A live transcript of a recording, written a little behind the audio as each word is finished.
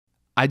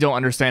I don't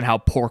understand how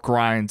pork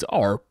rinds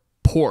are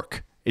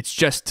pork. It's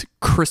just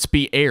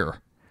crispy air.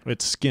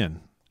 It's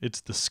skin.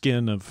 It's the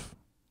skin of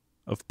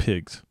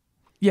pigs.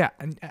 Yeah,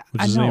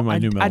 which is the name of my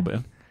new metal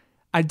band.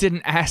 I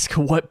didn't ask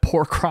what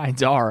pork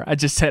rinds are. I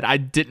just said I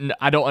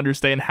don't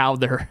understand how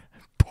they're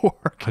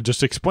pork. I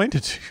just explained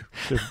it to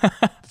you.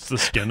 It's the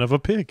skin of a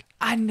pig.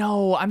 I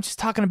know. I'm just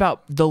talking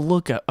about the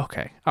look of.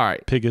 Okay. All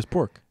right. Pig is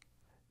pork.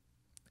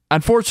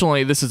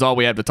 Unfortunately, this is all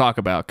we have to talk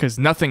about because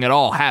nothing at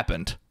all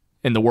happened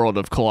in the world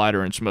of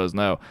Collider and Schmoes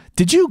No.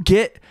 Did you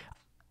get...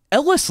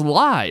 Ellis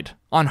lied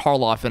on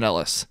Harloff and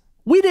Ellis.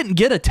 We didn't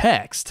get a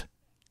text.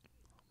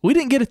 We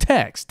didn't get a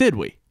text, did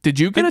we? Did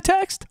you get a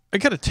text? I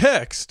got a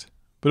text,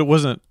 but it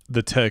wasn't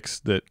the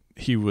text that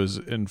he was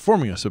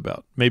informing us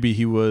about. Maybe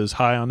he was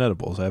high on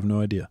edibles. I have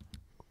no idea.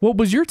 What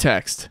was your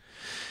text?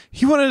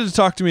 He wanted to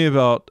talk to me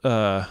about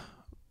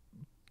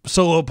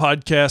solo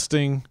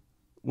podcasting,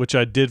 which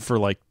I did for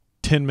like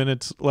 10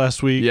 minutes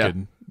last week,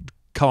 and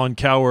Colin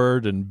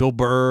Cowherd and Bill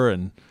Burr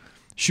and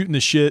shooting the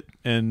shit.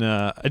 And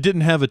I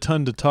didn't have a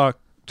ton to talk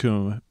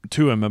to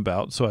him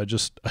about, so I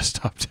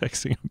stopped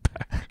texting him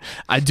back.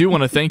 I do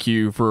want to thank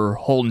you for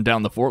holding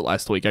down the fort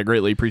last week. I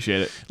greatly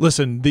appreciate it.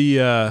 Listen,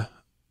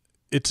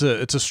 it's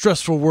a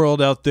stressful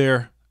world out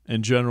there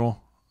in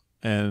general,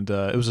 and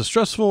it was a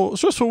stressful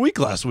week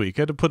last week.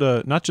 I had to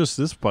put not just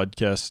this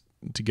podcast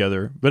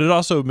together, but it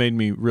also made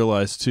me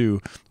realize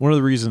too, one of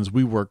the reasons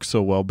we work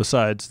so well,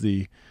 besides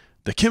the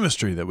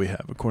chemistry that we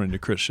have, according to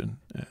Christian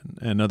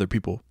and other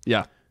people.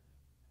 Yeah.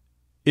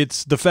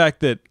 It's the fact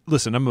that,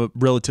 listen, I'm a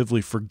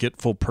relatively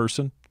forgetful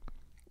person,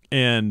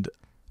 and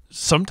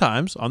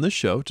sometimes on this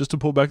show, just to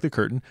pull back the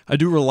curtain, I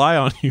do rely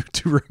on you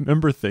to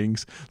remember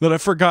things that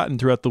I've forgotten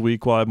throughout the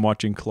week while I'm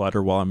watching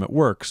Collider while I'm at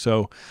work.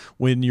 So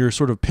when you're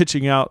sort of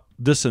pitching out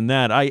this and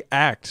that, I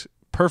act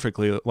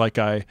perfectly like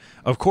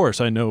of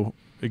course, I know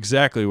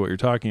exactly what you're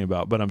talking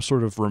about, but I'm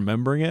sort of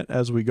remembering it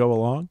as we go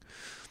along.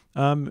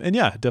 And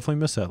yeah,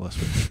 definitely missed that last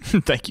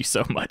week. Thank you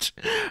so much.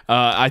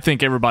 I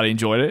think everybody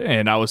enjoyed it,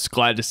 and I was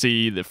glad to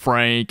see that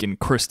Frank and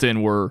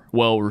Kristen were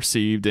well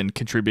received and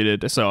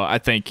contributed. So I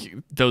thank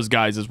those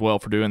guys as well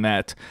for doing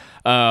that.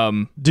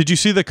 Did you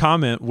see the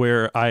comment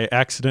where I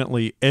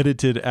accidentally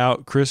edited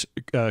out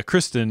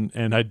Kristen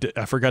and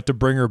I forgot to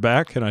bring her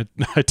back, and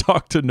I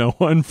talked to no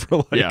one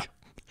for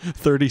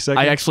 30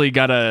 seconds? I actually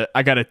got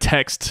a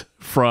text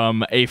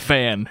from a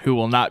fan who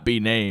will not be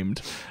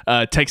named,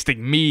 texting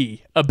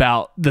me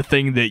about the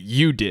thing that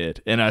you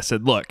did, and I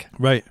said, "Look,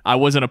 right, I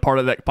wasn't a part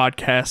of that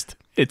podcast.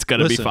 It's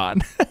gonna be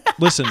fine."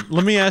 Listen,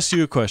 let me ask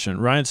you a question,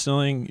 Ryan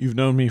Snelling. You've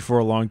known me for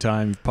a long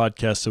time. You've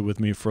podcasted with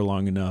me for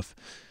long enough.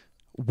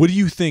 What do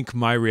you think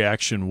my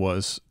reaction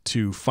was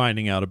to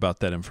finding out about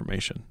that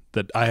information?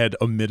 That I had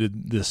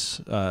omitted this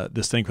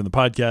thing from the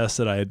podcast,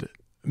 that I had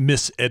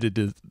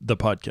misedited the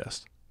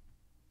podcast?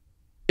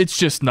 It's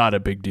just not a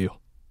big deal.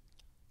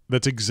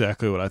 That's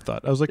exactly what I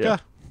thought. I was like,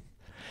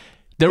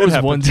 There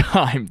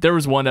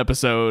was one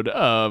episode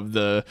of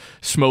the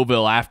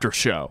Schmoeville After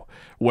Show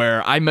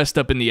where I messed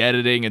up in the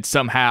editing and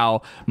somehow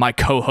my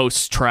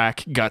co-host's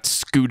track got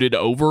scooted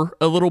over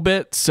a little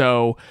bit.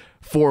 So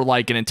for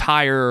like an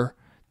entire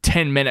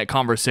 10-minute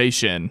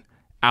conversation,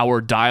 our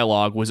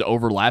dialogue was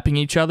overlapping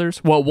each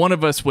other's. Well, one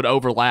of us would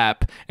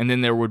overlap, and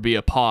then there would be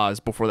a pause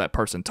before that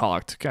person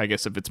talked, I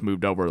guess if it's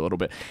moved over a little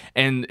bit.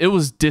 And it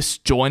was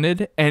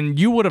disjointed, and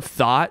you would have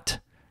thought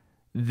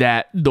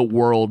that the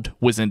world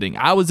was ending.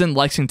 I was in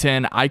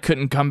Lexington. I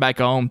couldn't come back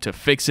home to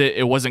fix it.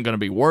 It wasn't going to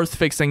be worth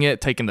fixing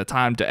it, taking the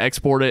time to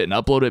export it and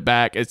upload it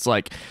back. It's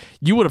like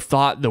you would have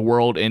thought the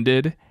world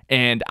ended,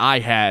 and I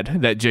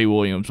had that Jaye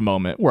Williams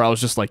moment where I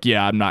was just like,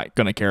 yeah, I'm not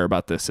going to care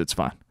about this. It's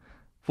fine.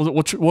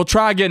 We'll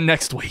try again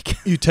next week.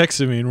 You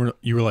texted me and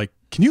you were like,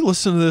 can you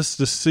listen to this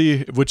to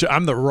see, which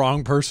I'm the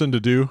wrong person to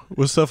do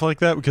with stuff like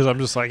that, because I'm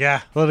just like,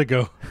 let it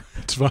go.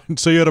 It's fine.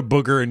 So you had a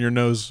booger in your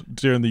nose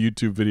during the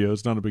YouTube video.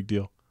 It's not a big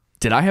deal.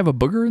 Did I have a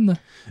booger in the...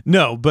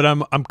 No, but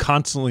I'm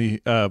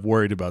constantly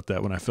worried about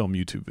that when I film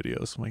YouTube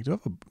videos. I'm like, do I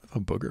have a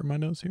booger in my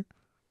nose here?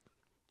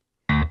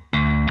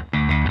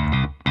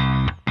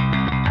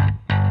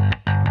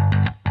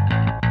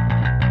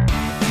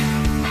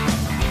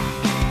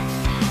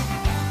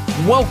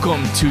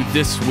 Welcome to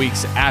this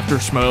week's After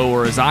Schmoe,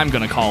 or as I'm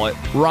going to call it,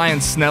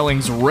 Ryan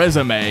Snelling's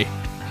resume.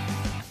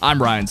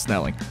 I'm Ryan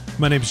Snelling.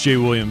 My name's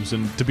Jaye Williams,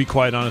 and to be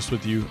quite honest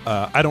with you,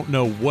 I don't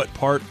know what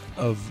part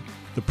of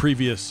the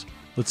previous,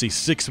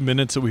 6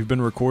 minutes that we've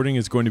been recording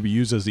is going to be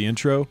used as the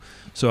intro,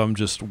 so I'm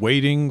just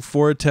waiting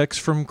for a text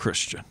from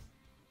Christian.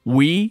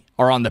 We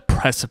are on the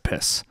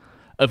precipice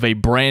of a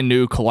brand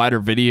new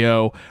Collider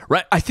video.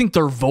 Right? I think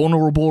they're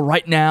vulnerable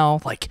right now.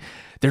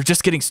 They're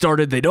just getting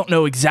started. They don't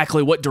know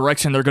exactly what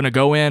direction they're going to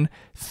go in.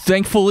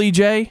 Thankfully,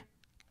 Jay,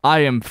 I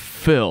am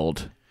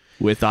filled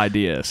with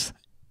ideas.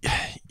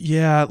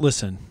 Yeah,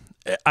 listen,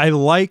 I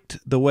liked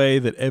the way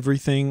that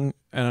everything,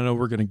 and I know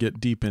we're going to get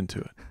deep into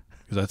it,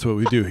 because that's what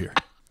we do here.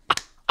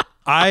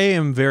 I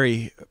am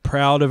very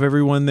proud of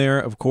everyone there,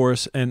 of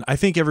course, and I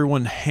think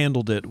everyone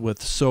handled it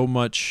with so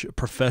much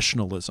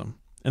professionalism.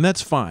 And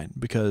that's fine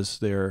because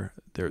they're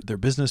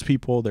business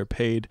people, they're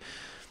paid,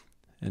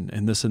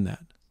 and this and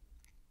that.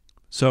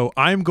 So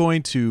I'm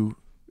going to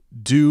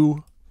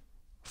do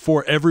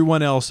for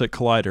everyone else at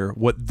Collider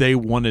what they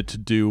wanted to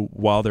do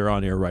while they're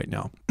on air right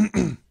now.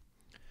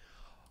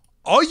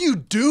 All you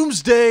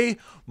doomsday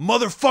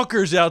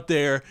motherfuckers out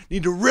there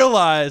need to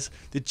realize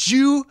that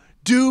you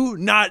do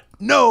not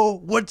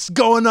know what's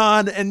going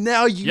on, and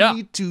now you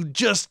need to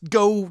just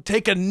go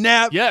take a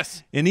nap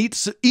and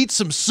eat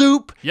some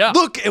soup.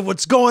 Look at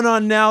what's going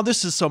on now.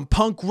 This is some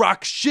punk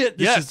rock shit.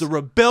 This is the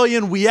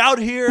rebellion. We out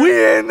here.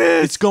 We in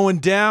this. It's going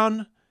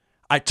down.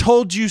 I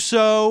told you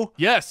so.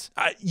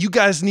 You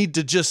guys need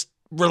to just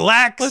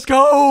relax. Let's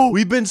go.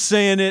 We've been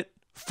saying it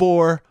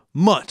for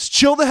months.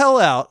 Chill the hell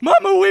out.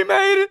 Mama, we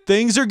made it.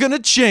 Things are going to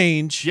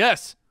change.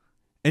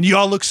 And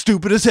y'all look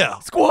stupid as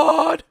hell.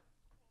 Squad.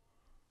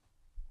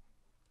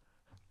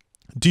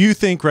 Do you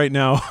think right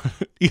now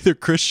either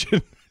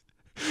Christian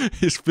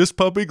is fist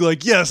pumping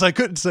like, yes, I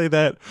couldn't say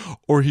that,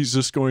 or he's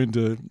just going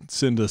to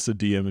send us a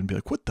DM and be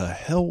like, what the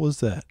hell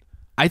was that?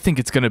 I think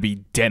it's going to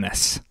be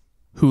Dennis,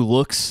 who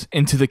looks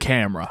into the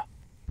camera,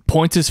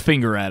 points his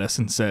finger at us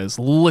and says,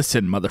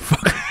 listen,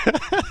 motherfucker.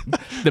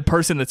 The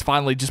person that's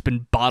finally just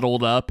been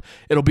bottled up.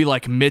 It'll be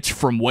like Mitch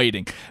from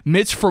Waiting.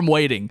 Mitch from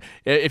Waiting.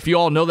 If you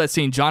all know that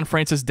scene, John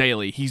Francis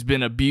Daly, he's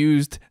been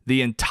abused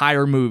the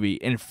entire movie,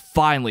 and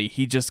finally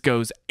he just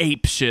goes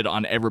ape shit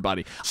on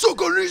everybody.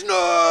 Suck on these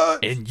nuts!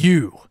 And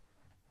you.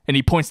 And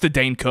he points to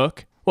Dane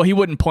Cook. Well, he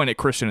wouldn't point at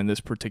Christian in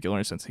this particular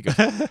instance. He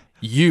goes,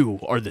 you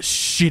are the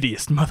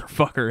shittiest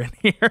motherfucker in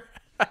here.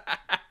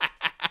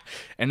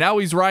 And now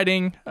he's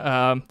writing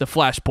the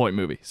Flashpoint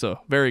movie. So,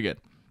 very good.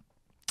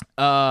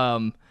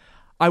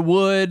 I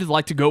would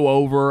like to go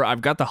over,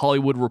 I've got the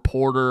Hollywood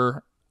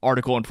Reporter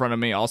article in front of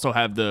me. I also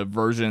have the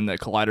version that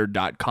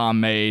Collider.com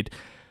made.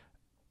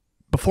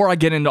 Before I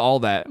get into all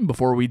that,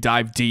 before we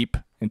dive deep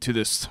into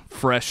this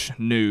fresh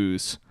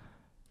news,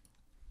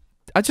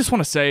 I just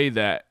want to say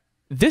that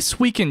this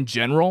week in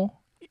general,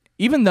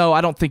 even though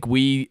I don't think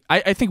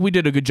I think we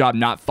did a good job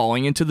not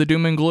falling into the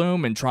doom and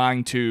gloom and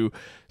trying to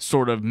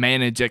sort of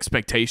manage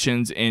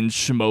expectations in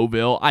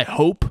Schmoeville, I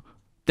hope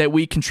that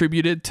we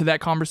contributed to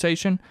that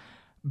conversation.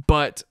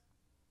 But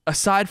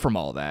aside from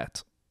all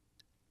that,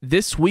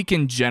 this week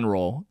in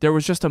general, there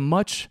was just it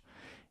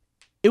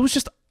was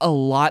just a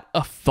lot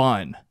of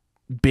fun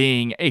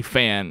being a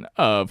fan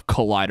of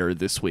Collider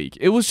this week.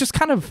 It was just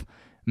kind of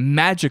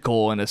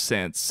magical in a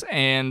sense,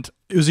 and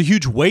it was a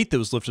huge weight that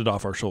was lifted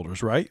off our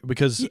shoulders, right?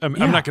 Because I'm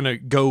not going to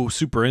go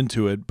super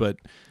into it,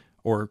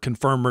 or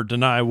confirm or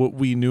deny what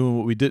we knew and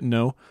what we didn't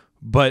know,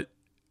 but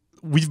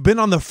we've been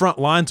on the front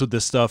lines with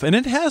this stuff, and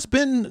it has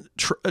been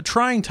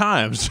trying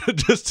times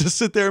just to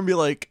sit there and be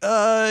like,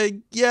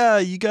 yeah,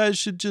 you guys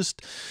should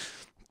just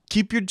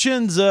keep your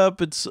chins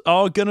up. It's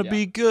all going to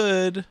be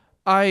good.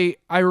 I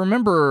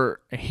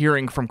remember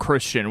hearing from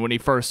Christian when he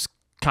first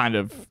kind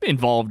of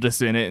involved us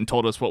in it and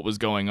told us what was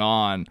going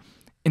on.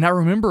 And I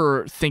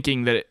remember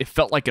thinking that it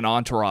felt like an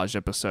Entourage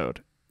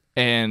episode.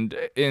 And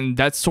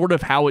that's sort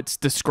of how it's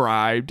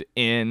described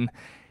in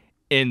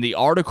the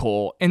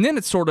article. And then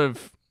it's sort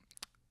of,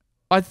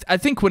 I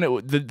think when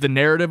the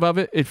narrative of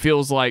it, it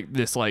feels like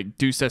this like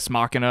Deus Ex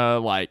Machina,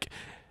 like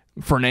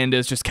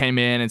Fernandez just came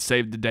in and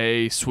saved the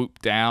day,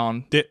 swooped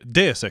down.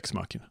 Deus Ex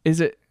Machina.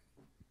 Is it?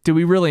 Do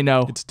we really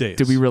know? It's Deus.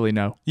 Do we really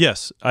know?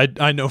 Yes,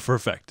 I know for a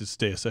fact it's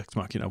Deus Ex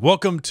Machina.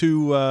 Welcome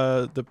to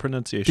the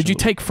pronunciation. Did you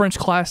take French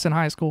class in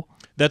high school?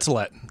 That's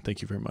Latin.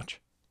 Thank you very much.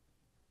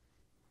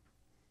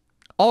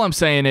 All I'm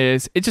saying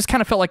is it just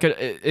kind of felt like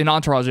an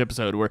Entourage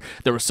episode where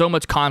there was so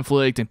much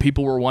conflict and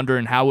people were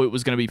wondering how it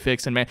was going to be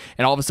fixed. And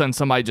all of a sudden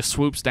somebody just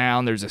swoops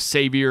down. There's a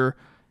savior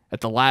at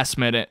the last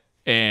minute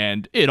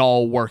and it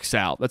all works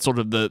out. That's sort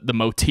of the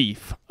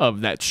motif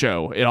of that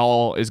show. It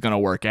all is going to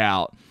work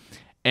out.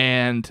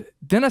 And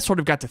then I sort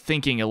of got to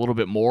thinking a little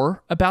bit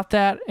more about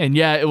that. And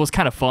yeah, it was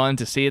kind of fun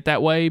to see it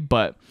that way.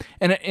 But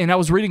and I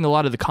was reading a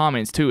lot of the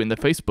comments too in the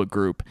Facebook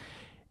group.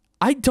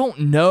 I don't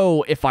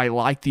know if I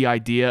like the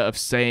idea of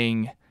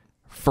saying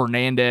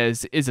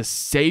Fernandez is a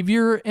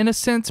savior in a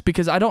sense,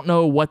 because I don't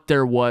know what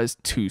there was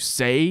to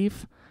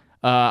save.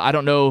 I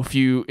don't know if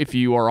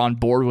you are on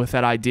board with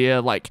that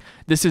idea. Like,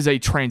 this is a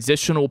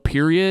transitional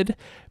period,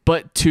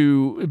 but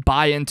to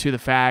buy into the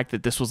fact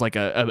that this was like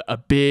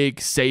a big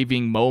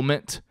saving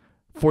moment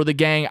for the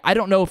gang, I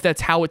don't know if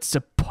that's how it's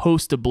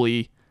supposed to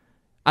be.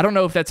 I don't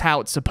know if that's how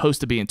it's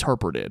supposed to be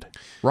interpreted,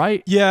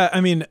 right? Yeah,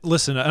 I mean,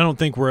 listen, I don't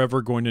think we're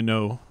ever going to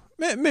know.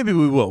 Maybe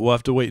we will. We'll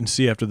have to wait and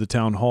see after the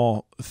town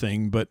hall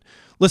thing. But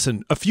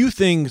listen, a few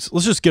things.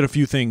 Let's just get a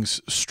few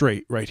things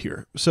straight right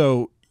here.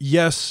 So,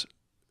 yes,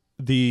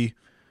 the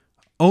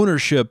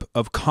ownership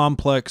of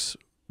Complex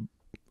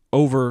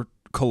over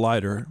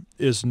Collider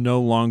is no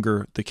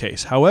longer the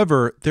case.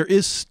 However, there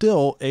is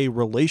still a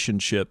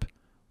relationship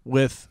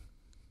with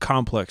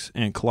Complex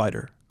and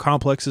Collider.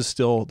 Complex is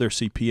still their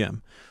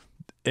CPM.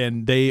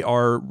 and they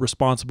are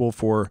responsible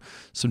for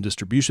some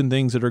distribution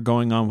things that are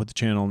going on with the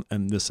channel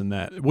and this and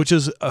that, which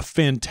is a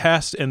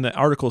fantastic, and the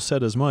article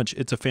said as much,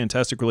 it's a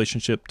fantastic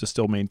relationship to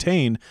still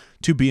maintain,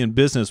 to be in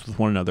business with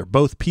one another.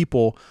 Both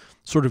people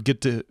sort of get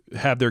to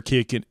have their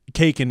cake and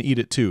eat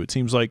it too. It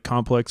seems like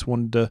Complex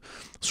wanted to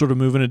sort of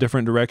move in a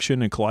different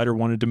direction, and Collider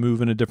wanted to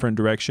move in a different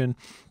direction.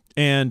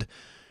 And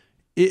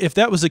if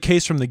that was the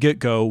case from the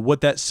get-go,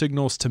 what that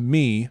signals to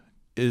me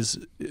is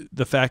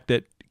the fact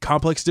that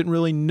Complex didn't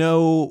really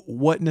know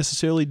what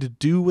necessarily to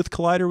do with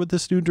Collider with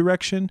this new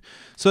direction.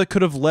 So it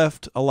could have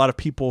left a lot of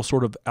people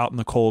sort of out in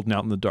the cold and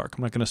out in the dark.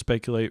 I'm not going to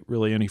speculate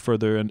really any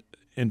further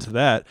into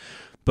that.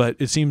 But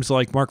it seems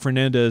like Marc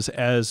Fernandez,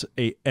 as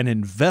an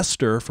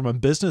investor from a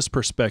business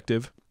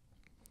perspective,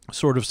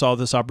 sort of saw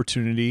this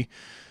opportunity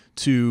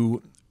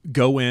to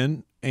go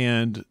in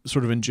and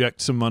sort of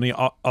inject some money,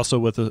 also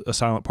with a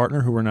silent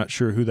partner who we're not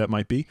sure who that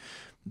might be,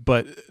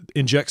 but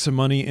inject some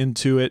money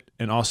into it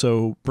and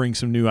also bring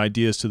some new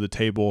ideas to the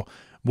table.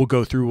 We'll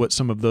go through what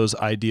some of those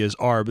ideas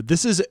are, but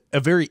this is a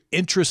very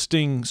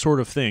interesting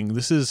sort of thing.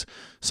 This is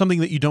something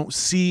that you don't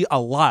see a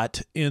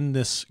lot in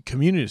this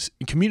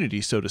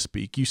community, so to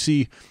speak. You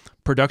see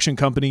production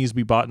companies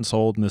be bought and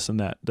sold and this and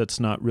that. That's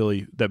not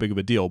really that big of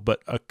a deal.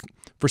 But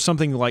for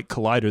something like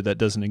Collider that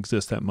doesn't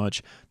exist that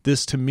much,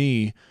 this to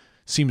me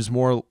seems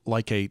more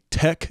like a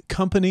tech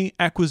company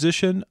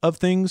acquisition of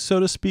things, so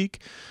to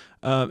speak.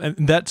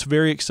 And that's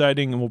very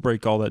exciting, and we'll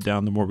break all that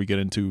down the more we get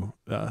into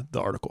the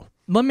article.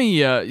 Let me,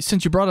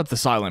 since you brought up the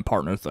silent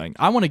partner thing,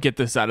 I want to get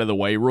this out of the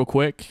way real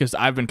quick because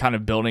I've been kind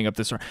of building up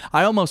this.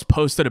 I almost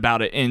posted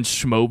about it in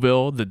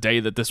Schmoeville the day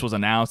that this was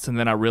announced, and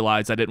then I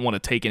realized I didn't want to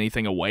take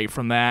anything away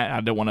from that.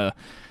 I didn't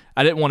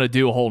want to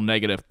do a whole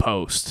negative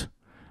post.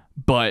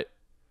 But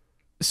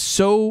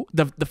so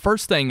the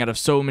first thing out of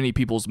so many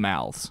people's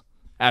mouths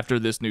after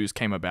this news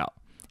came about,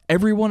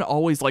 everyone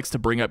always likes to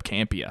bring up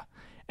Campea.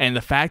 And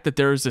the fact that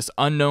there's this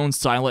unknown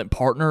silent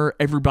partner,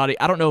 everybody,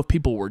 I don't know if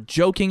people were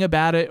joking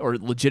about it or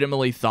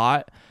legitimately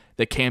thought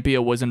that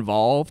Campea was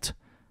involved.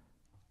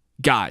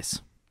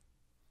 Guys,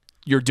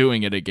 you're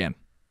doing it again.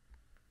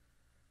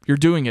 You're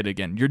doing it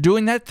again. You're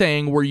doing that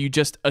thing where you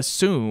just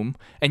assume,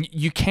 and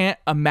you can't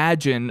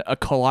imagine a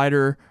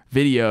Collider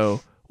video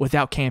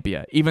without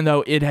Campea, even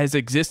though it has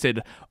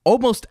existed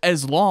almost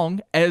as long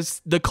as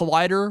the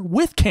Collider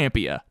with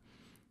Campea.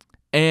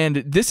 And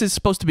this is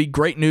supposed to be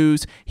great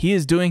news. He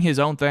is doing his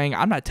own thing.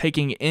 I'm not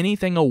taking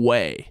anything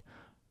away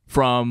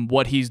from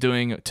what he's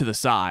doing to the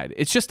side.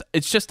 It's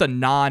just a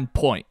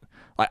non-point.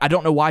 Like, I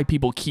don't know why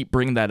people keep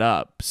bringing that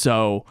up.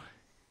 So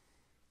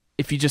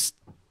if you just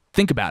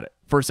think about it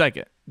for a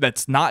second,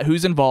 that's not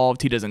who's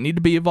involved. He doesn't need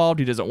to be involved.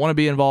 He doesn't want to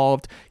be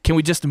involved. Can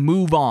we just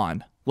move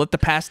on? Let the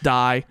past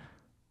die.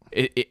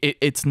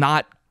 It's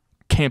not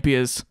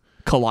Campea's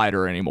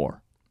Collider anymore.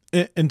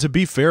 And to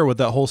be fair with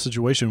that whole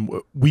situation,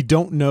 we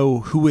don't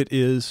know who it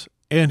is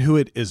and who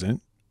it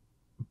isn't.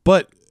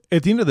 But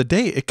at the end of the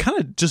day, it kind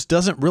of just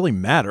doesn't really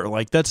matter.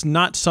 Like, that's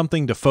not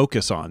something to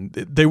focus on.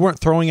 They weren't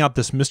throwing out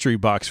this mystery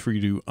box for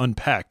you to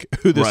unpack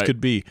who this could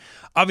be.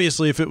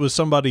 Obviously, if it was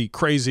somebody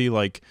crazy,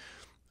 like,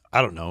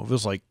 I don't know, if it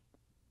was like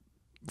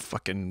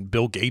fucking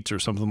Bill Gates or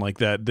something like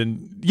that,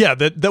 then yeah,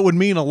 that would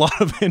mean a lot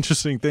of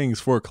interesting things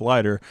for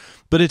Collider,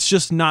 but it's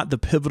just not the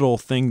pivotal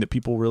thing that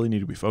people really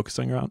need to be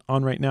focusing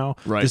on right now.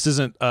 Right. This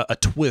isn't a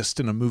twist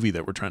in a movie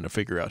that we're trying to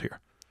figure out here.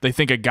 They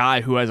think a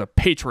guy who has a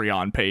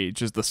Patreon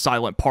page is the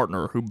silent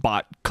partner who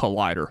bought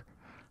Collider.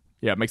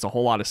 Yeah, it makes a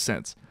whole lot of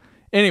sense.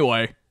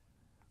 Anyway,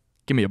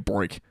 give me a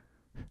break.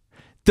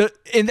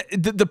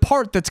 The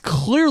part that's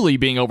clearly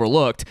being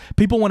overlooked,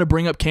 people want to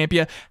bring up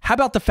Campea. How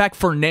about the fact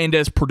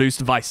Fernandez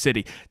produced Vice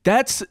City?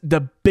 That's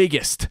the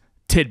biggest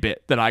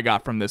tidbit that I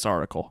got from this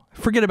article.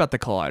 Forget about the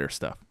Collider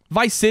stuff.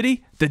 Vice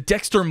City, the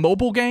Dexter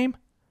mobile game?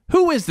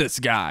 Who is this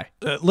guy?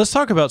 Let's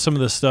talk about some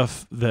of the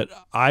stuff that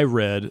I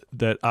read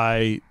that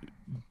I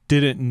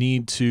didn't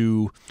need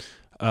to,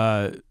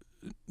 not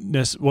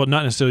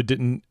necessarily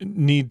didn't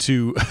need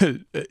to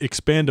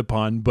expand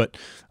upon, but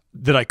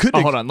that I could.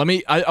 Hold on.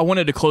 I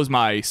wanted to close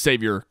my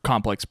Savior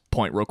Complex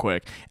point real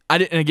quick.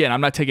 And again,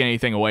 I'm not taking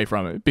anything away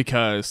from it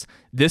because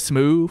this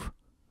move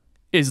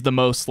is the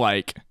most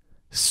like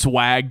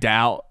swagged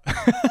out,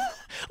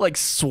 like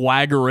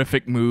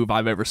swaggerific move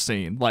I've ever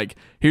seen. Like,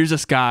 here's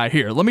this guy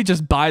here. Let me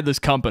just buy this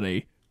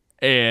company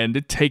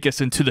and take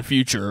us into the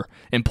future,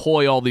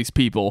 employ all these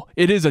people.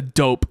 It is a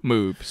dope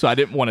move. So I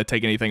didn't want to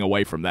take anything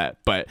away from that,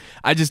 but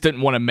I just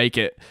didn't want to make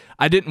it.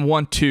 I didn't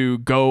want to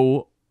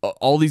go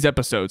all these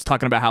episodes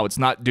talking about how it's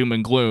not doom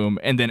and gloom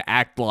and then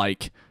act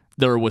like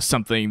there was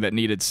something that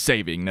needed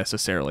saving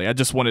necessarily. I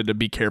just wanted to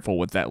be careful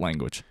with that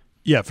language.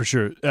 Yeah, for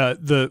sure.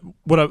 The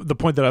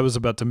point that I was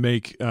about to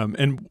make,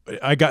 and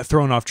I got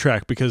thrown off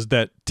track because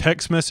that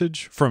text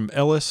message from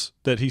Ellis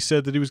that he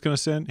said that he was going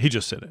to send, he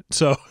just sent it.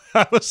 So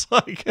I was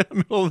like in the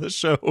middle of the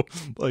show,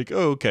 like,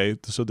 oh, okay,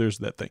 so there's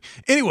that thing.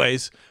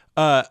 Anyways,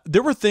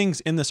 there were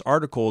things in this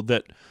article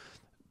that,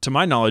 to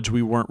my knowledge,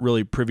 we weren't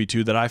really privy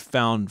to that I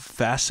found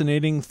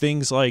fascinating.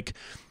 Things like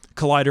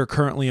Collider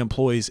currently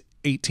employs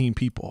 18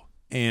 people,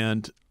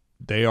 and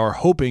they are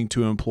hoping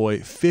to employ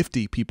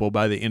 50 people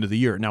by the end of the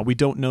year. Now, we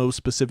don't know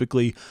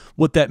specifically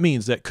what that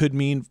means. That could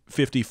mean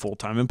 50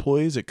 full-time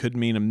employees. It could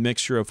mean a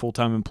mixture of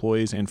full-time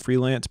employees and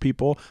freelance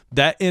people.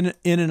 That in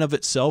and of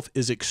itself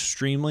is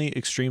extremely,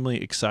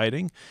 extremely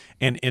exciting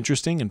and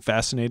interesting and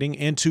fascinating.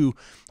 And to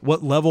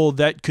what level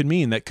that could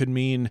mean. That could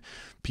mean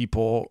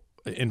people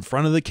in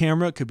front of the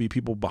camera. It could be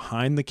people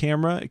behind the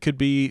camera. It could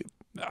be,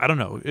 I don't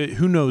know,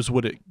 who knows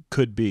what it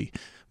could be.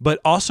 But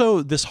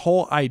also this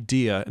whole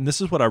idea, and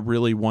this is what I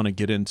really want to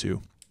get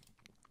into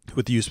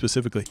with you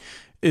specifically,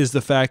 is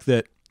the fact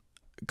that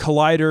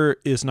Collider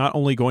is not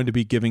only going to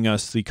be giving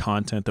us the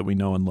content that we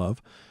know and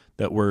love,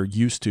 that we're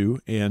used to,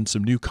 and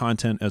some new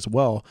content as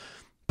well,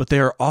 but they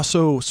are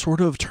also sort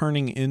of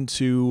turning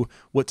into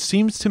what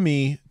seems to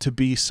me to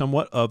be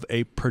somewhat of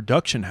a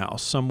production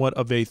house, somewhat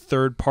of a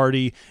third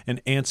party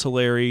and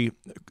ancillary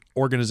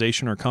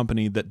organization or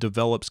company that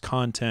develops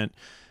content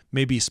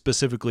maybe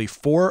specifically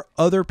for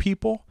other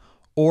people,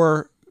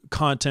 or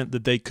content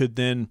that they could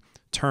then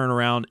turn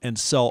around and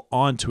sell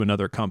on to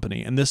another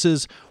company. And this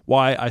is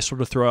why I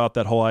sort of throw out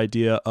that whole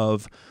idea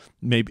of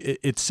maybe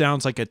it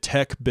sounds like a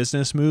tech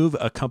business move,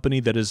 a company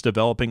that is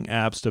developing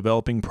apps,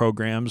 developing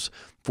programs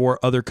for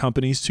other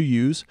companies to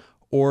use,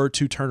 or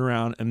to turn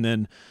around and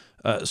then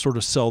sort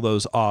of sell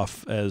those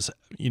off as,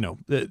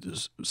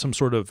 some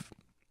sort of,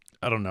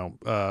 I don't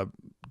know,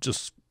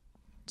 just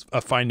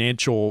a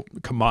financial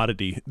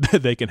commodity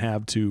that they can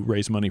have to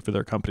raise money for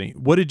their company.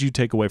 What did you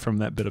take away from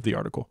that bit of the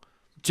article?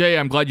 Jay,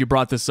 I'm glad you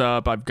brought this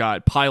up. I've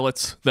got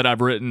pilots that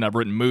I've written. I've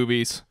written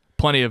movies,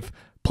 plenty of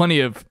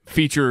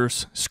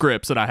features,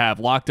 scripts that I have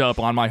locked up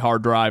on my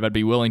hard drive. I'd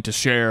be willing to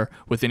share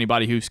with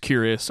anybody who's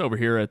curious over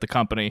here at the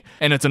company.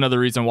 And it's another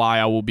reason why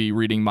I will be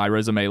reading my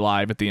resume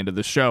live at the end of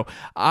the show.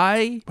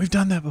 We've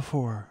done that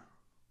before.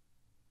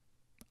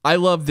 I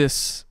love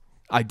this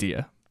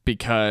idea,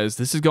 because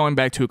this is going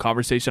back to a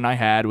conversation I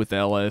had with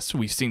Ellis.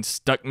 We've seen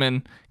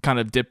Stuckman kind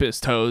of dip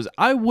his toes.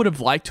 I would have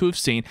liked to have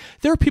seen.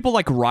 There are people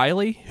like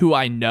Riley who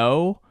I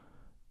know,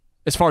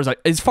 as far as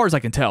I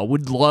can tell,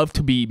 would love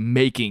to be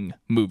making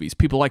movies.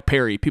 People like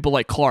Perry, people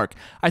like Clark.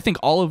 I think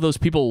all of those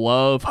people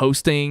love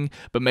hosting,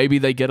 but maybe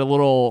they get a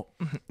little,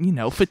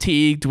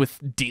 fatigued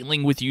with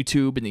dealing with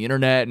YouTube and the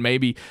internet, and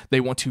maybe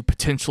they want to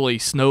potentially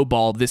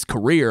snowball this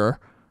career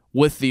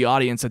with the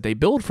audience that they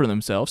build for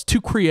themselves to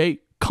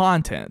create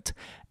content.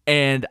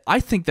 And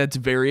I think that's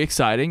very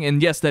exciting.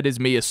 And yes, that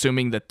is me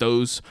assuming that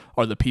those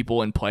are the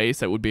people in place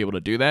that would be able to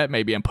do that.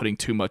 Maybe I'm putting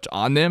too much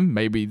on them.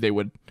 Maybe they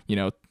would,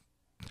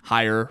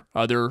 hire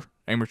other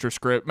amateur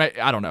script.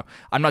 I don't know.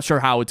 I'm not sure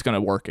how it's going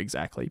to work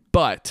exactly.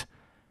 But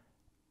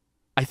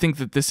I think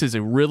that this is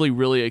a really,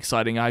 really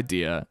exciting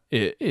idea.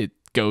 It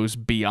goes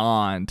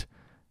beyond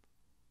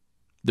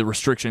the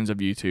restrictions of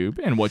YouTube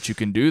and what you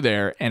can do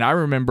there. And I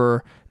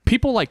remember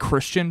people like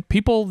Christian,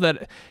 people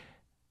that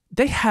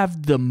they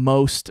have the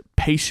most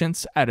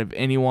patience out of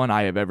anyone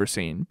I have ever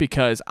seen,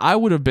 because I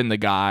would have been the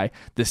guy,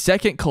 the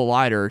second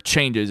Collider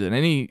changes in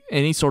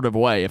any sort of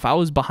way, if I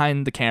was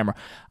behind the camera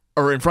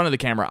or in front of the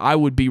camera, I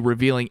would be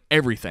revealing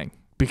everything,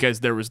 because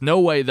there was no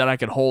way that I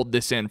could hold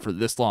this in for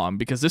this long,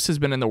 because this has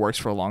been in the works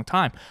for a long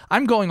time.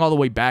 I'm going all the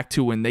way back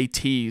to when they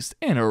teased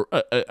an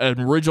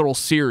original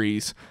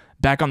series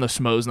back on the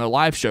Schmoes and the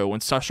live show, when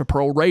Sasha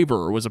Pearl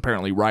Raver was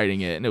apparently writing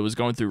it, and it was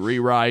going through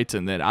rewrites,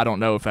 and then I don't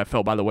know if that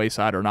fell by the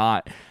wayside or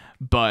not.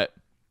 But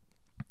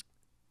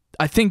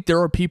I think there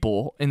are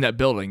people in that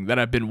building that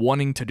have been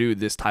wanting to do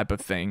this type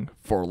of thing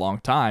for a long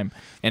time.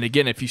 And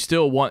again, if you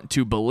still want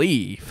to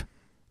believe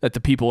that the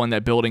people in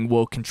that building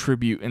will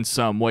contribute in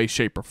some way,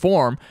 shape, or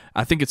form,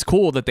 I think it's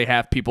cool that they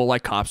have people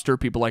like Copster,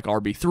 people like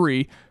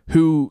RB3,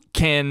 who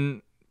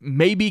can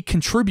maybe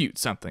contribute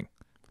something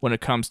when it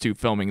comes to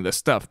filming this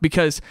stuff.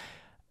 Because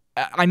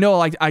I know,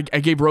 like, I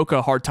gave Roka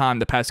a hard time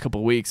the past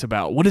couple of weeks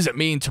about what does it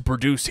mean to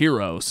produce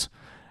heroes.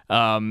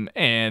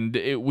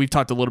 We've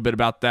talked a little bit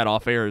about that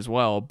off air as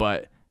well,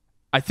 but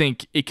I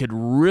think it could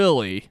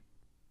really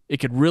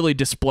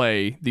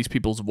display these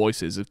people's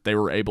voices if they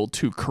were able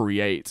to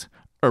create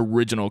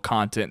original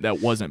content that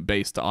wasn't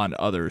based on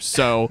others.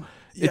 So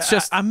it's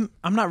just, I'm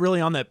not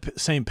really on that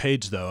same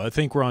page though. I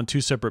think we're on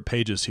two separate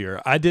pages here.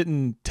 I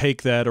didn't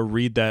take that or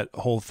read that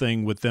whole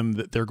thing with them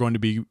that they're going to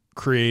be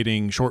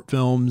creating short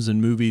films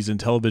and movies and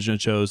television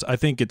shows. I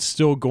think it's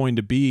still going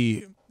to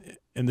be,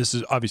 and this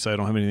is obviously I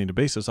don't have anything to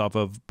base this off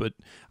of, but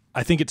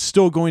I think it's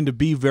still going to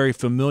be very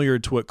familiar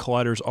to what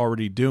Collider's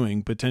already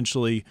doing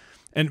potentially.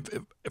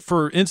 And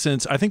for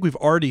instance, I think we've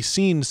already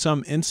seen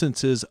some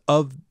instances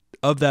of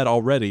that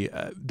already.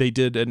 They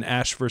did an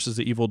Ash versus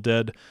the Evil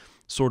Dead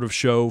sort of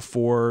show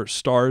for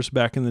Starz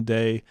back in the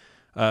day.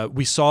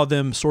 We saw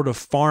them sort of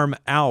farm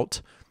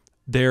out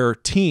their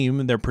team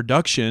and their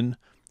production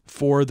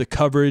for the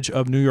coverage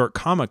of New York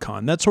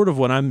Comic-Con. That's sort of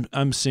what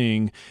I'm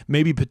seeing,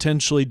 maybe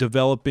potentially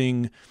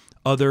developing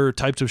other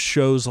types of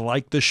shows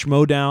like the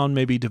Schmoedown,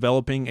 maybe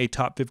developing a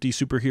top 50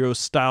 superhero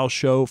style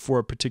show for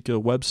a particular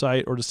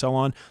website or to sell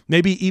on.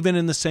 Maybe even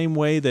in the same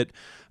way that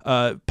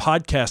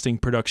podcasting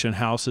production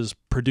houses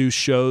produce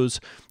shows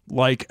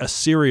like a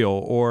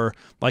Serial or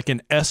like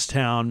an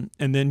S-Town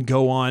and then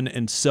go on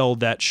and sell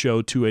that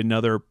show to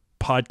another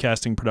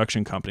podcasting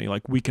production company.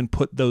 Like we can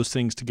put those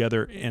things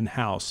together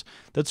in-house.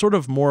 That's sort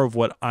of more of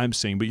what I'm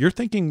seeing, but you're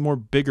thinking more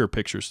bigger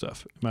picture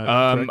stuff. Am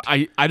I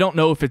correct? I don't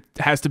know if it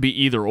has to be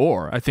either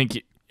or. I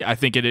think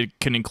it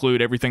can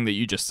include everything that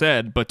you just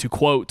said, but to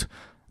quote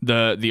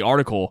the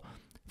article,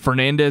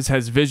 Fernandez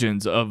has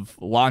visions of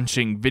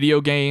launching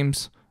video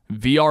games,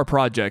 VR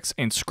projects,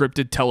 and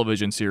scripted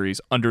television series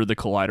under the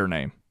Collider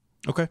name.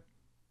 Okay.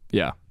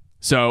 Yeah.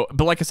 So,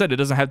 but like I said, it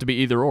doesn't have to be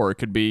either or. It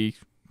could be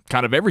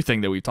kind of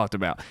everything that we talked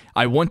about.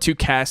 I want to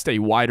cast a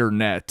wider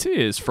net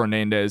is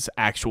Fernandez's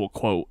actual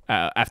quote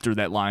after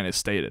that line is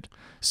stated.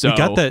 So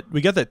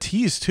we got that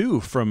tease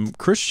too from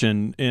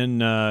Christian in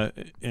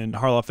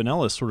Harloff and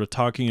Ellis, sort of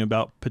talking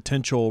about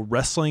potential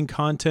wrestling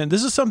content.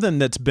 This is something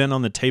that's been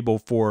on the table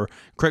for,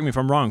 correct me if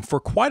I'm wrong, for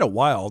quite a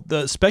while.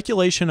 The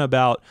speculation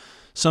about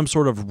some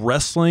sort of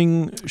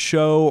wrestling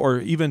show or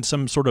even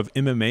some sort of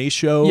MMA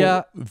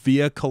show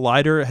via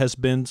Collider has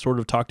been sort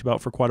of talked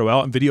about for quite a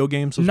while, and video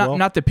games as well.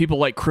 Not that people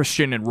like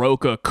Christian and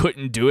Roca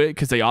couldn't do it,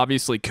 because they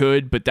obviously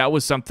could, but that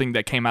was something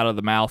that came out of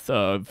the mouth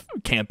of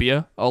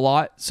Campia a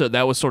lot. So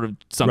that was sort of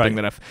something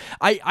that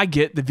I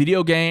get the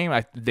video game.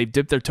 They've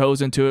dipped their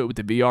toes into it with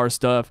the VR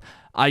stuff.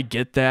 I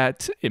get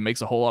that. It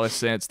makes a whole lot of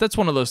sense. That's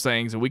one of those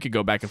things, and we could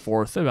go back and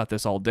forth about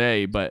this all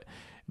day, but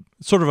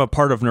sort of a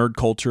part of nerd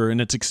culture, and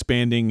it's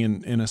expanding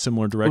in a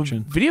similar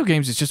direction. Well, video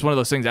games is just one of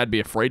those things I'd be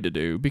afraid to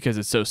do because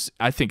it's so.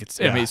 I think it's.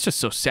 I mean, it's just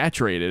so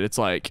saturated. It's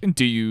like,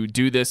 do you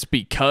do this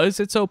because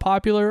it's so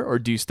popular, or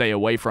do you stay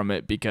away from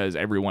it because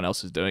everyone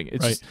else is doing it?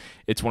 It's just,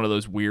 it's one of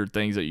those weird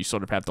things that you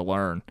sort of have to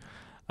learn.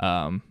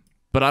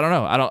 But I don't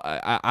know.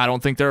 I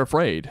don't think they're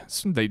afraid.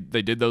 They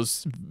did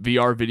those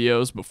VR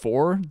videos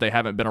before. They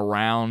haven't been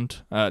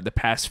around the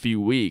past few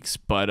weeks,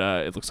 but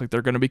it looks like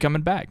they're going to be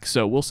coming back.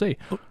 So we'll see.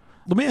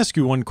 Let me ask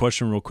you one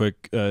question real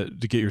quick to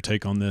get your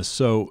take on this.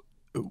 So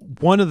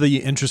one of the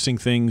interesting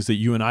things that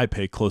you and I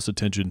pay close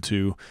attention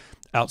to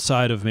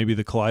outside of maybe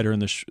the Collider and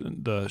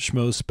the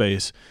Schmoe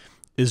space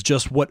is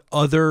just what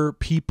other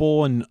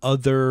people and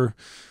other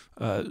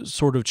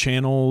sort of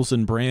channels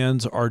and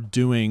brands are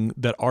doing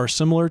that are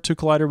similar to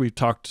Collider. We've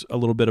talked a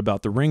little bit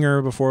about The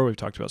Ringer before. We've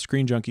talked about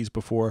Screen Junkies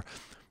before.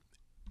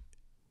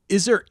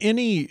 Is there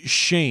any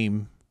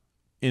shame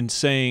in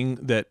saying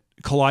that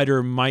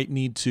Collider might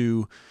need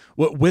to,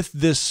 with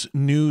this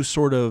new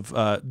sort of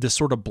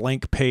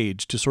blank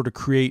page to sort of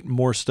create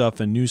more stuff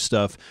and new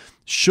stuff,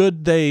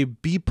 should they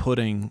be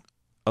putting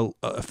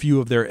a few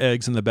of their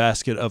eggs in the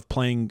basket of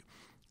playing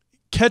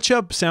catch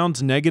up?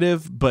 Sounds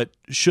negative, but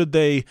should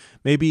they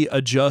maybe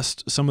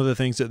adjust some of the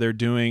things that they're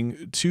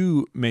doing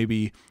to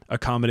maybe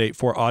accommodate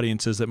for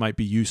audiences that might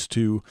be used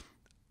to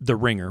The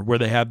Ringer, where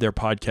they have their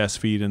podcast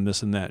feed and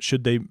this and that?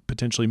 Should they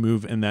potentially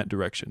move in that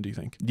direction, do you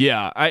think?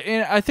 Yeah,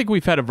 I think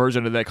we've had a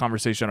version of that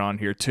conversation on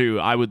here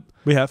too.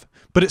 We have,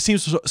 but it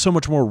seems so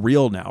much more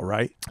real now,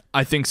 right?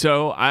 I think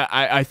so.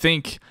 I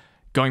think,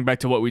 going back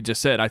to what we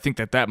just said, I think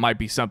that might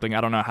be something.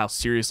 I don't know how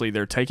seriously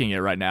they're taking it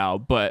right now,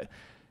 but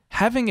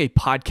having a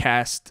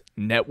podcast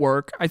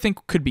network, I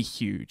think, could be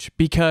huge,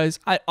 because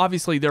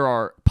obviously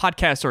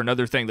podcasts are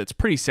another thing that's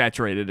pretty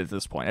saturated at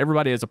this point.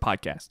 Everybody has a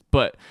podcast,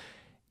 but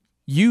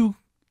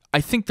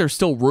I think there's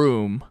still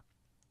room,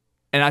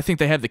 and I think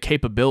they have the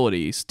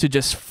capabilities to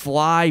just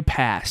fly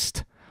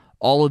past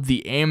all of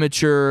the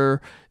amateur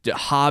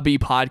hobby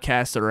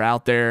podcasts that are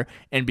out there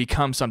and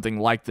become something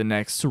like the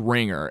next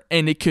Ringer.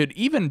 And it could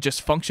even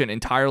just function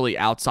entirely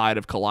outside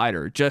of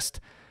Collider. Just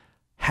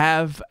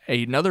have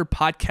another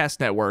podcast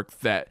network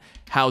that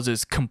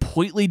houses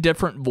completely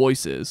different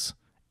voices,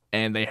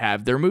 and they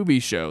have their movie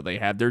show, they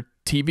have their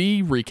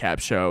TV recap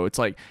show. It's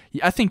like,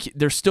 I think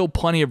there's still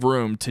plenty of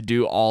room to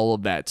do all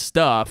of that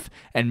stuff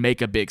and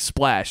make a big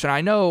splash. And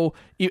I know,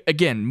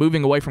 again,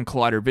 moving away from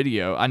Collider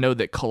Video, I know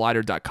that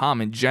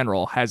Collider.com in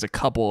general has a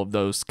couple of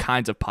those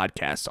kinds of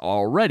podcasts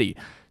already.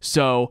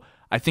 So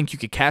I think you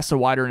could cast a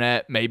wider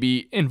net,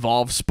 maybe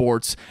involve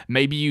sports,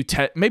 maybe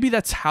maybe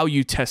that's how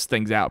you test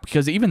things out,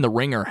 because even The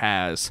Ringer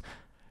has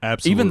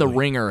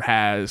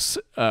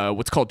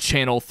what's called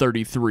Channel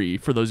 33,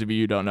 for those of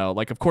you who don't know.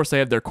 Like, of course, they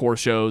have their core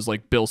shows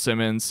like Bill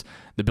Simmons,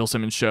 The Bill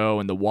Simmons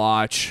Show, and The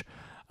Watch.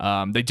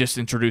 They just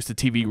introduced the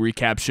TV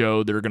recap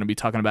show. They're going to be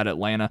talking about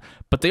Atlanta.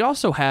 But they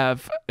also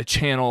have a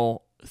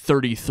Channel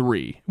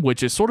 33,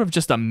 which is sort of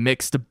just a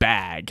mixed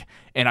bag.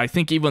 And I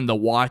think even The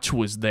Watch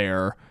was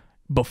there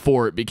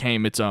before it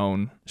became its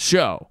own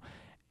show.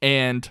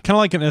 And kind of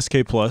like an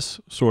SK Plus,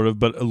 sort of,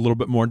 but a little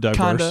bit more diverse.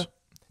 Kinda.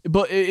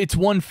 But it's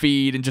one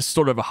feed and just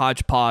sort of a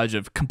hodgepodge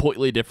of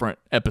completely different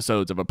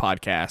episodes of a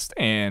podcast.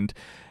 And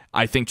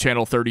I think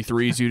Channel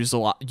 33 is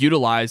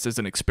utilized as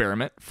an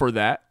experiment for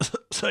that.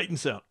 Sight and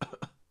sound.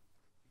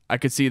 I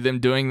could see them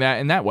doing that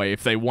in that way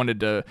if they wanted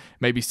to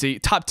maybe see.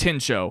 Top 10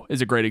 show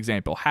is a great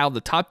example. How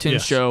the Top 10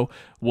 show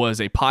was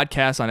a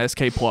podcast on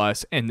SK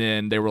Plus, and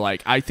then they were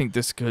like, I think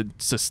this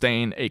could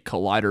sustain a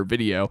Collider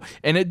video,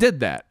 and it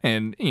did that.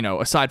 And, you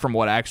know, aside from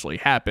what actually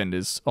happened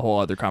is a whole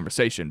other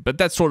conversation. But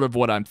that's sort of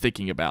what I'm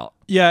thinking about.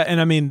 Yeah, and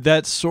I mean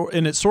it's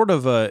sort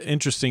of an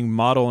interesting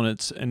model, and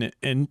it's an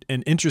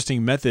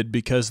interesting method,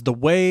 because the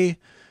way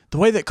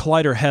that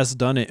Collider has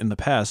done it in the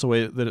past, the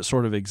way that it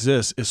sort of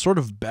exists, is sort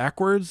of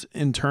backwards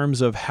in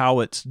terms of how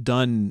it's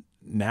done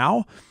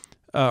now,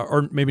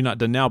 or maybe not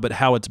done now, but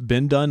how it's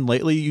been done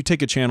lately. You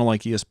take a channel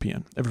like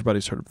ESPN.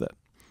 Everybody's heard of that,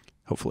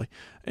 hopefully.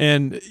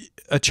 And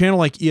a channel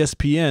like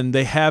ESPN,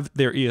 they have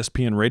their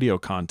ESPN radio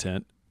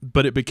content,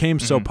 but it became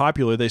so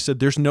popular, they said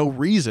there's no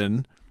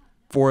reason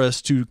for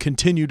us to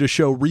continue to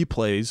show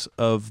replays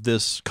of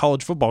this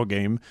college football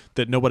game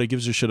that nobody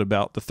gives a shit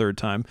about the third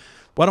time.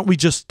 Why don't we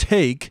just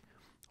take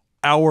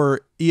our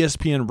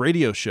ESPN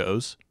radio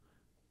shows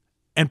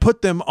and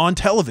put them on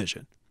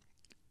television?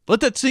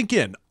 Let that sink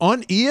in.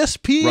 On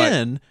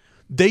ESPN,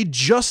 they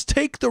just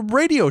take the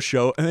radio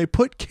show and they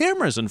put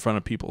cameras in front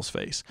of people's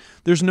face.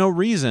 There's no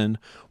reason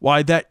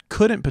why that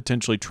couldn't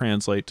potentially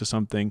translate to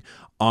something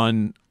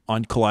on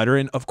Collider.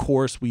 And of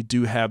course, we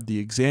do have the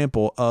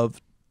example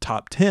of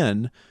Top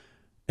 10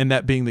 and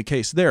that being the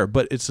case there.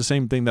 But it's the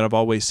same thing that I've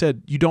always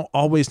said. You don't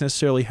always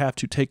necessarily have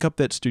to take up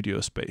that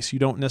studio space. You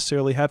don't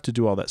necessarily have to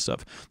do all that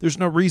stuff. There's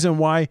no reason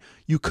why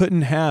you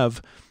couldn't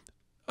have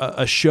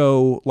a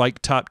show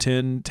like Top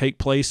 10 take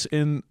place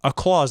in a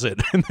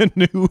closet in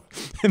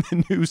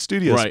the new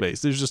studio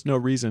space. There's just no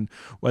reason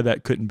why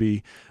that couldn't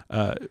be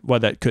why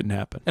that couldn't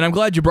happen. And I'm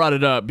glad you brought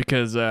it up,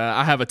 because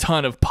I have a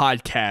ton of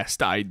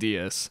podcast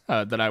ideas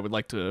that I would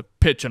like to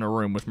pitch in a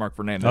room with Marc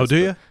Fernandez. Oh, do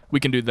you? We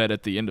can do that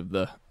at the end of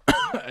the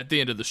at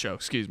the end of the show.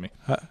 Excuse me.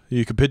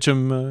 You could pitch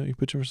them. You could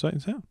pitch them for Sight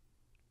and Sound.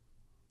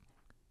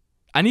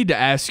 I need to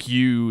ask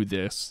you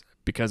this,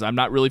 because I'm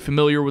not really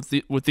familiar with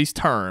these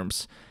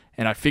terms,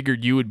 and I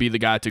figured you would be the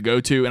guy to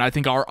go to, and I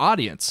think our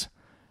audience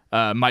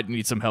might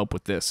need some help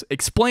with this.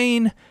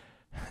 Explain.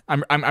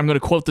 I'm going to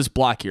quote this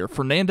block here.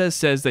 Fernandez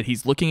says that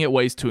he's looking at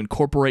ways to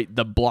incorporate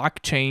the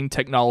blockchain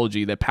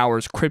technology that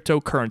powers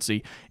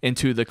cryptocurrency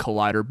into the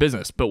Collider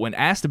business. But when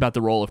asked about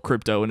the role of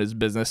crypto in his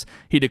business,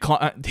 he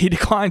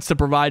declines to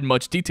provide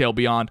much detail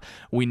beyond,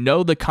 we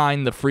know the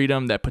kind, the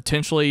freedom that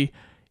potentially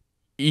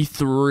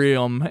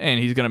Ethereum, and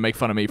he's going to make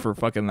fun of me for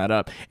fucking that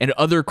up, and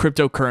other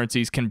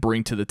cryptocurrencies can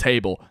bring to the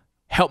table.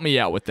 Help me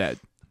out with that.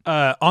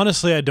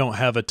 Honestly, I don't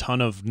have a ton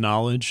of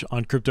knowledge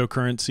on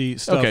cryptocurrency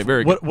stuff. Okay,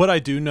 very good. What I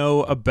do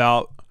know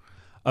about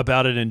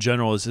it in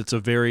general is it's a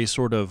very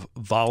sort of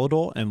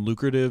volatile and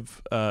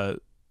lucrative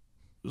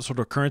sort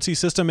of currency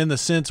system, in the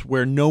sense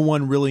where no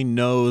one really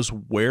knows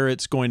where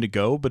it's going to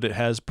go, but it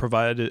has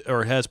provided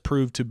or has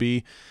proved to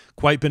be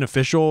quite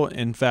beneficial.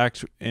 In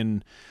fact,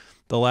 in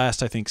the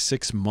last, I think,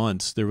 6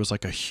 months, there was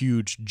like a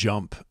huge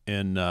jump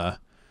in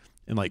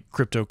like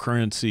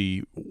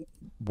cryptocurrency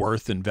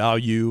worth and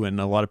value, and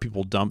a lot of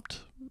people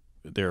dumped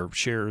their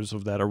shares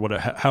of that, or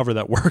whatever, however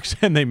that works,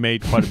 and they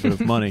made quite a bit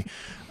of money.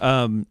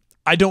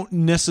 I don't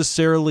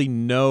necessarily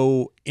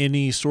know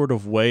any sort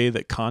of way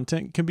that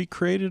content can be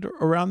created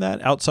around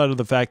that, outside of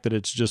the fact that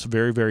it's just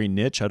very, very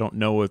niche. I don't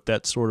know if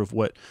that's sort of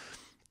what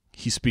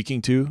he's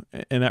speaking to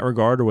in that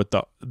regard, or what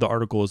the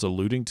article is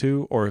alluding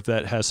to, or if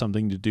that has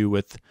something to do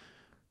with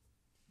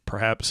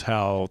perhaps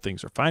how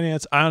things are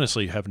financed. I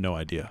honestly have no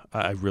idea.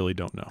 I really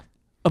don't know.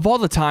 Of all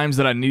the times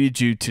that I needed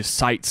you to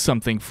cite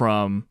something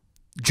from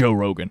Joe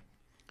Rogan,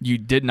 you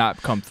did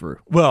not come through.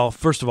 Well,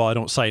 first of all, I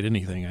don't cite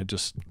anything. I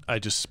just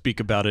speak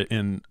about it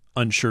in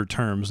unsure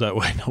terms. That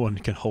way no one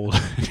can hold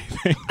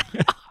anything.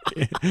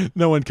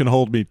 No one can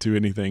hold me to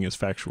anything as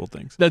factual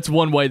things. That's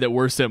one way that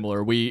we're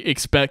similar. We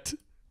expect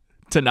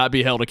to not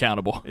be held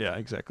accountable. Yeah,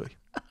 exactly.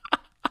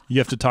 You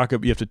have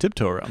to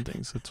tiptoe around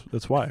things.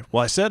 That's why.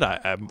 Well, I said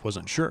I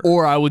wasn't sure.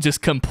 Or I would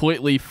just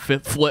completely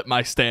flip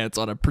my stance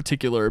on a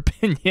particular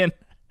opinion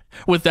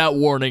without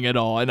warning at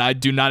all, and I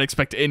do not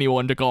expect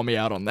anyone to call me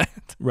out on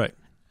that. Right.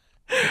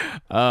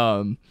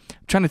 I'm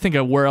trying to think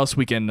of where else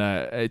we can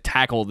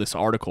tackle this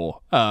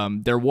article.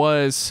 There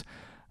was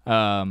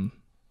so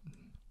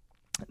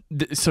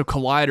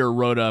Collider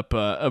wrote up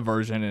a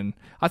version, and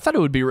I thought it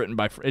would be written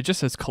by, it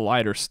just says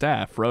Collider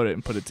staff wrote it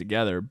and put it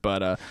together,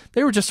 but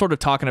they were just sort of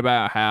talking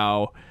about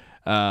how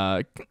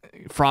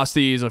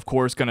Frosty is, of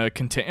course, going to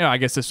continue. I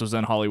guess this was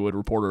in Hollywood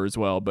Reporter as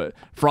well, but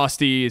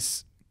Frosty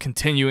is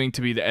continuing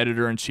to be the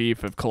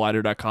editor-in-chief of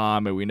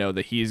Collider.com, and we know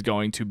that he's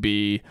going to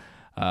be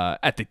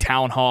at the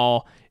town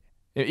hall.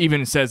 It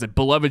even says that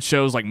beloved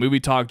shows like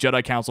Movie Talk,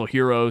 Jedi Council,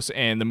 Heroes,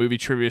 and the Movie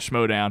Trivia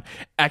Schmoedown,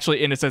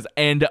 actually, and it says,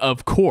 and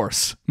of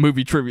course,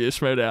 Movie Trivia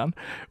Schmoedown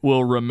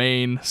will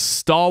remain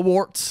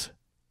stalwarts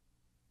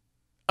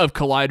of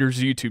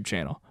Collider's YouTube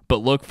channel,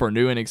 but look for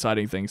new and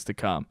exciting things to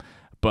come.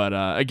 But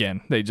again,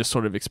 they just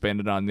sort of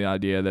expanded on the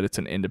idea that it's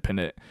an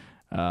independent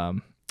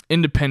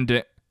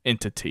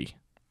entity.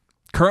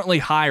 Currently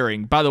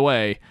hiring, by the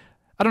way,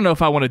 I don't know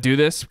if I want to do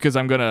this because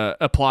I'm going to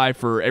apply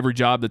for every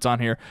job that's on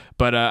here,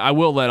 but I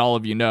will let all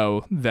of you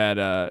know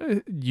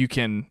that you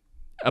can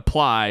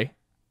apply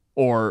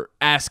or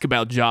ask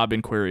about job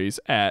inquiries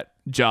at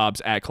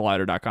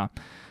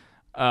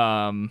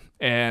jobs@collider.com.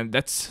 And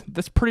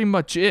that's pretty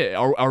much it.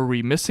 Are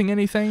we missing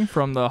anything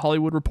from the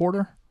Hollywood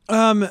Reporter?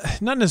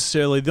 Not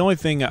necessarily. The only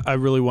thing I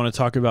really want to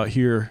talk about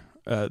here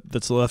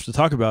that's left to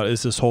talk about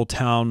is this whole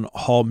town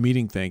hall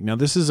meeting thing. Now,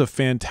 this is a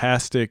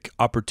fantastic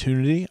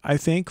opportunity, I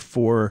think,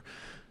 for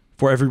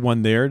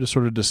everyone there to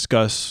sort of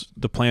discuss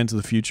the plans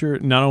of the future.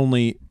 Not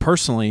only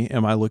personally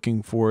am I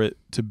looking for it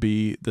to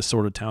be the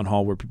sort of town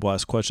hall where people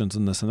ask questions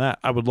and this and that,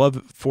 I would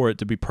love for it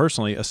to be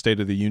personally a State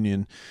of the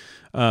Union,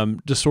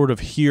 to sort of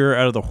hear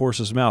out of the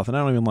horse's mouth. And I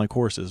don't even like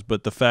horses,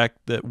 but the fact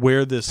that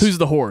where this... Who's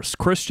the horse?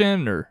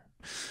 Christian or...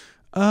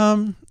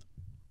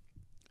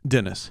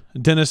 Dennis.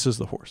 Dennis is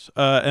the horse.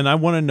 And I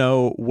want to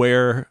know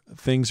where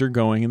things are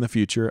going in the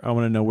future. I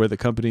want to know where the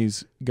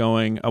company's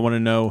going. I want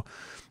to know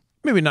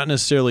maybe not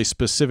necessarily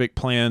specific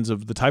plans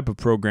of the type of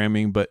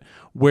programming, but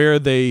where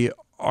they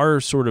are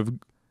sort of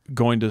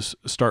going to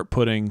start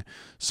putting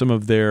some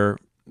of their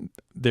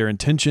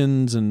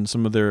intentions and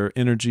some of their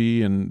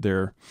energy and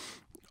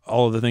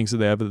all of the things that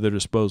they have at their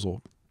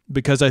disposal.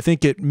 Because I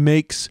think it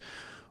makes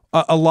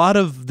a lot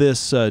of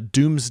this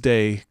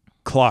doomsday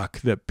clock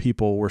that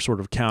people were sort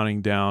of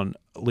counting down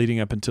leading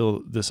up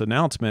until this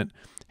announcement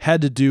had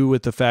to do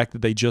with the fact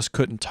that they just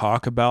couldn't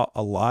talk about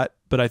a lot.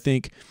 But I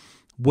think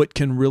what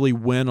can really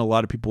win a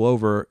lot of people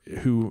over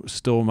who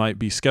still might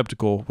be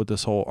skeptical with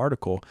this whole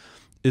article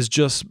is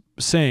just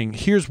saying,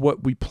 here's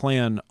what we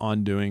plan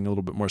on doing a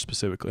little bit more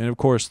specifically. And of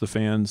course, the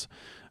fans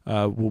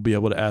will be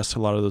able to ask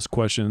a lot of those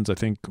questions. I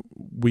think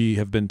we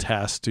have been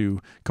tasked to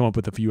come up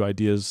with a few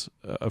ideas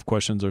of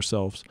questions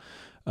ourselves.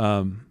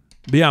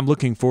 But yeah, I'm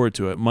looking forward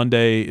to it.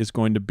 Monday is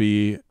going to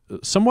be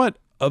somewhat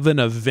of an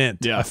event.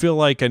 Yeah. I feel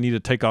like I need to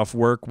take off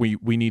work. We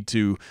need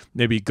to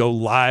maybe go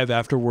live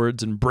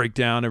afterwards and break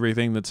down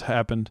everything that's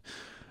happened.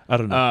 I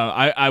don't know.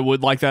 I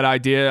would like that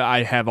idea.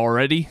 I have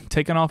already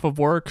taken off of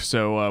work,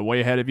 so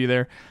way ahead of you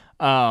there.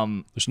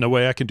 There's no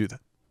way I can do that.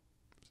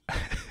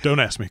 Don't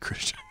ask me,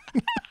 Christian.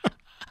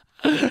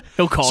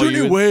 He'll call you. Is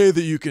there any way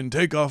that you can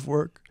take off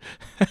work?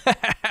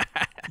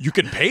 You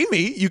can pay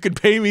me. You can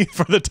pay me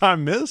for the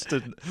time missed,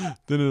 and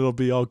then it'll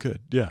be all good.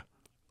 Yeah.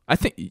 I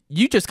think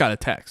you just got a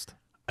text.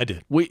 I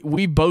did.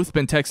 We've both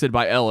been texted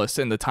by Ellis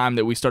in the time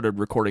that we started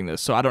recording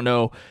this. So I don't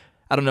know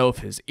if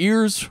his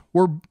ears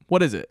were,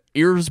 what is it?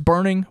 Ears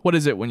burning? What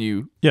is it when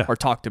you are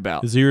talked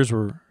about? His ears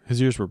were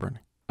burning.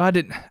 I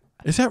didn't.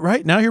 Is that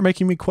right? Now you're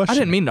making me question. I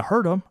didn't mean to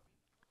hurt him.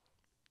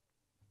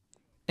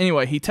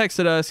 Anyway, he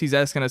texted us. He's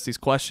asking us these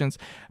questions,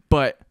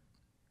 but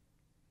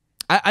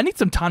I need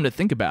some time to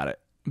think about it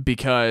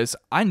because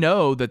I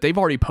know that they've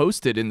already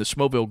posted in the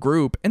Schmoeville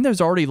group and there's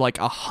already like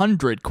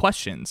 100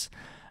 questions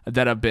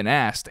that have been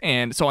asked.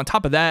 And so on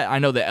top of that, I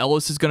know that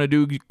Ellis is going to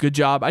do a good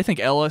job. I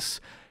think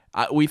Ellis,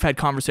 we've had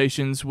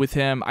conversations with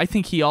him. I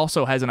think he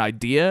also has an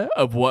idea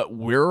of what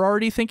we're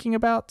already thinking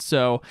about.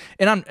 So,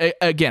 and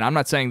I'm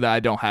not saying that I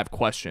don't have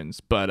questions,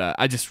 but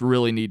I just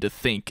really need to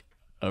think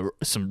of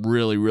some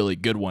really, really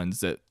good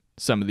ones that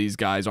some of these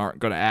guys aren't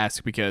going to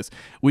ask because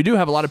we do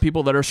have a lot of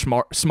people that are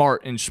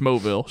smart in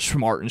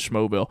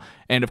Schmoeville.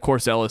 And of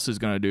course, Ellis is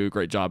going to do a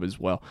great job as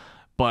well.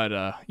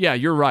 But yeah,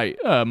 you're right.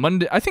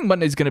 Monday, I think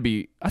Monday's going to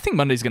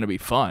be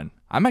fun.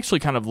 I'm actually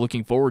kind of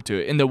looking forward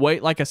to it. In the way,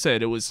 like I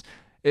said,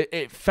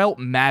 it felt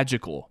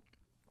magical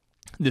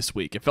this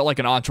week. It felt like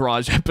an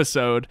Entourage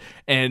episode,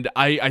 and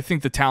I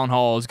think the town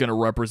hall is going to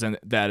represent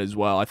that as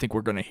well. I think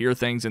we're going to hear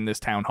things in this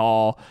town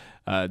hall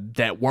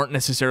that weren't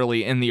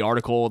necessarily in the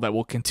article that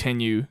will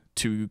continue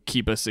to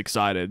keep us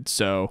excited.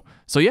 So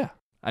yeah,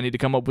 I need to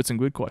come up with some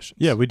good questions.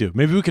 Yeah, we do.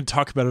 Maybe we can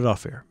talk about it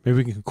off air. Maybe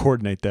we can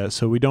coordinate that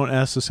so we don't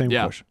ask the same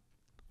question.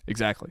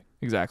 Exactly.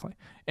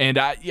 And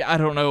I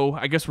don't know.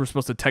 I guess we're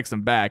supposed to text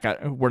them back. I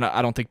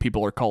don't think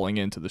people are calling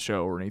into the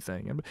show or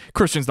anything. And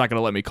Christian's not going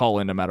to let me call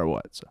in no matter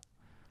what. So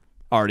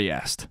already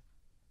asked.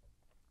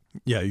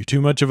 Yeah, you're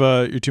too much of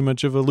a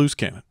loose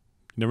cannon.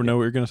 You never know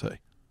what you're going to say.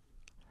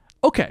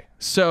 Okay,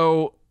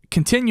 so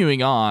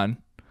continuing on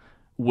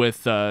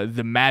with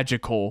the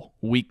magical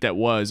week that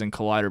was in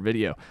Collider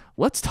Video,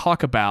 let's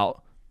talk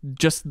about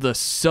just the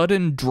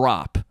sudden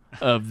drop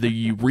of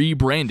the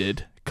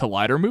rebranded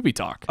Collider Movie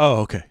Talk. Oh,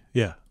 okay.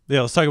 Yeah,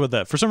 let's talk about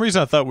that. For some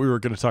reason, I thought we were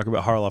going to talk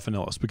about Harloff and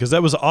Ellis because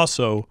that was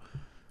also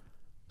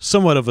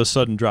somewhat of a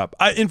sudden drop.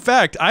 In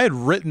fact, I had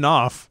written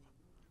off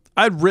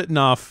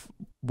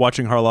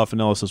watching Harloff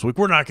and Ellis this week.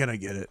 We're not going to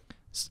get it.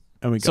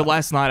 And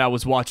last night I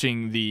was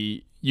watching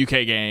the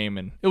UK game,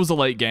 and it was a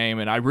late game,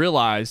 and I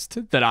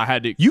realized that I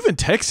had to... You even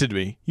texted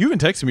me.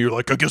 You're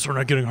like, I guess we're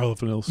not getting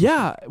Harloff and Ellis.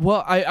 Yeah,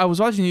 well, I was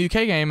watching the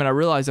UK game, and I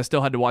realized I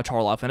still had to watch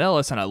Harloff and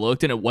Ellis, and I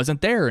looked, and it wasn't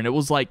there, and it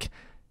was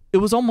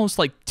almost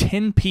like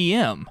 10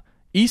 p.m.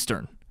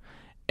 Eastern,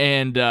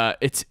 and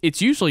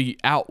it's usually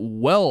out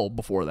well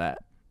before that.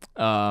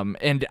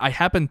 And I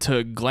happened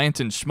to glance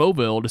in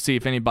Schmoeville to see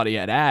if anybody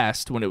had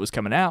asked when it was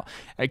coming out.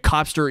 And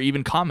Copster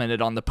even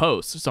commented on the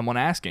post, someone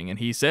asking, and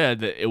he said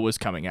that it was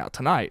coming out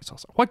tonight. So I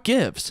was like, what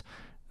gives?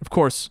 Of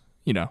course,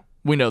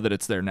 we know that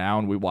it's there now,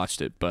 and we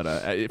watched it.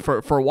 But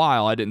for a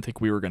while, I didn't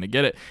think we were going to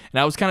get it. And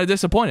I was kind of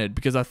disappointed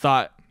because I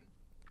thought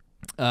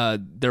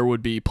there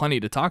would be plenty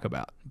to talk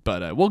about.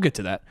 But we'll get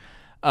to that.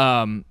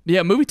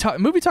 Movie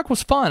talk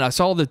was fun. I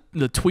saw the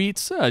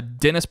tweets.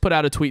 Dennis put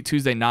out a tweet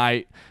Tuesday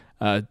night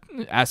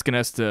asking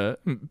us to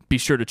be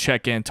sure to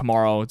check in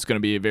tomorrow. It's going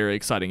to be a very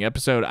exciting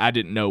episode. I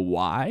didn't know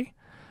why.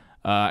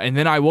 And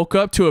then I woke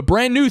up to a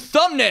brand new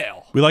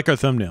thumbnail. We like our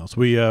thumbnails.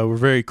 We're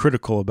very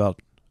critical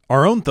about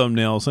our own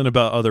thumbnails and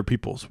about other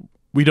people's.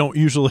 We don't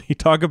usually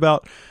talk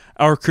about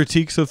our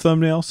critiques of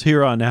thumbnails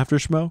here on After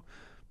Schmoe,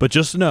 but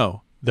just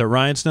know that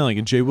Ryan Snelling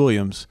and Jaye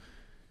Williams,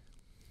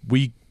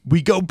 we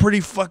go pretty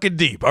fucking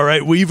deep, all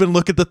right? We even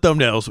look at the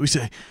thumbnails. We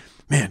say,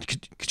 man,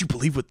 could you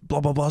believe what blah,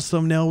 blah, blah's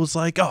thumbnail was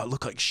like? Oh, it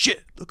looked like shit.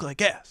 It looked like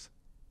ass.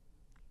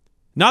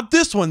 Not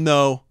this one,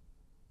 though.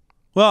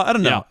 Well, I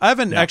don't know. Yeah. I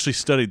haven't actually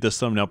studied this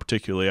thumbnail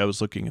particularly. I was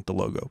looking at the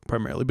logo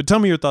primarily. But tell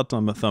me your thoughts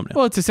on the thumbnail.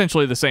 Well, it's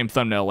essentially the same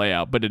thumbnail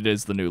layout, but it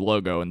is the new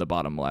logo in the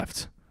bottom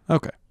left.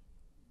 Okay.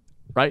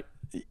 Right?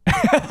 Yeah,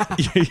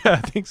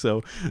 I think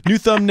so. New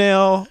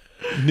thumbnail,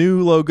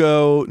 new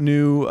logo,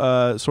 new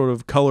sort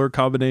of color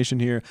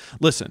combination here.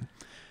 Listen.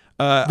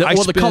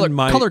 The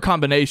color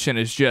combination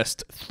is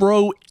just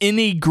throw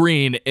any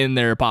green in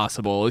there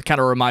possible. It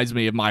kind of reminds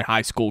me of my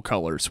high school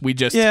colors.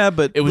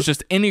 It was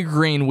just any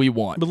green we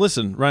want. But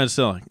listen, Ryan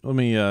Snelling, let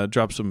me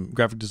drop some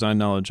graphic design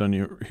knowledge on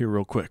you here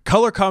real quick.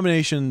 Color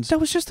combinations. That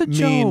was just a mean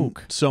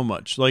joke. So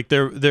much. Like I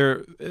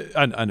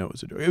know it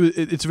was a joke.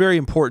 It's very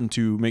important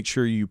to make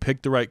sure you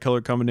pick the right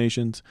color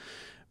combinations.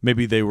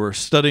 Maybe they were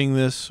studying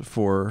this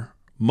for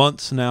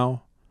months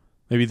now.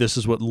 Maybe this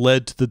is what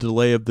led to the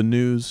delay of the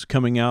news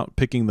coming out,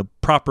 picking the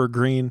proper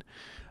green.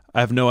 I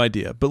have no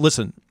idea. But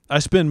listen, I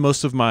spend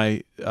most of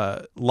my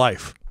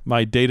life,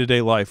 my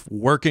day-to-day life,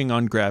 working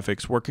on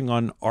graphics, working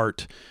on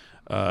art,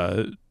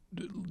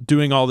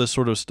 doing all this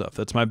sort of stuff.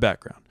 That's my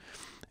background.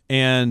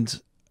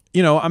 And,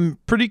 I'm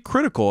pretty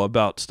critical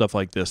about stuff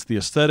like this, the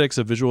aesthetics,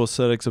 the visual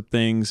aesthetics of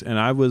things. And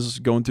I was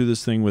going through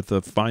this thing with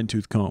a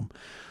fine-tooth comb.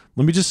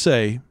 Let me just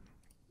say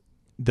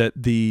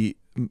that the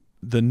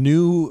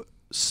new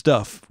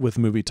stuff with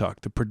Movie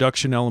Talk, the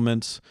production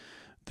elements,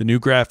 the new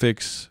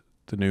graphics,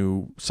 the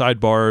new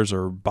sidebars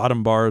or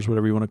bottom bars,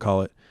 whatever you want to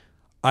call it,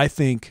 I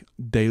think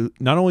they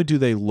not only do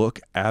they look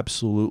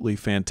absolutely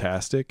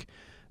fantastic,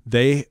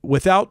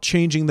 without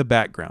changing the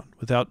background,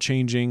 without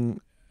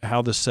changing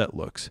how the set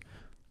looks,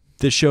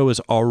 this show is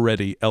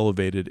already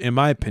elevated, in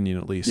my opinion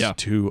at least,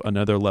 to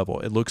another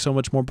level. It looks so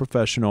much more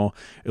professional.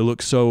 It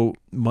looks so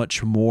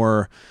much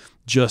more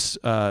just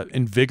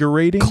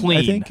invigorating. Clean.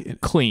 I think.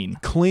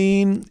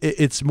 Clean.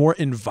 It's more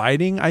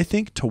inviting, I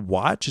think, to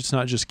watch. It's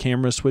not just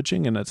camera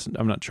switching, and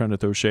I'm not trying to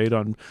throw shade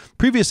on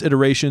previous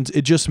iterations.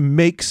 It just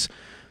makes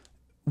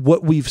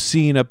what we've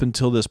seen up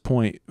until this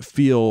point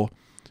feel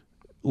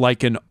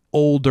like an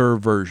older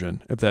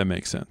version, if that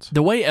makes sense.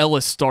 The way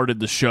Ellis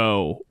started the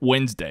show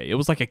Wednesday, it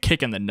was like a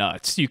kick in the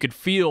nuts. You could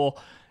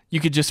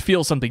just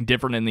feel something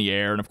different in the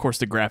air, and of course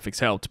the graphics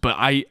helped. But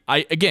I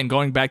again,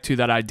 going back to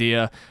that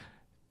idea,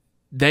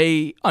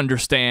 they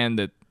understand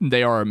that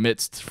they are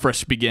amidst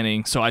fresh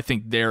beginning, so I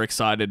think they're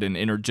excited and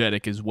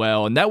energetic as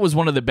well. And that was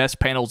one of the best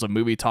panels of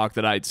Movie Talk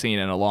that I'd seen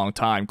in a long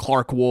time.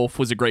 Clark Wolf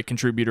was a great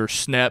contributor.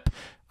 Schnepp,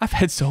 I've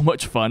had so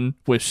much fun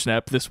with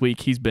Schnepp this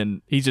week. He's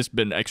just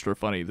been extra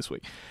funny this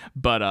week.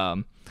 But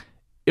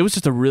it was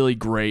just a really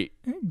great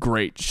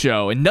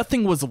show, and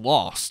nothing was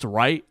lost,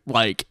 right?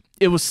 Like,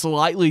 it was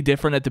slightly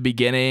different at the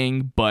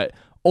beginning, but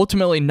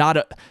ultimately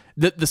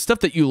the stuff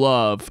that you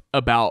love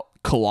about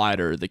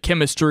Collider, the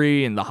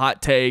chemistry and the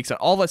hot takes and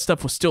all that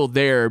stuff was still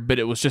there, but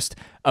it was just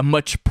a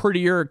much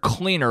prettier,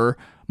 cleaner,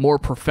 more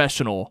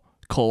professional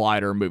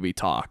Collider Movie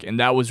Talk, and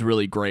that was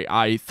really great.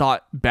 I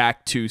thought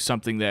back to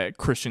something that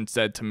Christian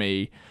said to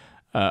me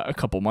a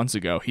couple months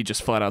ago. He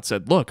just flat out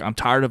said, look, I'm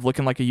tired of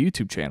looking like a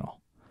YouTube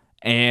channel.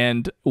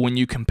 And when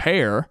you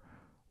compare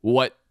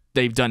what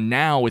they've done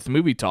now with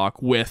Movie Talk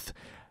with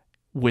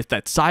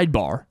that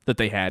sidebar that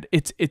they had,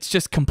 it's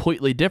just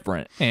completely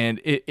different,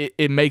 and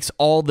it makes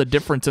all the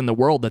difference in the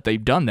world that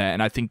they've done that,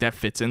 and I think that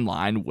fits in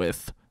line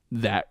with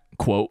that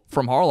quote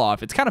from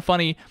Harloff. It's kind of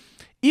funny,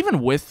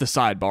 even with the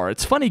sidebar,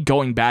 it's funny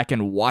going back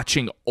and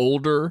watching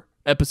older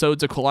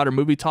episodes of Collider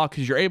Movie Talk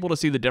because you're able to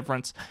see the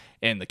difference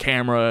in the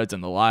cameras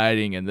and the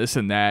lighting and this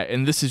and that,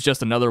 and this is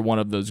just another one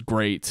of those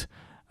great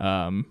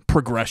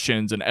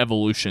progressions and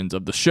evolutions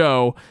of the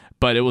show,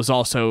 but it was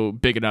also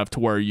big enough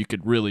to where you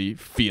could really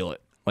feel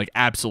it. Like,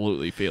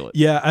 absolutely feel it.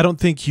 Yeah, I don't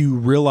think you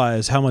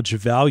realize how much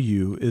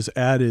value is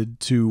added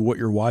to what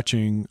you're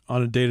watching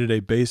on a day-to-day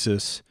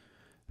basis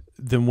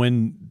than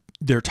when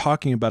they're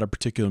talking about a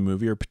particular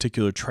movie or a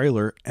particular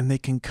trailer, and they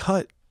can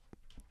cut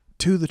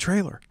to the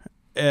trailer.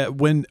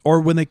 When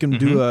they can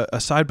do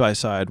a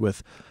side-by-side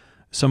with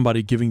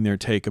somebody giving their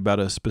take about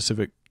a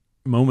specific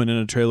moment in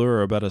a trailer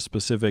or about a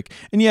specific,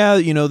 and yeah,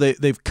 you know,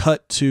 they've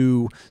cut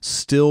to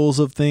stills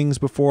of things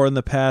before in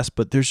the past,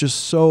 but there's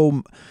just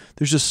so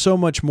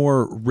much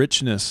more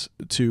richness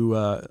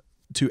to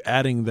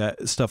adding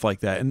that stuff like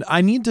that. And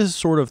I need to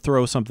sort of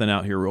throw something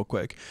out here real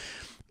quick,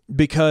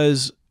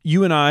 because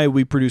you and I,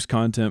 we produce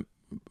content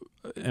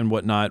and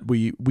whatnot.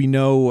 We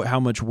know how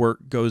much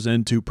work goes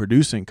into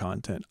producing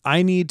content.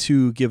 I need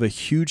to give a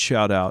huge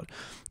shout out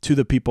to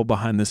the people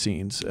behind the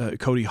scenes,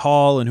 Cody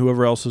Hall and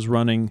whoever else is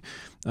running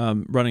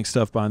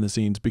stuff behind the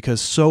scenes, because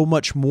so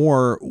much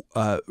more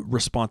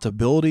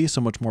responsibility,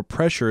 so much more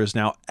pressure is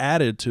now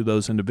added to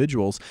those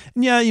individuals.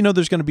 And yeah, you know,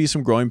 there's going to be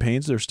some growing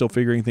pains. They're still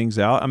figuring things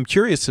out. I'm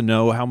curious to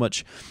know how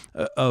much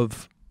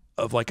of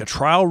like a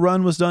trial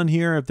run was done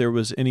here, if there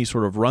was any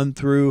sort of run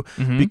through,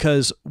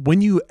 because when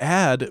you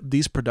add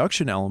these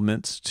production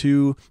elements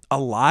to a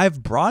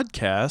live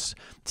broadcast,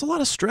 it's a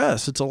lot of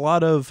stress. It's a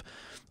lot of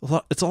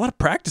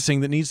practicing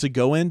that needs to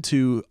go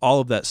into all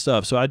of that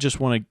stuff. So I just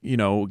want to, you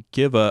know,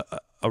 give a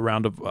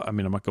round of, I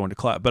mean, I'm not going to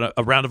clap, but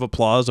a round of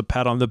applause, a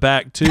pat on the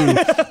back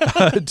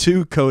to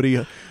to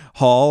Cody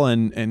Hall,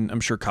 and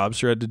I'm sure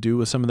Cobster had to do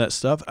with some of that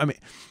stuff. I mean,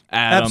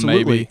 Adam,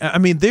 absolutely. maybe. I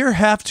mean, there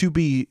have to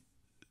be,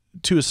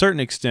 to a certain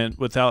extent,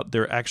 without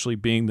there actually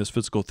being this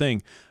physical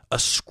thing, a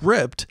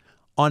script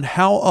on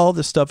how all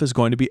this stuff is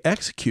going to be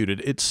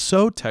executed. It's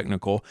so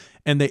technical,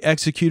 and they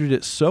executed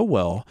it so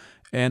well.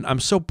 And I'm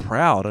so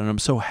proud and I'm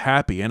so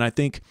happy. And I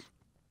think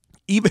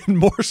even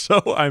more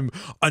so, I'm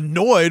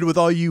annoyed with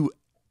all you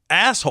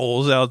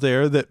assholes out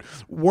there that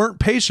weren't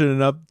patient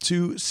enough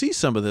to see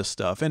some of this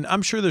stuff. And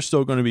I'm sure there's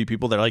still going to be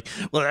people that are like,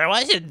 well, there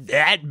wasn't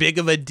that big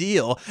of a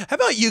deal. How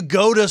about you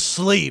go to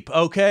sleep,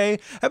 okay?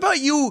 How about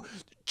you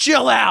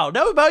chill out?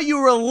 How about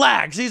you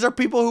relax? These are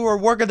people who are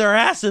working their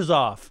asses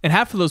off. And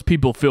half of those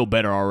people feel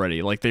better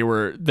already. Like they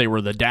were the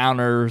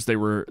downers. They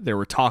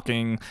were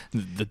talking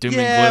the doom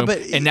and gloom.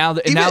 But and now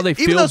they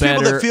feel even those better.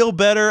 People that feel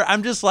better,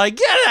 I'm just like,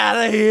 get out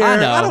of here.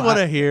 I don't want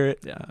to hear it.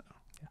 Yeah.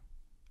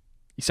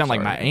 You sound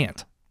like my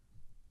aunt.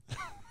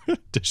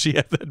 Does she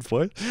have that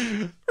voice?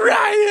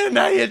 Ryan,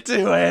 how you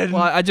doing?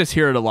 Well, I just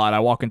hear it a lot. I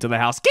walk into the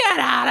house. Get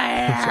out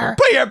of here.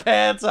 Put your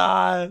pants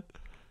on.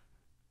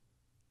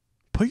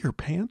 Put your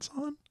pants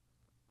on?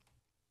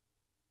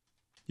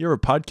 You ever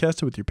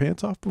podcasted with your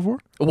pants off before?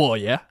 Well,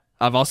 yeah.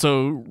 I've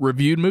also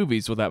reviewed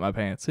movies without my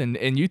pants in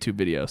YouTube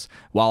videos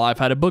while I've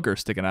had a booger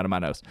sticking out of my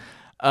nose.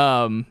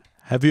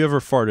 Have you ever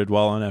farted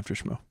while on After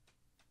Schmoe?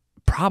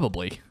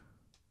 Probably.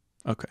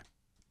 Okay.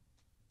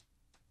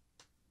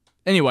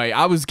 Anyway,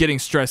 I was getting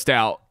stressed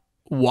out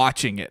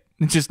watching it,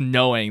 just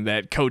knowing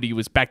that Cody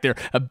was back there,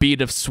 a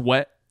bead of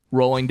sweat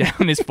rolling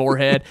down his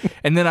forehead.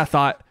 And then I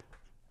thought,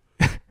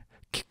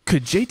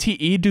 could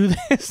JTE do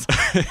this?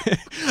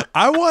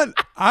 I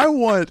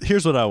want,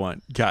 here's what I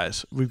want.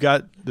 Guys, we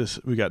got this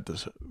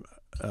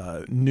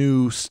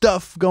new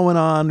stuff going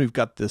on. We've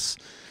got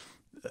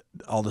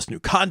all this new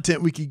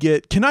content we could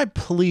get. Can I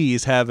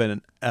please have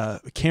a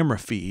camera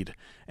feed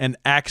and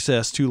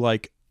access to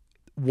like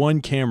one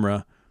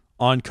camera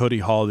on Cody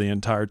Hall the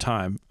entire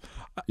time?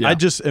 Yeah. I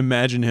just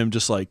imagine him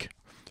just like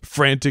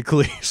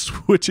frantically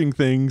switching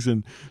things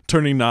and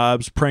turning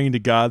knobs, praying to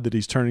God that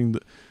he's turning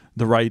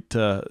the right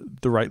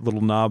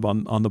little knob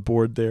on the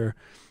board there.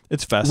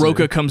 It's fascinating.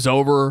 Roka comes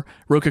over.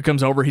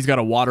 He's got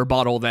a water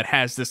bottle that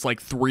has this like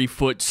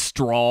 3-foot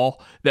straw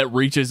that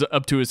reaches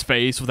up to his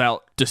face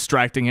without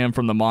distracting him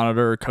from the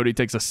monitor. Cody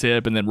takes a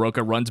sip, and then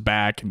Roka runs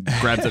back and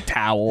grabs a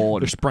towel.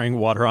 They're spraying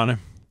water on him.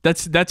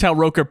 That's how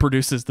Roka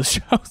produces the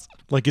shows.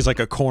 Like he's like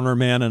a corner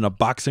man in a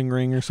boxing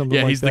ring or something.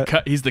 Yeah, like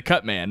that. He's the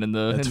cut man in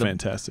the. That's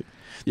fantastic.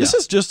 Yeah. This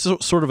is just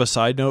sort of a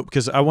side note,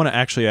 because I want to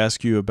actually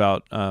ask you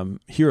about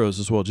Heroes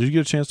as well. Did you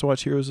get a chance to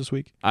watch Heroes this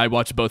week? I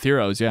watched both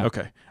Heroes, yeah.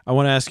 Okay. I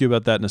want to ask you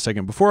about that in a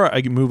second. Before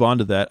I move on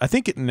to that, I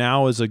think it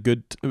now is a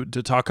good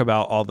to talk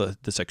about all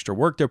this extra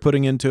work they're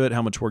putting into it,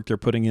 how much work they're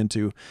putting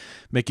into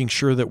making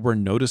sure that we're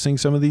noticing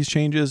some of these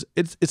changes.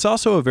 It's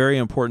also a very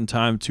important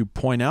time to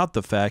point out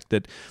the fact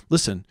that,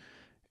 listen,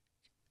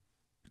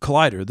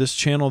 Collider, this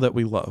channel that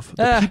we love,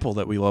 the people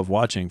that we love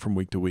watching from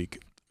week to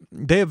week,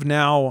 they have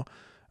now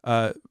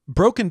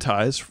broken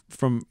ties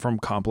from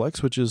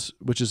Complex, which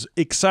is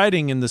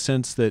exciting in the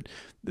sense that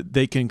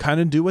they can kind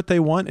of do what they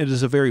want. It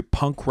is a very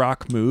punk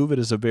rock move. It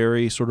is a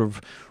very sort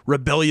of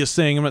rebellious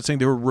thing. I'm not saying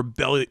they were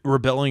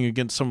rebelling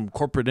against some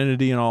corporate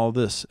entity and all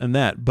this and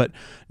that, but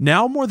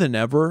now more than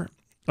ever,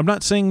 I'm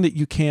not saying that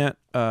you can't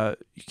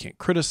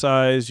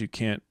criticize, you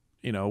can't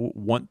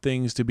want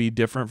things to be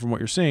different from what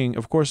you're seeing.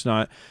 Of course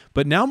not.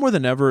 But now more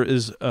than ever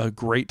is a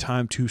great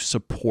time to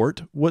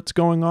support what's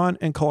going on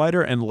in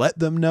Collider and let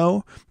them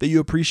know that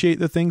you appreciate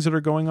the things that are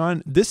going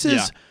on. This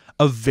is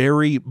a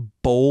very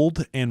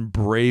bold and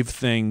brave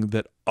thing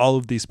that all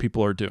of these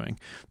people are doing.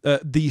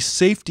 The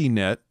safety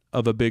net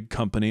of a big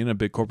company and a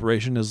big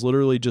corporation has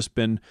literally just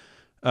been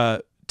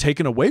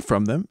taken away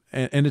from them.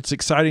 And it's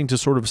exciting to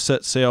sort of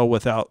set sail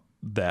without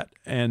that.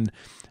 And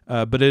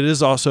But it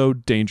is also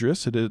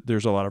dangerous.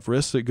 There's a lot of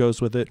risk that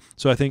goes with it.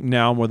 So I think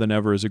now more than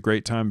ever is a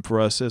great time for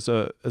us as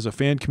a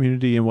fan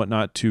community and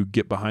whatnot to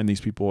get behind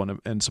these people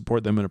and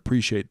support them and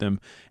appreciate them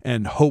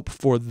and hope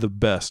for the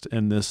best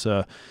in this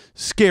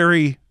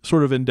scary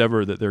sort of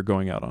endeavor that they're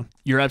going out on.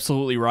 You're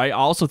absolutely right. I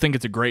also think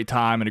it's a great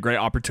time and a great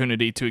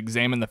opportunity to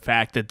examine the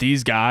fact that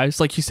these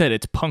guys, like you said,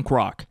 it's punk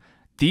rock.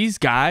 These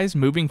guys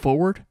moving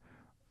forward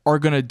are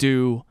going to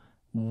do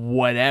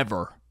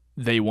whatever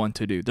they want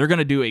to do. They're going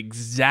to do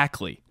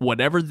exactly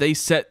whatever they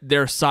set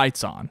their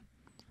sights on.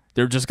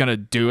 They're just going to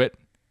do it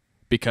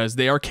because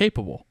they are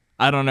capable.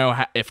 I don't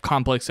know if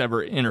Complex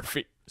ever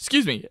interfered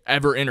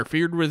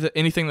with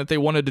anything that they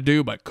wanted to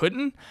do but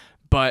couldn't.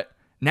 But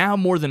now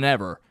more than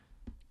ever,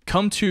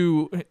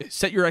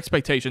 set your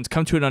expectations,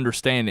 come to an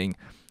understanding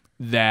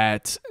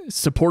that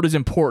support is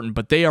important,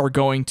 but they are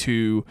going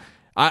to...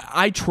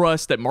 I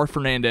trust that Marc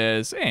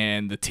Fernandez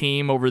and the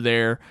team over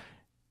there,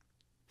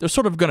 they're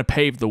sort of going to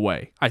pave the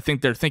way. I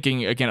think they're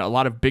thinking, again, a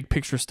lot of big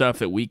picture stuff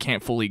that we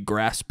can't fully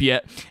grasp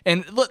yet.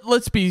 And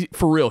let's be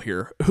for real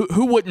here.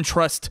 Who wouldn't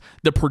trust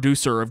the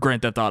producer of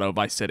Grand Theft Auto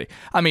Vice City?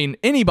 I mean,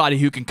 anybody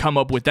who can come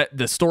up with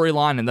the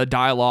storyline and the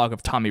dialogue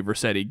of Tommy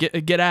Vercetti,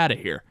 get out of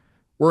here.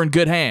 We're in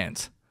good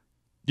hands.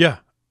 Yeah.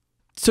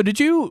 So did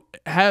you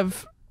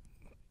have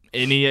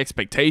any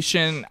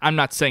expectation? I'm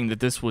not saying that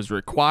this was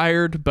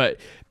required, but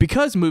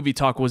because Movie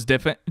Talk was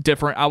different,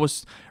 I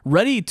was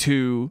ready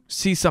to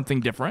see something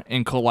different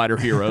in Collider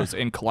Heroes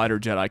and Collider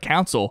Jedi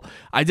Council.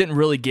 I didn't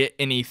really get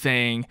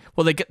anything.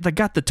 Well, they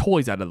got the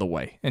toys out of the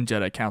way in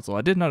Jedi Council.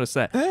 I did notice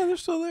that. Yeah, they're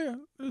still there.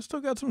 They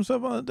still got some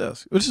stuff on the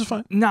desk, which is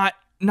fine. Not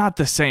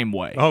the same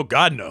way. Oh,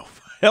 God, no.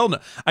 Hell no.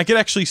 I could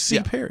actually see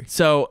Perry.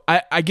 So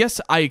I guess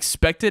I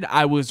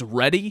was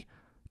ready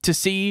to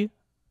see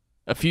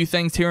a few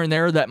things here and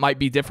there that might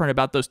be different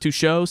about those two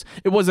shows.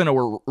 It wasn't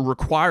a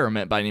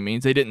requirement by any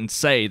means. They didn't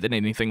say that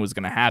anything was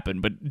going to happen.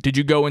 But did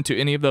you go into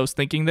any of those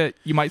thinking that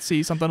you might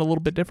see something a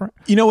little bit different?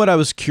 You know what? I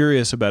was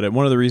curious about it.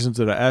 One of the reasons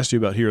that I asked you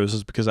about Heroes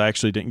is because I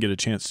actually didn't get a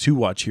chance to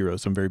watch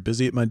Heroes. I'm very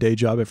busy at my day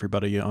job.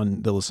 Everybody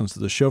that listens to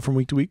the show from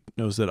week to week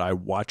knows that I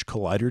watch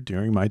Collider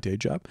during my day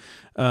job,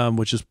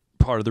 which is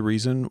part of the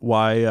reason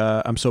why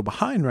I'm so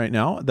behind right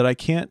now that I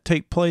can't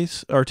take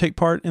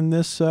part in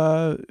this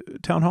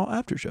Town Hall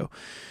after show.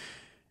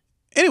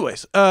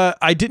 Anyways,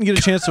 I didn't get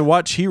a chance to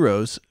watch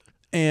Heroes,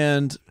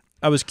 and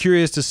I was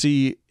curious to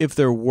see if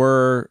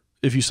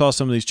you saw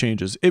some of these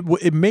changes.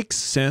 It makes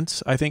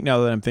sense, I think,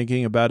 now that I'm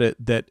thinking about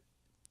it, that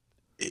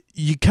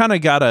you kind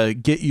of got to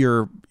get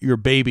your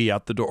baby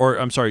out the door, or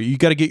I'm sorry, you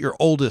got to get your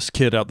oldest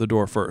kid out the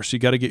door first. You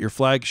got to get your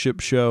flagship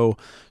show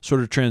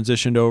sort of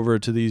transitioned over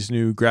to these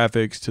new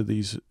graphics, to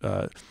these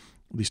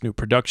new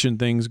production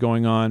things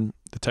going on,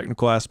 the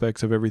technical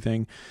aspects of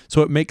everything.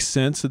 So it makes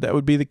sense that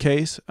would be the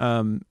case.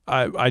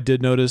 I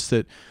did notice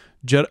that,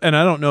 and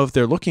I don't know if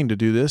they're looking to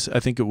do this. I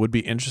think it would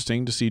be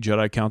interesting to see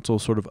Jedi Council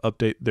sort of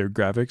update their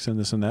graphics and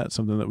this and that,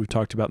 something that we've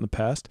talked about in the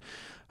past.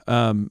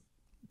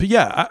 But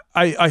yeah,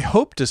 I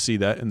hope to see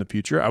that in the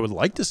future. I would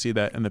like to see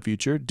that in the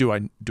future. Do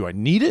I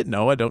need it?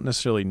 No, I don't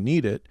necessarily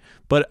need it.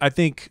 But I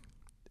think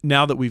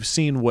now that we've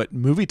seen what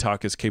Movie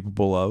Talk is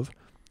capable of,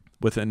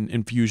 with an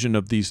infusion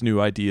of these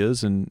new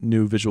ideas and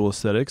new visual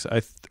aesthetics,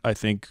 I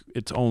think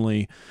it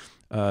would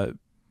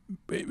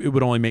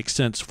only make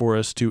sense for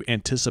us to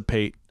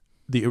anticipate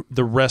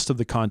the rest of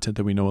the content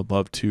that we know and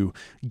love to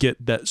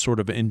get that sort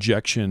of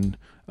injection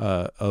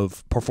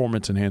of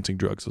performance enhancing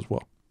drugs as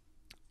well.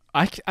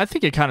 I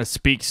think it kind of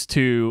speaks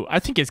to, I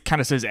think it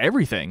kind of says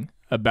everything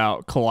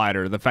about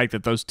Collider, the fact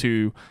that those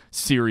two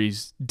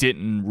series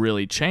didn't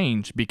really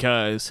change,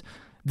 because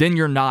then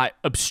you're not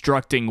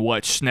obstructing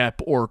what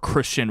Schnepp or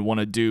Christian want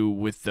to do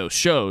with those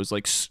shows.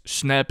 Like,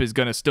 Schnepp is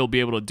going to still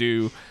be able to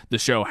do the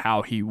show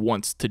how he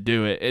wants to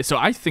do it. So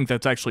I think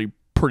that's actually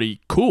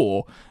pretty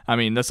cool. I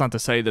mean, that's not to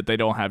say that they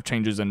don't have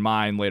changes in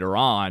mind later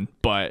on,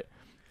 but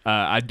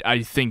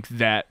I think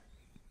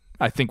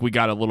we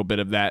got a little bit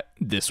of that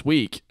this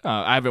week.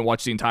 I haven't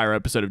watched the entire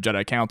episode of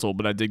Jedi Council,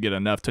 but I did get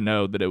enough to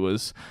know that it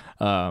was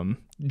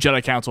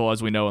Jedi Council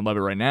as we know and love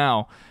it right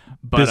now.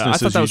 But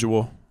business as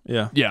usual.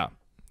 Yeah.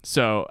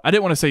 So I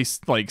didn't want to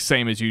say like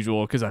same as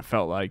usual, because I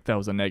felt like that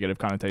was a negative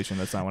connotation.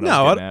 That's not what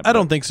I was getting at. I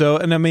don't think so.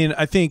 And I mean,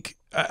 I think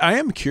I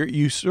am curious.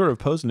 You sort of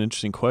posed an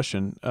interesting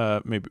question.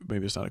 Maybe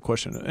it's not a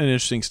question, an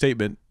interesting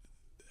statement.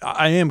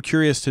 I am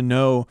curious to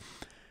know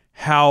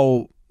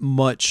how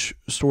much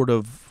sort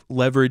of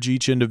leverage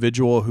each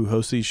individual who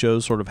hosts these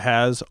shows sort of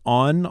has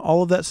on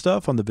all of that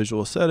stuff, on the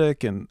visual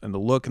aesthetic and the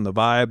look and the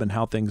vibe and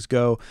how things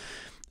go.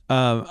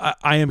 I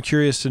am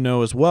curious to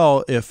know as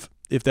well if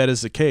that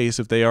is the case,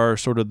 if they are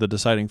sort of the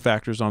deciding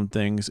factors on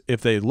things,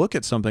 if they look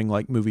at something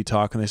like Movie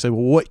Talk and they say,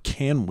 well, what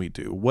can we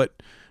do?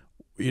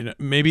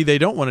 Maybe they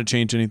don't want to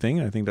change anything.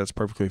 And I think that's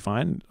perfectly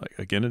fine.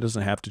 Again, it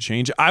doesn't have to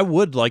change. I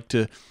would like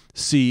to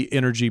see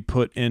energy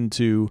put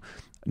into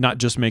not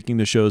just making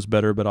the shows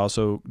better, but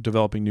also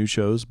developing new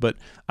shows. But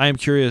I am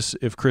curious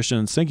if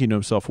Christian's thinking to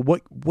himself,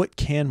 what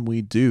can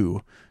we do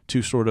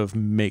to sort of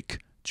make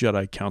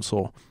Jedi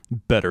Council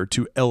better,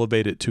 to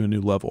elevate it to a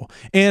new level?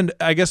 And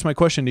I guess my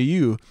question to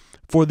you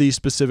for these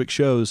specific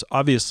shows,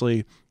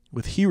 obviously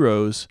with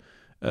Heroes,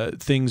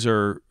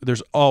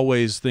 there's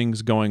always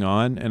things going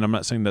on, and I'm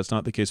not saying that's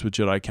not the case with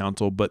Jedi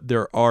Council, but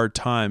there are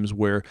times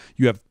where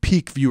you have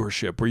peak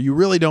viewership where you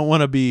really don't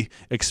want to be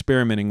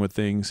experimenting with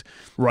things,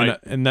 right?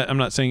 And I'm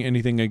not saying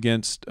anything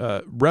against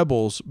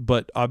Rebels,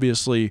 but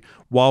obviously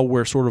while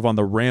we're sort of on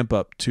the ramp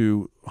up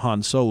to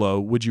Han Solo,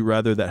 would you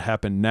rather that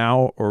happen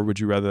now, or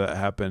would you rather that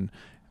happen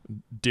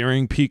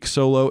during peak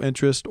Solo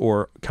interest,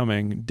 or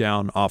coming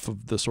down off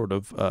of the sort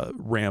of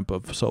ramp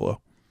of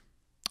Solo?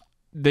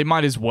 They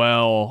might as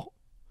well.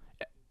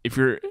 If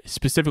you're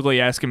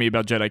specifically asking me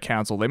about Jedi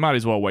Council, they might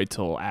as well wait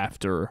till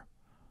after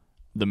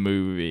the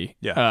movie.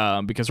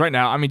 Yeah. Because right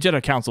now, I mean,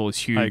 Jedi Council is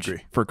huge I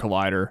agree. for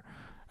Collider.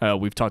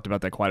 We've talked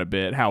about that quite a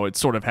bit, how it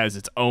sort of has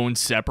its own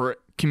separate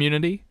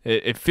community.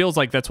 It feels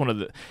like that's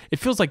it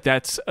feels like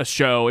that's a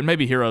show, and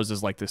maybe Heroes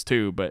is like this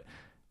too, but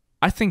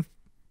I think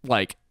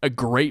like a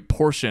great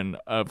portion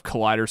of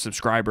Collider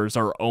subscribers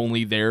are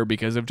only there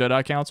because of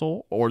Jedi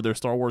Council or their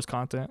Star Wars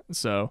content.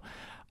 So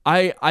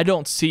I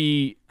don't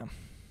see...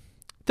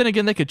 Then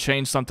again, they could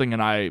change something,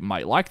 and I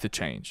might like the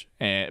change.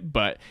 And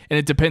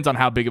it depends on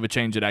how big of a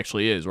change it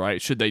actually is, right?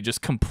 Should they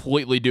just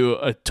completely do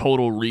a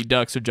total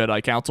redux of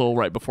Jedi Council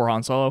right before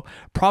Han Solo?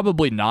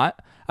 Probably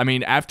not. I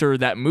mean, after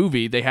that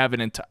movie, they have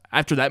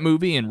after that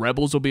movie and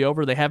Rebels will be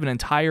over, they have an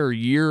entire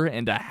year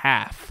and a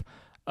half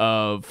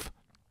of,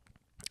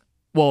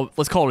 well,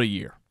 let's call it a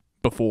year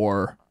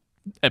before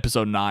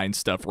Episode 9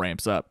 stuff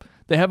ramps up.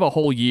 They have a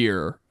whole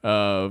year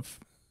of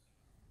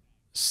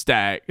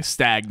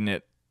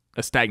stagnant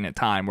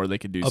time where they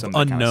could do some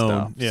kind of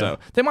stuff. Yeah. So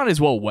they might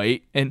as well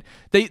wait, and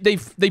they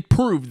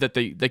proved that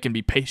they can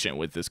be patient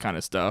with this kind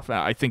of stuff.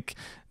 I think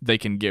they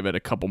can give it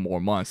a couple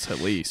more months at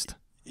least.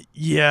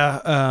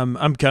 Yeah,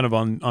 I'm kind of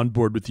on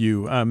board with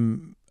you.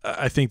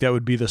 I think that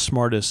would be the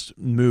smartest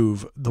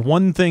move. The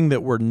one thing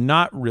that we're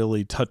not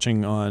really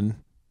touching on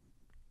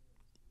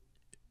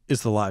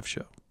is the live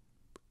show.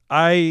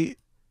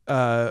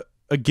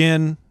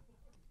 Again,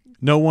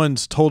 no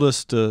one's told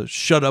us to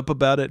shut up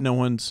about it. No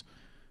one's...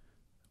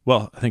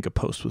 Well, I think a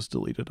post was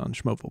deleted on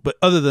Schmoeville. But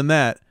other than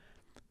that,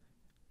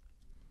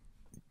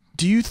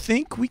 do you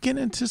think we can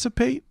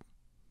anticipate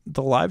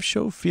the live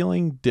show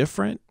feeling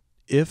different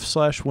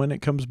if/when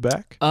it comes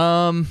back?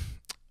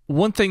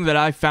 One thing that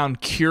I found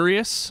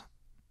curious,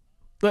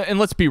 and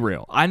let's be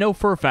real, I know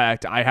for a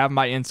fact, I have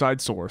my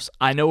inside source,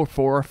 I know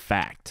for a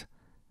fact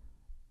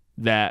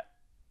that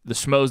the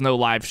Schmoes Know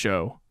live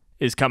show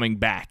is coming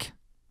back.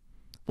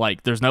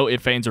 Like, there's no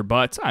ifs, ands, or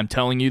buts. I'm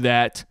telling you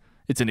that.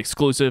 It's an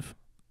exclusive.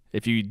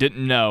 If you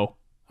didn't know,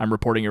 I'm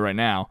reporting it right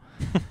now.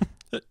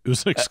 It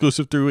was an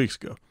exclusive 3 weeks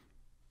ago.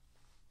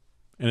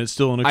 And it's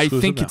still an exclusive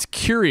I think now. It's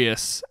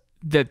curious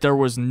that there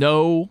was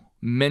no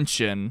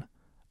mention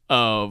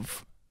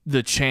of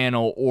the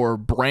channel or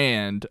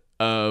brand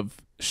of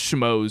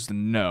Schmoes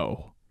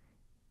Know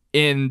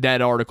in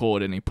that article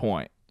at any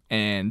point.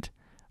 And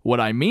what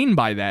I mean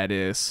by that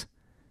is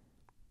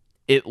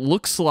it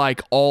looks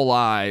like all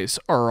eyes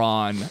are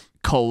on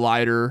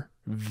Collider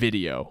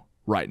Video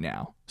right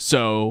now.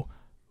 So...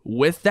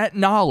 with that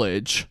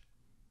knowledge,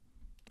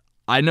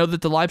 I know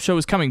that the live show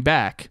is coming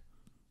back,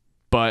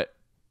 but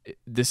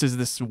this is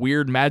this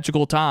weird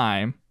magical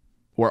time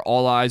where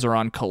all eyes are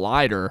on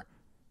Collider.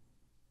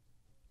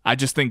 I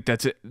just think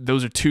that's it.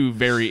 Those are two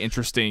very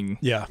interesting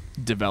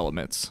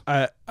developments.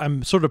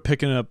 I'm sort of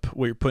picking up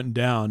what you're putting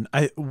down.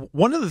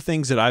 One of the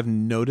things that I've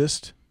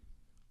noticed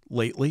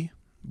lately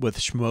with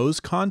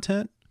Schmoes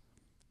content,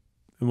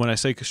 and when I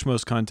say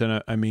Schmoes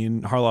content, I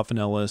mean Harloff and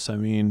Ellis, I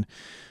mean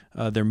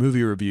their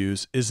movie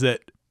reviews, is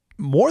that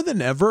more than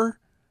ever,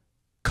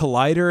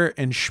 Collider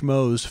and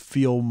Schmoes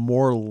feel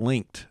more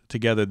linked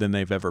together than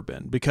they've ever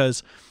been.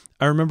 Because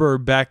I remember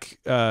back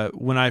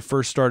when I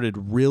first started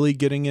really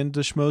getting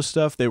into Schmoes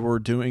stuff, they were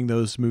doing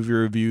those movie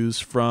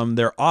reviews from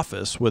their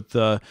office with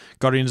the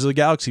Guardians of the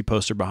Galaxy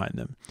poster behind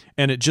them.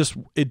 And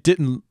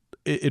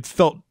it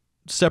felt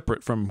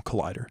separate from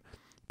Collider.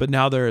 But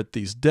now they're at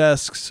these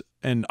desks,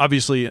 and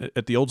obviously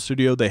at the old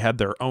studio, they had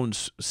their own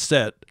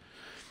set.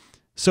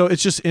 So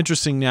it's just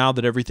interesting now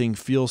that everything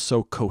feels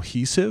so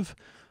cohesive.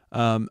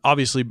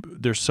 Obviously,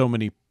 there's so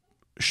many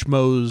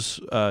Schmoes,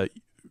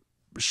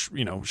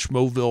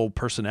 Schmoeville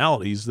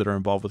personalities that are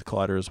involved with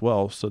Collider as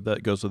well. So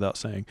that goes without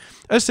saying.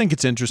 I just think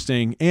it's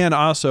interesting, and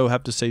I also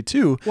have to say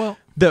too,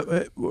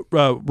 that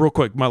real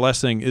quick, my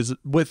last thing is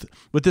with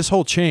this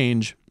whole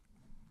change,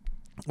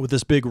 with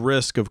this big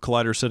risk of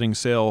Collider setting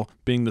sail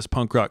being this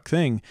punk rock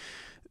thing,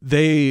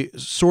 they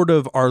sort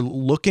of are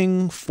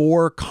looking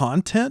for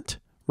content.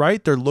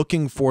 Right? They're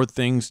looking for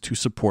things to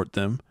support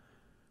them,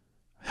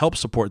 help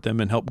support them,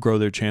 and help grow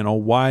their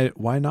channel. Why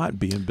not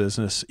be in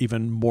business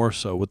even more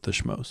so with the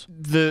Schmoes?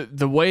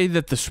 The way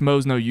that the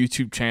Schmoes Know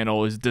YouTube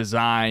channel is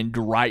designed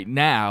right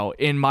now,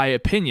 in my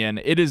opinion,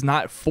 it is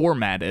not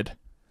formatted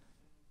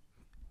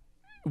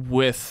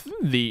with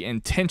the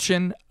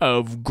intention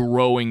of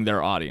growing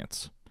their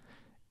audience.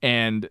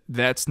 And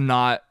that's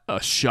not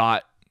a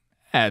shot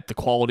at the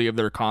quality of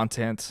their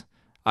content.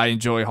 I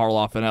enjoy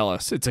Harloff and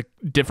Ellis. It's a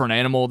different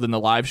animal than the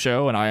live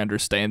show, and I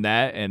understand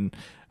that, and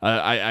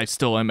I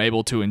still am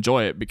able to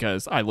enjoy it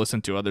because I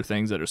listen to other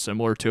things that are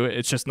similar to it.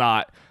 It's just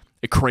not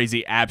a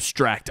crazy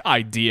abstract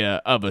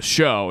idea of a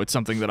show. It's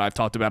something that I've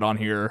talked about on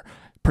here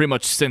pretty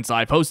much since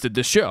I've hosted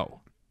this show.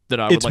 That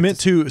I would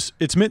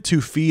it's meant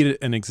to feed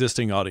an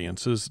existing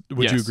audience.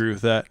 Would you agree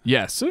with that?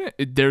 Yes.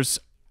 There's,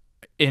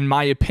 in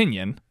my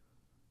opinion,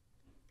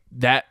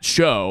 that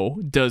show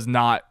does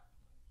not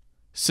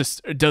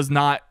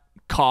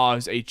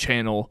cause a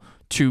channel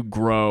to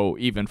grow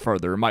even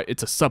further.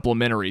 It's a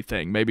supplementary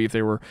thing. Maybe if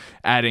they were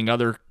adding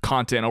other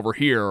content over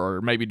here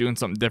or maybe doing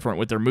something different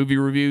with their movie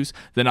reviews,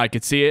 then I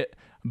could see it.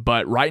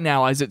 But right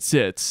now, as it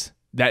sits,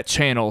 that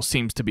channel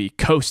seems to be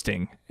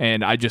coasting,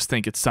 and I just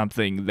think it's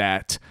something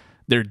that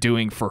they're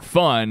doing for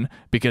fun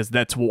because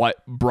that's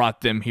what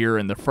brought them here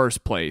in the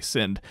first place.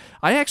 And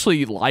I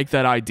actually like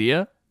that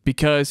idea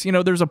because,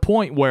 there's a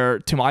point where,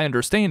 to my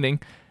understanding,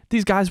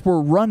 these guys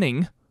were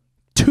running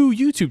 2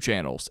 YouTube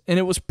channels, and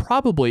it was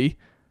probably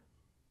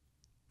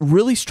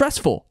really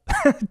stressful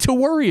to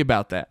worry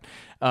about that.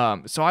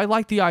 So I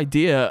like the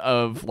idea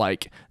of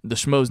like the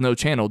Schmoes No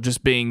channel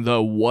just being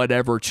the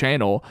whatever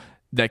channel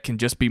that can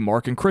just be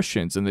Mark and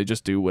Christians, and they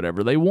just do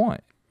whatever they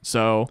want.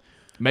 So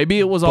maybe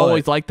it was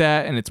always like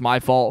that, and it's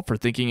my fault for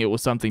thinking it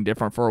was something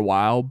different for a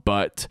while,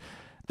 but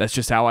that's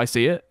just how I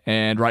see it.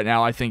 And right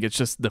now I think it's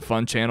just the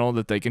fun channel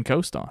that they can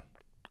coast on.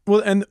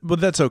 Well,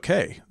 but that's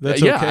okay.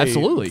 That's yeah, okay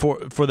absolutely.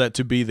 For that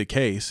to be the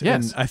case.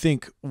 Yes. And I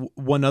think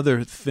one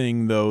other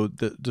thing, though,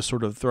 that to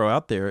sort of throw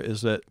out there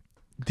is that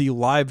the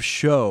live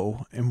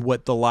show and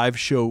what the live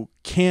show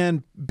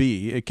can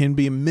be, it can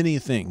be many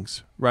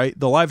things, right?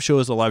 The live show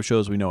is the live show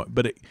as we know it,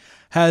 but it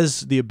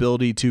has the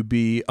ability to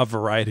be a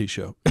variety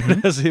show. Mm-hmm. It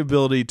has the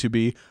ability to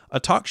be a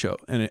talk show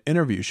and an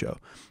interview show.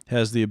 It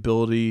has the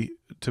ability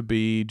to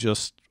be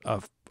just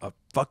a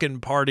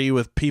fucking party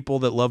with people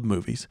that love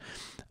movies.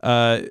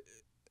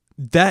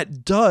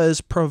 That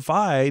does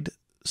provide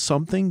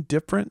something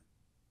different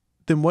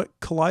than what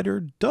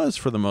Collider does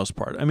for the most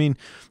part. I mean,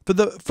 for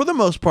the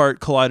most part,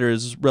 Collider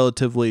is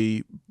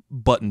relatively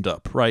buttoned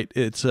up, right?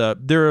 It's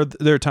there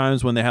are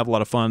times when they have a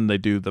lot of fun. They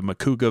do the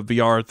Makuga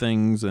VR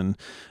things, and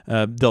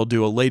they'll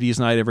do a ladies'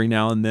 night every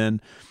now and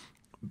then.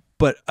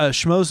 But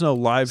Schmoes No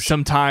live.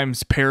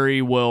 Sometimes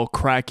Perry will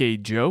crack a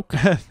joke.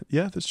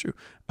 Yeah, that's true.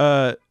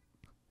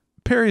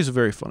 Perry's a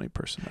very funny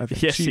person. I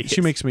think. Yes,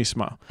 she makes me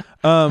smile.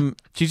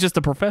 She's just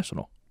a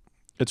professional.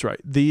 That's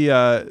right. The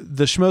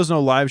Schmoes No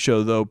live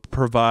show, though,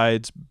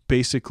 provides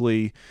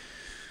basically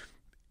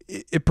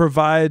it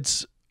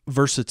provides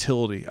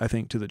versatility, I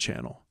think, to the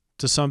channel,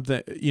 to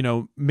something,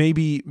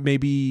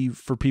 maybe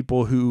for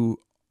people who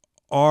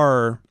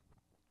are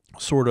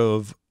sort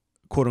of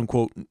quote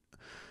unquote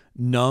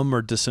numb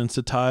or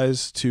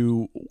desensitized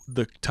to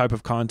the type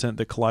of content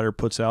that Collider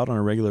puts out on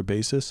a regular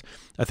basis.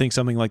 I think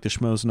something like the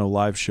Schmoes No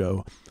live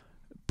show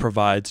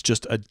provides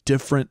just a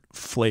different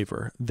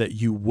flavor that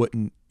you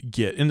wouldn't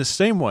get in the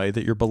same way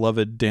that your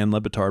beloved Dan Le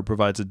Batard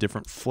provides a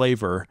different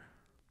flavor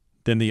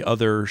than the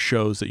other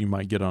shows that you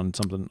might get on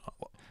something.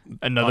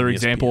 Another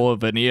example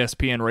of an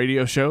ESPN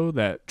radio show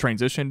that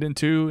transitioned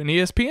into an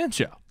ESPN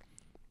show.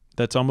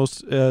 That's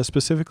almost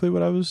specifically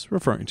what I was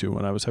referring to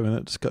when I was having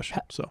that discussion.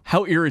 So,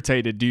 how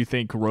irritated do you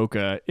think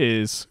Roca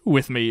is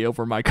with me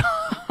over my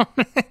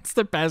comments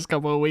the past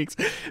couple of weeks?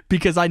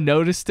 Because I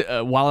noticed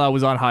while I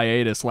was on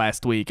hiatus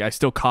last week, I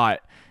still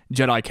caught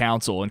Jedi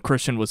Council and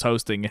Christian was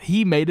hosting, and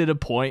he made it a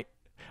point.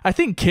 I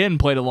think Ken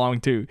played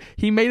along too.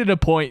 He made it a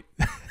point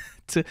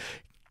to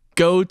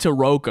go to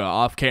Roca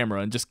off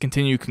camera and just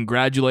continue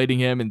congratulating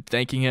him and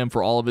thanking him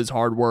for all of his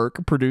hard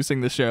work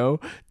producing the show.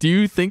 Do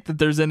you think that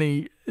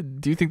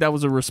that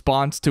was a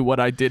response to what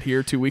I did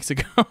here 2 weeks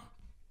ago?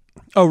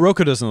 Oh,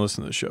 Roca doesn't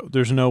listen to the show.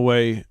 There's no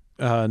way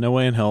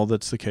in hell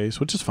that's the case,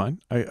 which is fine.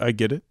 I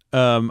get it.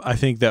 I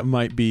think that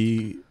might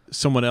be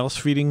someone else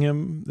feeding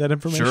him that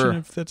information, sure,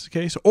 if that's the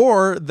case,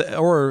 or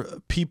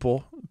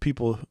people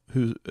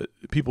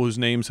whose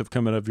names have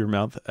come out of your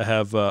mouth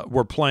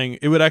were playing.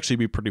 It would actually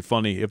be pretty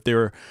funny if they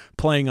were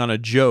playing on a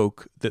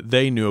joke that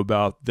they knew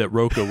about that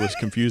Roca was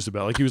confused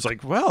about. Like he was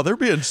like, "Wow, they're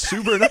being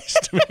super nice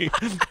to me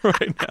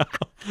right now."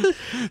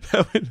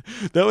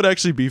 That would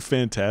actually be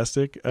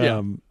fantastic.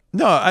 Yeah.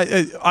 No,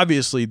 I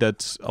obviously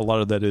that's a lot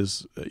of that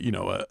is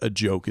a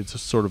joke. It's a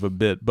sort of a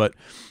bit, but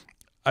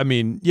I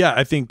mean, yeah,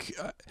 I think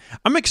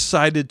I'm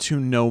excited to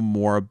know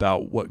more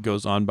about what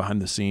goes on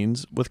behind the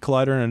scenes with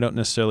Collider, and I don't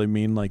necessarily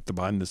mean like the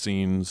behind the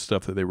scenes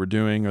stuff that they were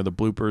doing or the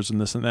bloopers and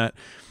this and that.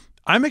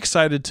 I'm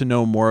excited to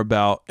know more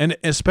about, and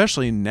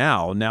especially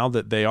now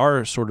that they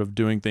are sort of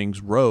doing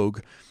things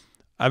rogue,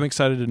 I'm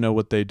excited to know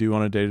what they do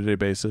on a day-to-day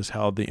basis,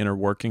 how the inner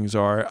workings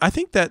are. I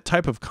think that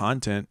type of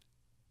content,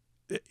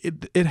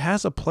 it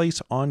has a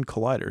place on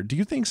Collider. Do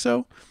you think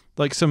so?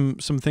 Like some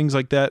things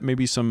like that,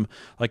 maybe some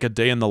like a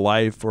day in the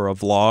life or a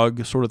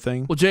vlog sort of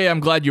thing? Well, Jay,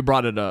 I'm glad you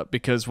brought it up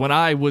because when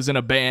I was in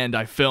a band,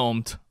 I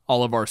filmed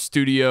all of our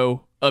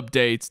studio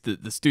updates,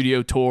 the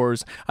studio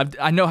tours.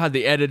 I know how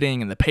the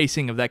editing and the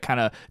pacing of that kind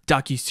of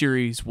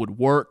docuseries would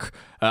work.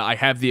 I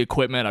have the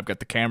equipment. I've got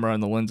the camera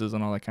and the lenses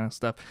and all that kind of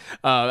stuff.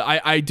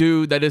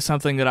 That is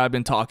something that I've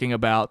been talking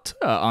about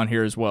on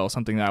here as well,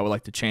 something that I would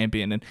like to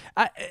champion. And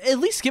at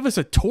least give us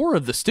a tour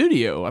of the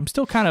studio. I'm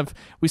still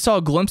we saw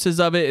glimpses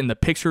of it in the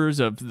pictures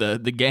of the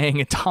gang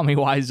and Tommy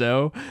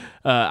Wiseau.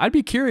 I'd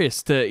be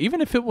curious to,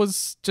 even if it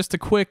was just a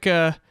quick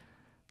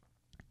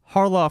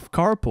Harloff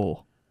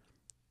carpool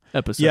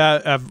episode.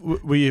 Yeah,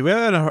 we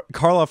had a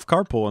Harloff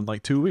carpool in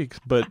like 2 weeks,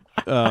 but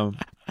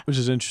which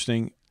is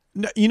interesting.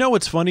 You know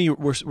what's funny?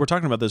 We're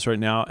talking about this right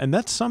now, and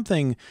that's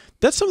something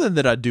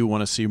that I do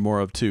want to see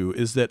more of too.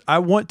 Is that I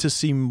want to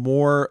see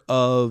more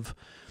of.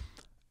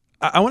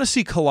 I want to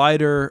see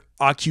Collider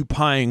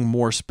occupying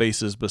more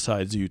spaces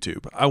besides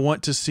YouTube. I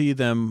want to see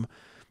them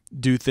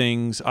do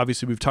things.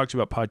 Obviously, we've talked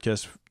about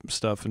podcast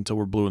stuff until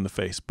we're blue in the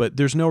face, but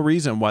there's no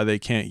reason why they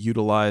can't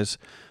utilize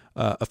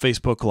a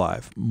Facebook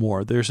Live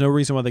more. There's no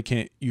reason why they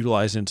can't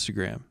utilize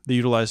Instagram. They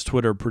utilize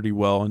Twitter pretty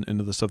well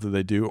into the stuff that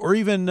they do. Or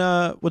even,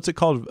 what's it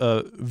called?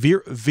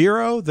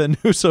 Vero, the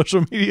new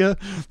social media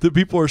that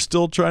people are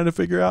still trying to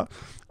figure out.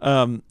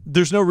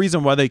 There's no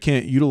reason why they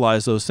can't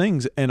utilize those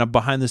things. And a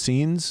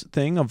behind-the-scenes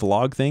thing, a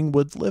vlog thing,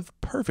 would live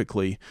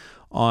perfectly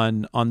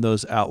on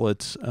those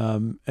outlets.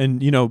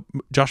 And, you know,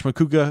 Josh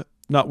McCouga,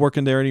 not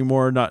working there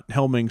anymore, not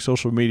helming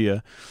social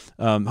media.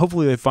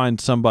 Hopefully they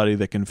find somebody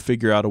that can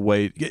figure out a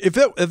way. If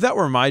that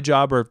were my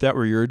job, or if that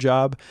were your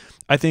job,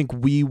 I think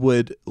we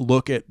would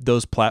look at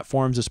those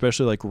platforms,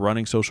 especially like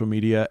running social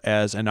media,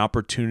 as an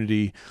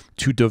opportunity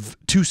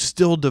to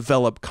still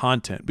develop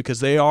content, because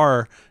they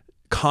are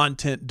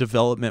content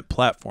development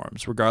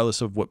platforms,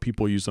 regardless of what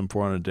people use them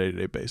for on a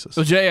day-to-day basis.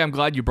 So Jay, I'm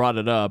glad you brought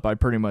it up. I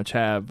pretty much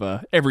have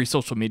every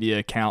social media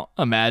account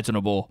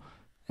imaginable,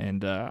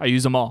 and I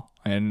use them all.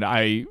 And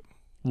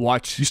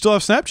you still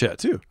have Snapchat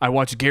too. I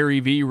watch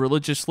Gary Vee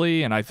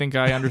religiously, and I think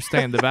I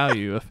understand the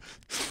value of.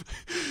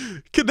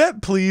 Could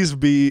that please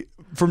be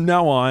from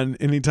now on?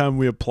 Anytime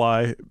we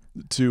apply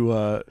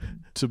to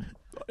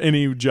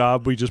any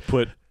job, we just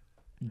put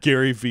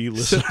Gary Vee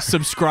listener.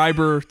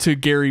 Subscriber to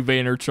Gary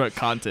Vaynerchuk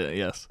content.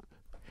 Yes.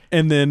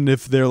 And then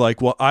if they're like,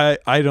 well,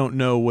 I don't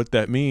know what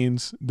that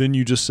means, then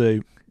you just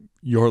say,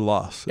 your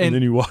loss, and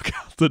then you walk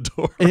out the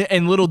door.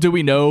 And little do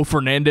we know,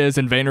 Fernandez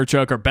and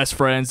Vaynerchuk are best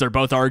friends. They're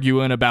both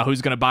arguing about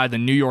who's going to buy the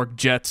New York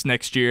Jets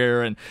next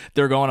year, and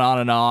they're going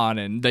on,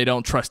 and they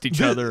don't trust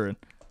each other. And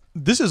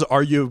this is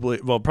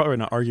arguably, well, probably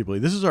not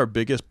arguably, this is our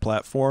biggest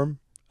platform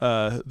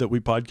that we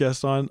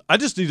podcast on. I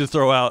just need to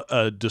throw out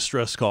a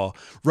distress call.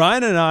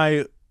 Ryan and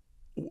I,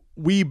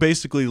 we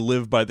basically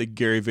live by the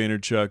Gary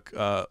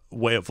Vaynerchuk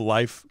way of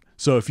life.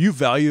 So if you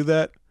value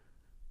that,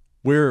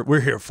 we're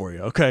here for you,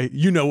 okay?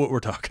 You know what we're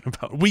talking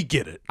about. We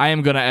get it. I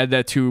am going to add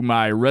that to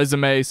my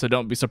resume, so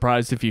don't be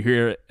surprised if you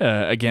hear it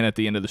again at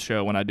the end of the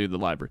show when I do the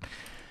library.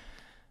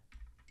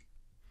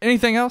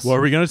 Anything else? Well,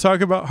 are we going to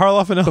talk about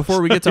Harloff and Ellis?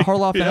 Before we get to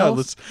Harloff and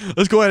Ellis?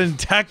 Let's go ahead and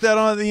tack that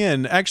on at the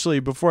end. Actually,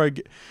 before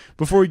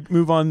we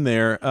move on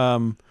there,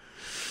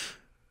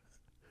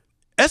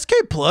 SK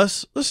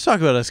Plus, let's talk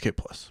about SK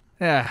Plus.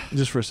 Yeah.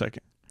 Just for a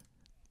second.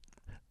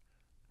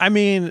 I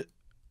mean,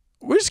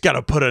 we just got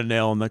to put a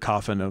nail in the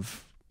coffin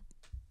of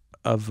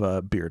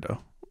Beardo.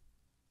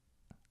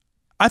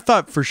 I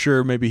thought for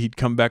sure maybe he'd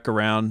come back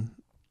around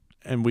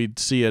and we'd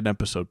see an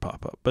episode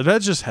pop up, but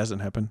that just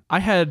hasn't happened.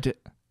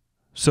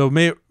 So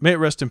may it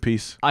rest in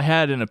peace. I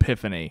had an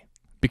epiphany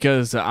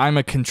because I'm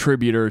a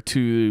contributor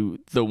to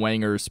the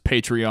Wangers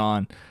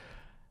Patreon.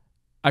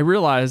 I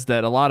realized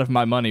that a lot of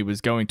my money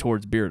was going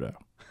towards Beardo.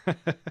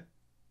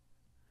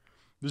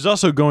 There's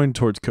also going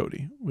towards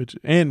Cody,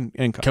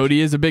 and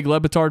Cody is a big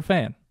Le Batard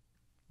fan.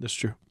 That's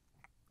true.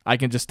 I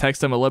can just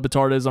text him a Le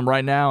Batardism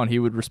right now, and he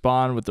would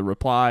respond with the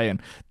reply,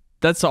 and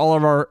that's all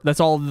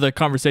the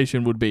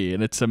conversation would be,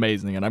 and it's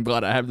amazing, and I'm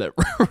glad I have that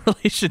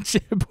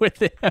relationship with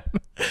him.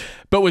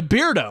 But with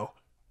Beardo,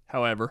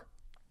 however,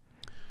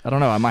 I don't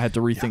know. I might have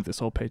to rethink this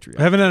whole Patreon.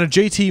 I haven't had a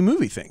JT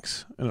movie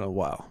things in a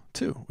while,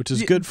 too, which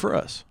is good for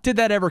us. Did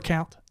that ever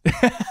count?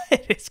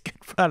 It is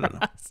good for us. I don't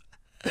know.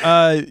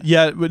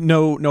 Yeah, but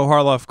no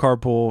Harloff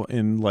carpool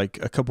in like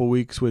a couple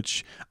weeks,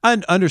 which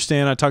I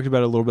understand. I talked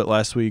about it a little bit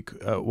last week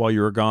while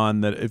you were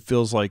gone, that it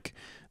feels like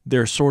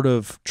they're sort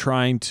of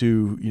trying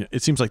to,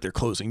 it seems like they're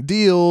closing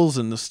deals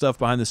and the stuff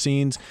behind the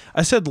scenes.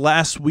 I said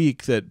last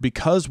week that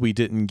because we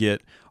didn't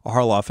get a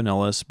Harloff and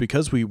Ellis,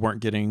 because we weren't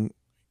getting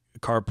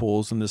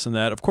carpools and this and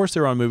that, of course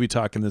they're on Movie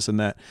Talk and this and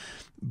that,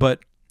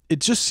 but it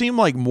just seemed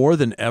like more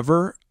than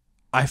ever,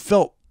 I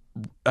felt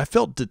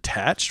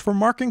detached from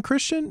Mark and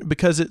Christian,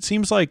 because it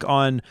seems like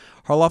on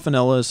Harloff and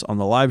Ellis, on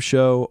the live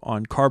show,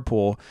 on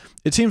Carpool,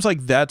 it seems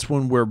like that's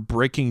when we're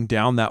breaking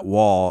down that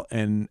wall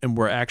and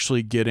we're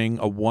actually getting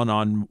a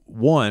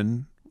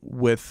one-on-one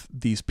with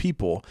these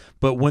people.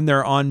 But when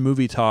they're on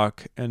Movie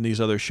Talk and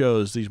these other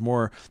shows, these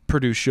more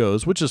produced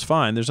shows, which is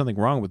fine, there's nothing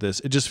wrong with this,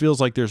 it just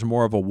feels like there's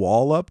more of a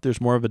wall up,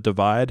 there's more of a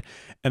divide,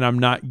 and I'm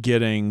not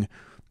getting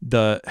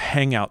the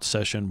hangout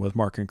session with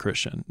Mark and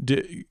Christian.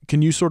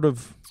 Can you sort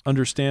of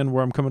understand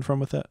where I'm coming from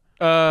with that?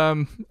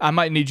 I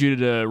might need you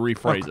to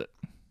rephrase it.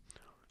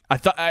 I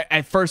thought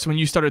at first when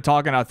you started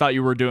talking, I thought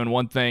you were doing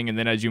one thing, and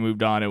then as you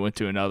moved on, it went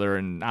to another,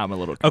 and I'm a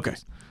little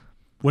confused. Okay.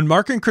 When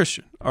Mark and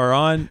Christian are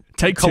on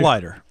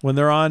Collider, when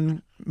they're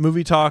on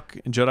Movie Talk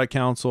and Jedi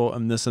Council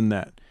and this and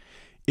that,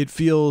 it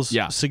feels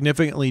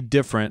significantly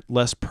different,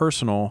 less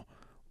personal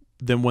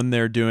than when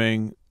they're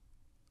doing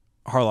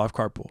Harloff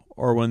Carpool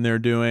or when they're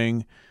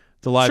doing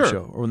the live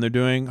show or when they're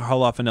doing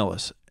Harloff and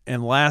Ellis.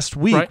 And last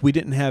week, we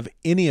didn't have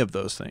any of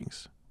those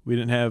things. We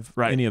didn't have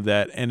any of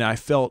that. And I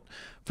felt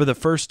for the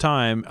first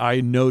time,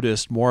 I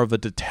noticed more of a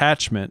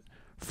detachment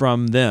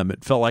from them.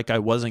 It felt like I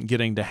wasn't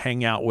getting to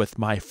hang out with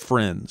my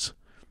friends.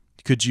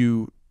 Could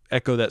you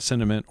echo that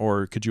sentiment,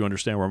 or could you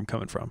understand where I'm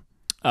coming from?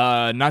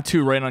 Not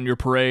to rain on your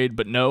parade,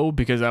 but no,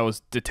 because I was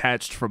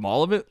detached from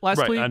all of it last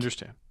week. Right, I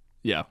understand.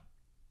 Yeah.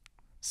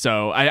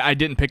 So I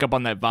didn't pick up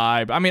on that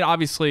vibe. I mean,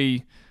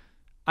 obviously,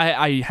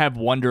 I have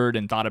wondered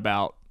and thought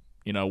about,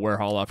 where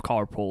Harloff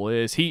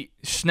Carpool is.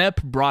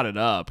 Schnepp brought it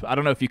up. I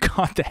don't know if you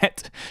caught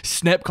that.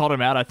 Schnepp called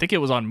him out. I think it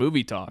was on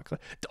Movie Talk.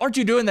 Aren't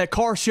you doing that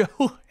car show?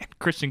 And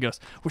Christian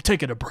goes, we're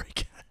taking a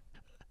break.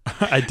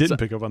 I didn't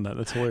pick up on that.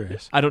 That's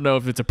hilarious. I don't know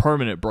if it's a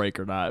permanent break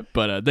or not,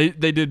 but they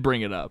did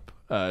bring it up.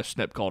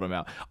 Schnepp called him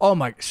out. Oh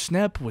my,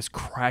 Schnepp was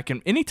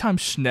cracking. Anytime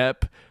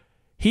Schnepp,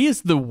 he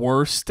is the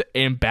worst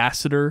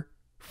ambassador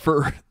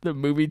for the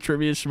movie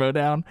Trivia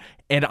Schmoedown,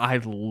 and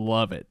I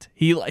love it.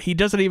 He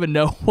doesn't even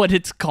know what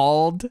it's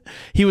called.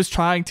 He was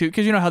trying to,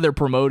 because you know how they're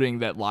promoting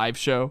that live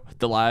show,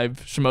 the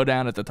live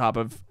Schmoedown at the top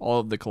of all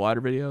of the Collider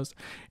videos,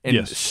 and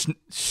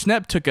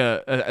Schnepp took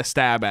a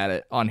stab at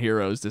it on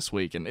Heroes this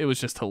week, and it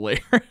was just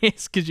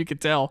hilarious because you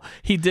could tell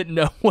he didn't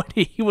know what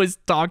he was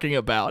talking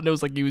about, and it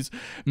was like he was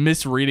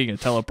misreading a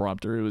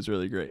teleprompter. It was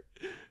really great.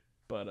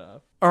 But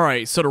all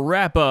right, so to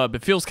wrap up,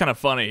 it feels kind of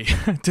funny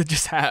to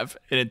just have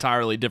an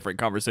entirely different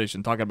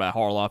conversation talking about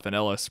Harloff and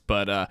Ellis,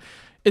 but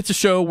it's a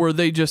show where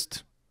they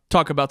just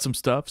talk about some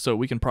stuff, so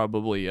we can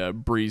probably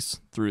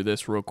breeze through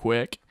this real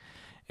quick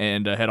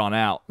and head on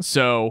out.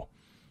 So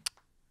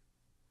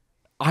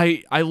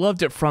I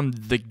loved it from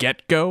the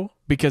get-go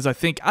because I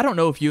don't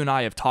know if you and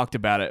I have talked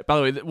about it. By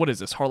the way, what is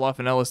this, Harloff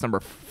and Ellis number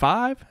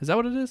 5? Is that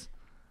what it is?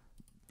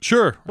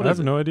 Sure. I have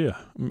no idea.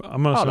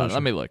 I'm not sure.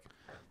 Let me look.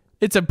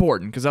 It's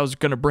important because I was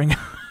going to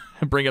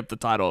bring up the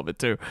title of it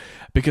too,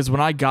 because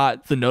when I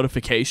got the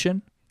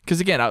notification,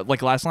 because again,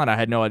 like last night, I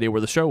had no idea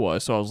where the show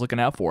was, so I was looking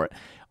out for it.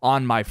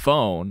 On my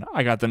phone,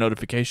 I got the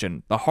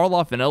notification, the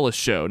Harloff and Ellis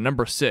show,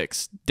 number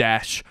 6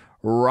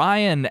 -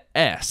 Ryan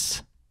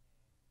S.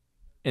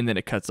 And then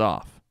it cuts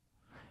off.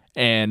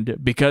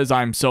 And because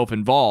I'm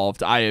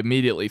self-involved, I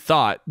immediately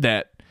thought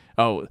that,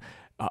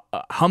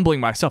 humbling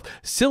myself,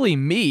 silly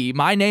me,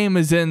 my name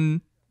is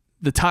in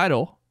the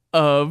title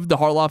of the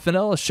Harloff and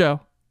Ellis show.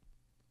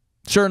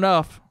 Sure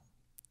enough,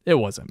 it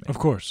wasn't me. Of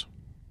course.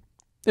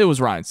 It was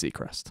Ryan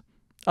Seacrest.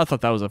 I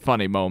thought that was a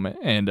funny moment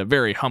and a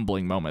very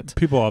humbling moment.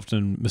 People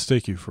often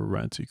mistake you for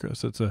Ryan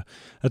Seacrest.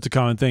 That's a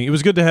common thing. It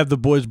was good to have the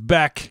boys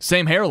back.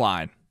 Same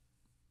hairline.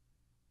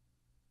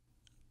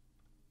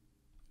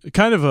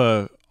 Kind of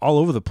a all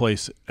over the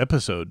place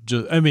episode.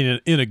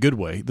 In a good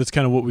way. That's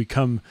kind of what we've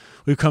come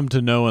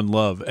to know and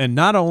love. And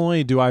not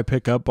only do I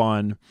pick up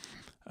on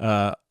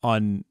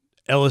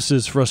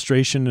Ellis's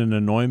frustration and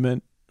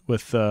annoyment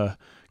with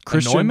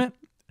Christian.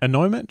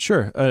 Anointment?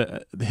 Sure.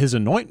 His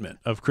anointment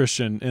of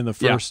Christian in the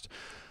first,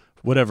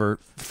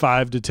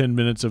 5 to 10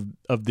 minutes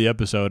of the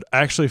episode. I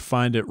actually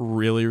find it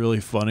really, really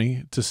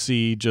funny to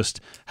see just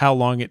how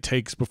long it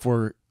takes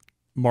before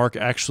Mark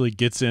actually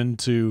gets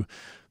into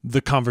the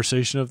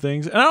conversation of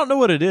things. And I don't know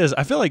what it is.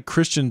 I feel like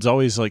Christian's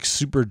always like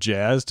super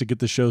jazzed to get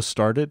the show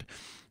started.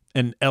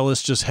 And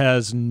Ellis just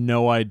has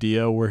no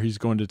idea where he's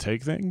going to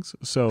take things.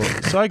 So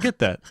I get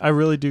that. I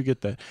really do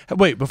get that.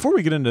 Wait, before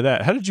we get into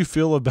that, how did you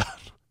feel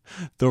about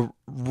the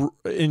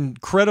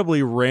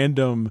incredibly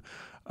random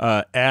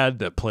ad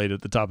that played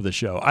at the top of the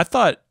show? I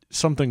thought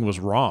something was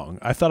wrong.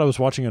 I thought I was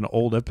watching an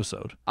old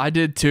episode. I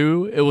did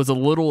too. It was a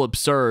little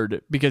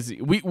absurd because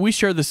we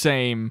share the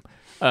same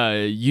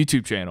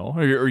YouTube channel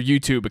or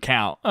YouTube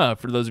account,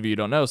 for those of you who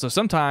don't know. So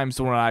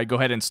sometimes when I go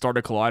ahead and start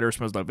a Collider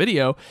Schmoedown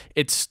video,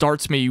 it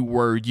starts me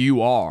where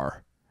you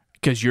are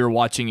because you're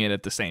watching it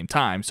at the same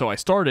time. So I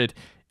started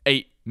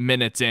 8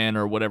 minutes in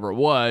or whatever it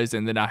was,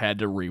 and then I had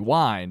to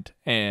rewind.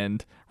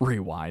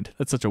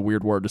 That's such a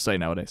weird word to say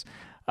nowadays.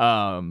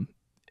 And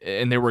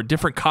there were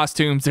different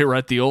costumes. They were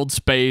at the old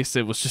space.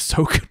 It was just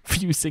so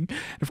confusing.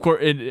 Of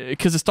course,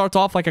 because it starts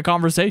off like a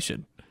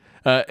conversation.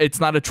 It's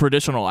not a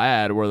traditional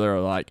ad where they're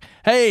like,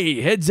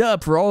 hey, heads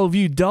up for all of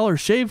you Dollar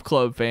Shave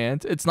Club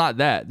fans. It's not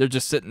that. They're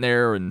just sitting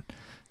there and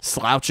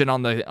slouching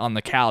on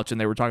the couch,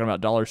 and they were talking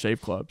about Dollar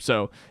Shave Club.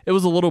 So it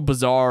was a little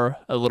bizarre,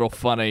 a little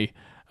funny,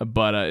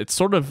 but it's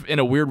sort of in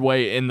a weird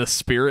way in the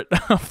spirit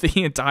of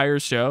the entire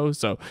show.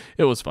 So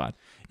it was fun.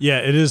 Yeah,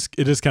 it is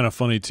kind of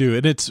funny too.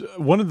 And it's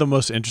one of the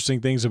most interesting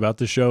things about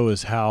the show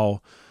is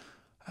how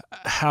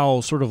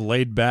sort of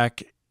laid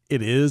back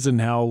it is and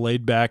how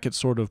laid back it's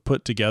sort of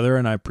put together,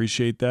 and I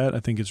appreciate that. I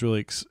think it's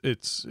really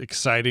it's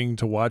exciting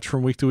to watch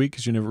from week to week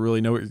because you never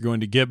really know what you're going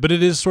to get. But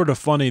it is sort of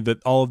funny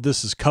that all of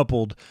this is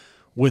coupled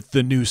with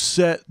the new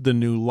set, the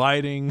new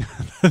lighting,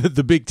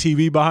 the big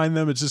TV behind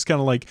them. It's just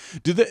kind of like,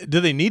 do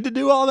they need to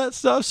do all that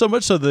stuff so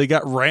much so that they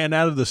got ran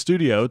out of the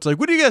studio? It's like,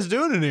 what are you guys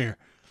doing in here?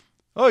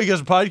 Oh, you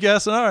guys are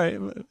podcasting? All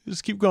right,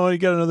 just keep going. You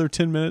got another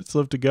 10 minutes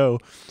left to go.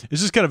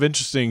 It's just kind of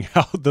interesting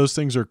how those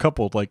things are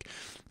coupled. Like,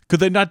 could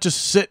they not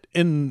just sit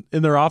in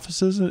their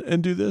offices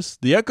and do this?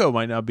 The echo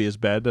might not be as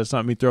bad. That's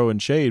not me throwing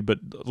shade, but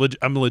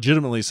I'm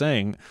legitimately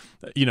saying,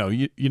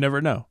 you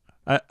never know.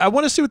 I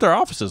want to see what their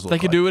offices look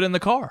like. They could do it in the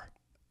car.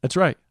 That's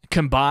right.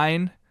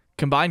 Combine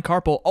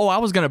carpool. Oh, I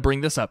was going to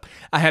bring this up.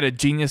 I had a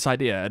genius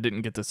idea. I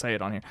didn't get to say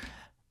it on here.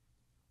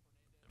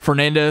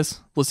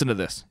 Fernandez, listen to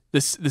this.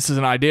 This is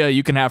an idea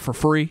you can have for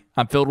free.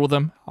 I'm filled with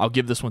them. I'll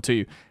give this one to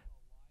you.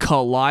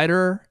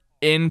 Collider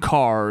in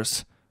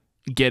cars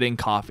getting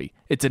coffee.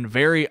 It's a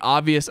very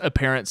obvious,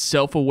 apparent,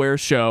 self-aware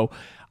show,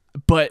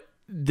 but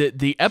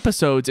the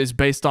episodes is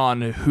based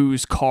on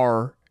whose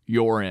car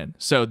you're in.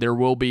 So there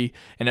will be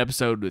an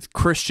episode with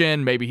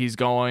Christian. Maybe he's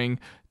going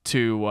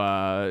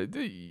to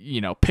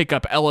pick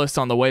up Ellis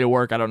on the way to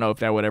work. I don't know if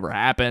that would ever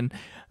happen,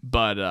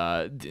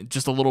 but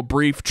just a little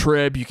brief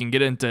trip. You can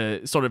get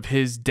into sort of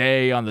his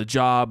day on the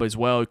job as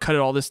well. Cut it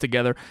all this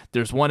together.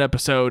 There's one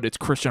episode. It's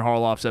Christian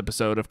Harloff's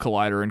episode of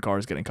Collider in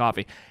Cars Getting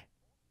Coffee.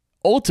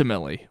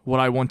 Ultimately, what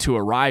I want to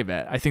arrive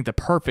at, I think the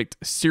perfect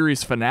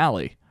series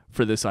finale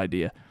for this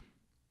idea.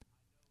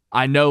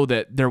 I know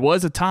that there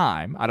was a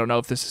time, I don't know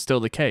if this is still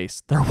the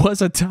case, there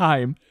was a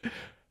time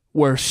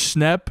where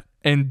Schnepp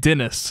and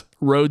Dennis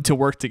rode to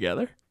work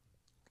together.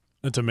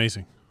 That's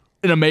amazing.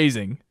 An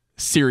amazing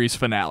series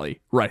finale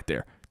right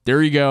there.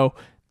 There you go.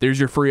 There's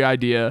your free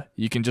idea.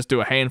 You can just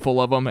do a handful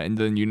of them, and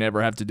then you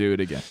never have to do it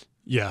again.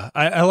 Yeah,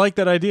 I like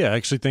that idea. I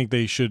actually think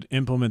they should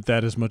implement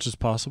that as much as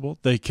possible.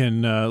 They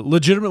can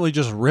legitimately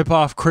just rip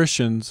off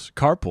Christian's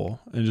carpool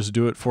and just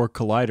do it for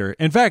Collider.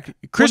 In fact,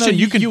 Christian,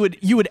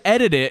 you would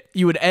edit it.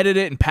 You would edit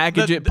it and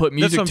package it, put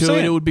music to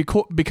it. It would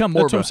become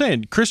more. That's what I'm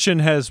saying. Christian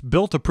has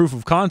built a proof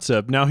of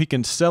concept. Now he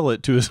can sell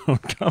it to his own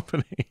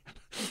company.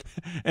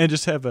 And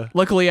just have a...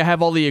 Luckily, I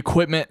have all the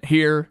equipment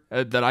here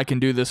that I can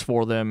do this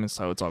for them,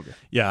 so it's all good.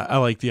 Yeah, I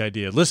like the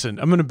idea. Listen,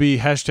 I'm going to be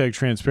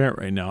 #transparent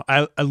right now.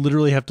 I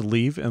literally have to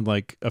leave in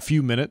like a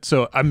few minutes,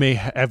 so I may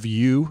have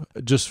you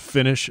just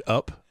finish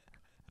up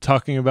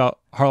talking about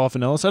Harloff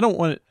and Ellis.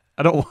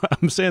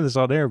 I'm saying this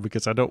on air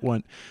because I don't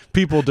want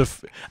people to...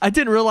 I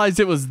didn't realize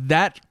it was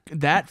that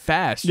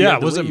fast. Yeah,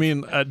 it wasn't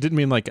mean. I didn't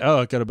mean like,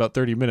 I got about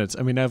 30 minutes.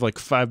 I mean, I have like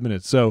 5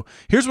 minutes. So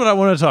here's what I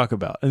want to talk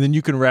about, and then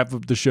you can wrap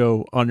up the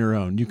show on your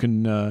own. You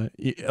can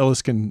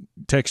Ellis can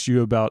text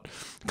you about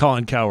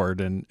Colin Cowherd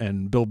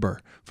and Bill Burr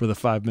for the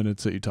 5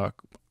 minutes that you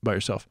talk by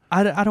yourself.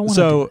 I don't want to.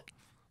 So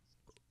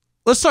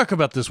let's talk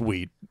about this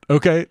weed,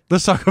 okay?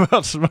 Let's talk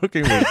about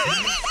smoking weed.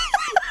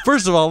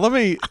 First of all,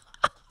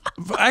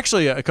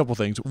 actually, a couple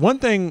things. One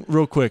thing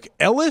real quick.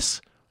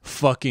 Ellis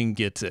fucking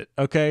gets it,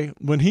 okay?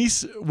 When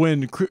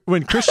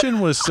Christian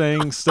was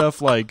saying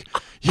stuff like,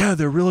 yeah,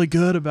 they're really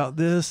good about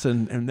this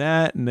and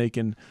that, and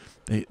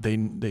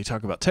they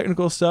talk about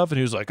technical stuff, and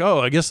he was like, oh,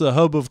 I guess the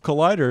hub of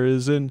Collider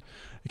is in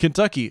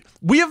Kentucky.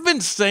 We have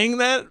been saying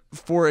that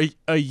for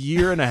a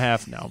year and a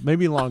half now,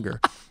 maybe longer,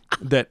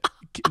 that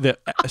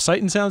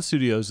Sight and Sound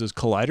Studios is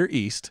Collider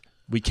East.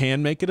 We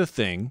can make it a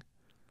thing.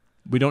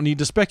 We don't need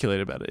to speculate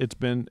about it.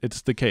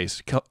 It's the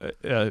case.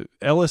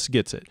 Ellis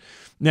gets it.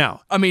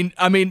 Now, I mean,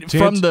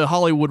 from the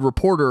Hollywood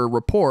Reporter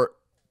report,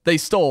 they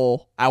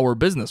stole our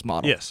business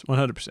model. Yes,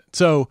 100%.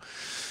 So,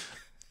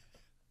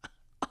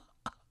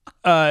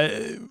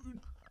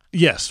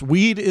 yes,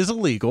 weed is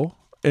illegal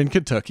in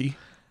Kentucky.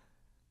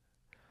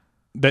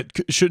 That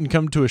shouldn't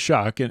come to a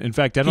shock. And in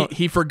fact,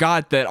 He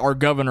forgot that our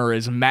governor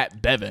is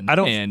Matt Bevin,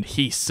 and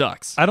he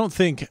sucks. I don't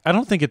think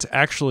it's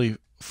actually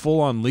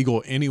full-on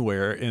legal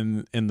anywhere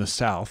in the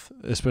South,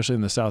 especially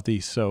in the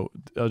Southeast. So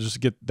I'll just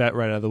get that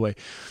right out of the way.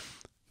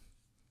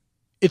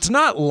 It's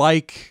not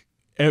like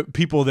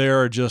people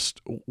there are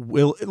just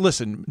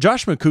listen.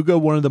 Josh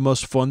McCouga, one of the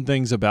most fun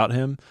things about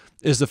him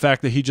is the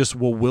fact that he just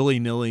will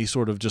willy-nilly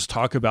sort of just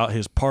talk about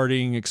his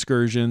partying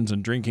excursions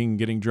and drinking and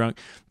getting drunk.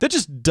 That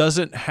just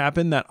doesn't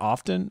happen that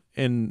often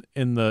in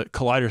the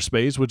Collider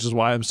space, which is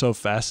why I'm so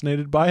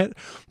fascinated by it.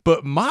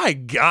 But my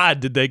God,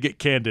 did they get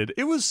candid.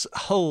 It was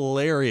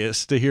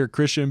hilarious to hear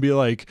Christian be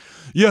like,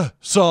 yeah,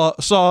 saw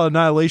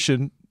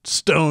Annihilation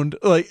stoned.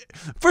 Like,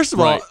 first of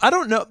all, I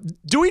don't know.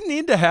 Do we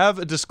need to have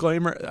a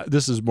disclaimer?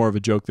 This is more of a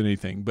joke than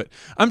anything, but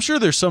I'm sure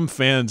there's some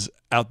fans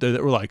out there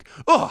that were like,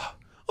 oh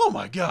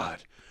my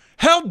God.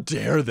 How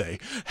dare they?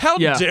 How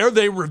dare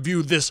they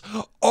review this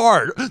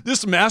art,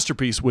 this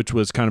masterpiece, which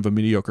was kind of a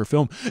mediocre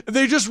film.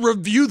 They just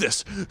review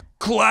this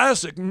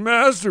classic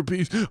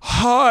masterpiece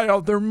high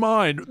out their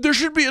mind. There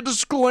should be a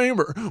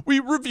disclaimer. We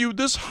reviewed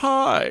this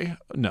high.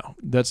 No,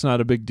 that's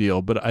not a big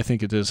deal, but I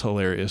think it is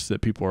hilarious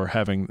that people are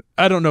having,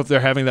 I don't know if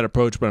they're having that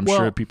approach, but I'm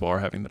sure people are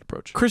having that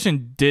approach.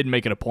 Christian did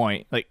make it a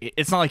point. Like,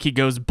 it's not like he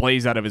goes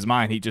blaze out of his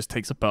mind. He just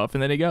takes a puff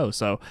and then he goes.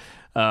 So,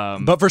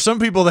 but for some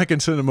people, that can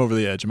send them over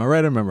the edge. Am I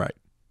right or am I right?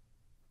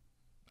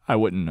 I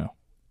wouldn't know.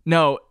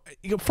 No,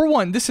 for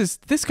one, this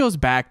goes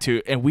back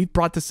to, and we've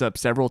brought this up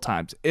several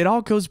times. It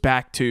all goes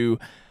back to,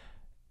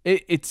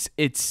 it's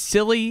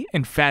silly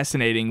and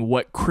fascinating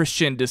what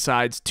Christian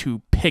decides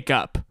to pick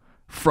up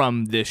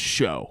from this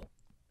show.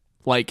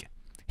 Like,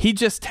 he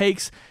just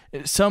takes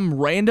some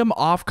random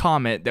off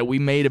comment that we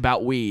made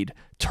about weed,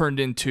 turned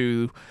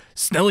into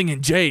Snelling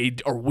and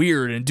Jaye are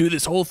weird and do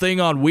this whole thing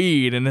on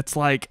weed. And it's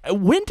like,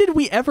 when did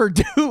we ever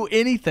do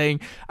anything?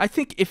 I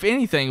think, if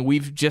anything,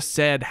 we've just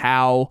said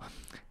how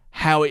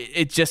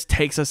it just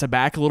takes us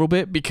aback a little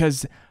bit,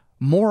 because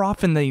more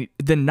often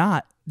than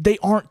not, they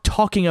aren't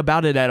talking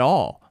about it at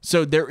all.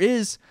 So there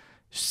is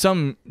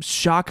some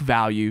shock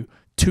value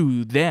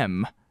to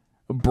them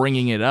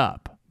bringing it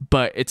up,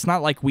 but it's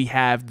not like we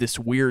have this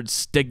weird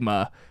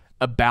stigma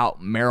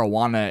about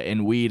marijuana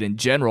and weed in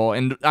general.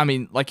 And I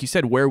mean, like you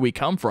said, where we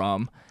come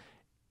from,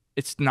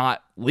 it's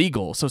not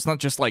legal. So it's not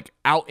just like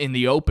out in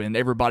the open,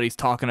 everybody's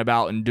talking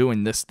about and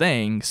doing this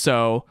thing.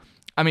 So,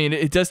 I mean,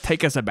 it does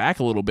take us aback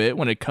a little bit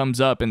when it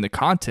comes up in the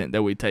content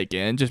that we take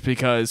in, just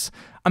because,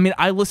 I mean,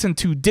 I listen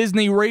to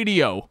Disney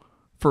radio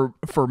for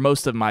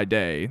most of my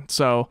day.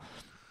 So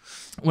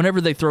whenever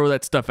they throw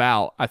that stuff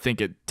out, I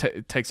think it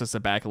takes us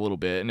aback a little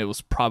bit, and it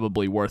was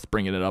probably worth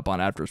bringing it up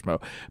on After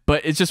Schmoe.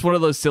 But it's just one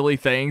of those silly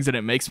things, and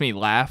it makes me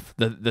laugh,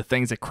 the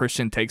things that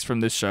Christian takes from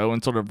this show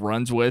and sort of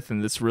runs with in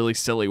this really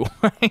silly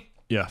way.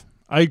 Yeah,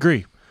 I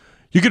agree.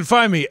 You can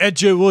find me at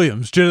Jaye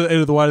Williams, J to the A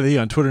to the Y to the E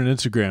on Twitter and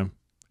Instagram.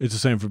 It's the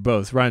same for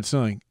both. Ryan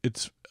Snelling,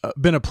 it's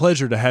been a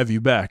pleasure to have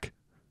you back.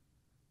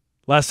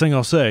 Last thing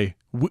I'll say,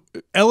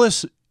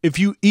 Ellis, if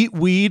you eat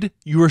weed,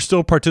 you are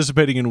still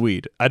participating in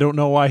weed. I don't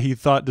know why he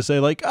thought to say,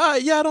 like,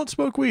 yeah, I don't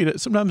smoke weed.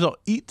 Sometimes I'll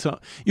eat some.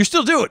 You're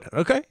still doing it,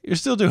 okay? You're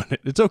still doing it.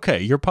 It's okay.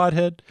 You're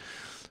pothead.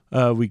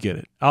 We get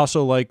it. I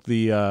also like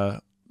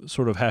the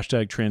sort of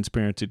hashtag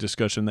transparency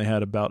discussion they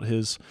had about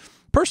his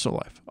personal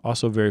life.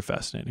 Also very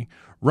fascinating.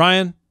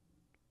 Ryan,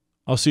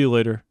 I'll see you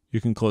later. You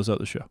can close out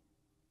the show.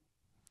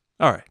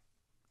 All right.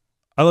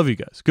 I love you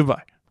guys.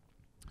 Goodbye.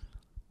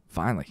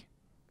 Finally.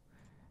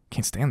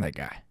 Can't stand that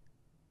guy.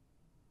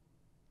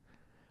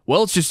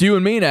 Well, it's just you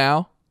and me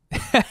now.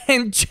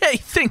 And Jay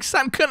thinks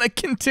I'm going to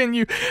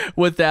continue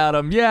without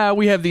him. Yeah,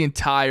 we have the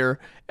entire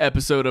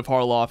episode of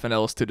Harloff and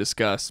Ellis to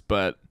discuss,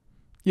 but,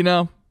 you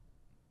know,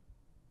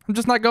 I'm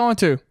just not going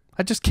to.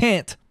 I just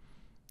can't.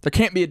 There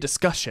can't be a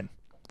discussion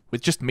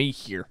with just me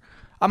here.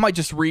 I might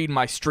just read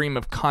my stream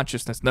of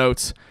consciousness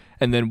notes,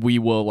 and then we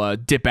will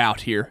dip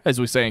out here, as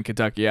we say in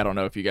Kentucky. I don't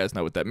know if you guys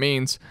know what that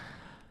means.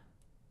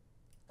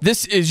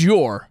 This is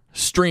your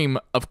stream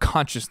of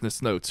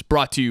consciousness notes,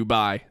 brought to you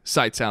by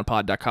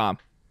SightSoundPod.com.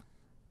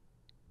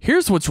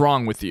 Here's what's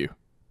wrong with you.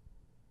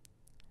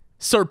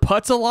 Sir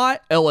Putz a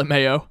lot,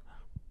 LMAO.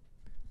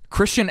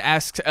 Christian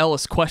asks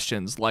Ellis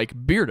questions like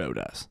Beardo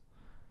does.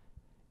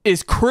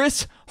 Is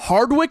Chris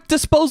Hardwick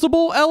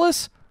disposable,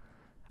 Ellis?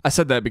 I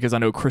said that because I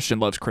know Christian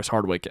loves Chris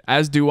Hardwick,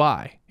 as do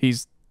I.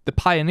 He's the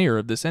pioneer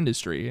of this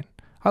industry.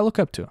 I look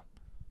up to him.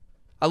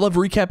 I love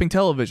recapping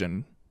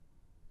television.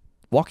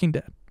 Walking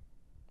Dead.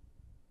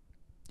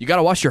 You got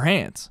to wash your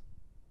hands.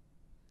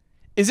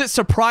 Is it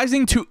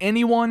surprising to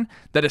anyone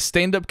that a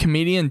stand-up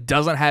comedian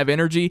doesn't have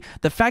energy?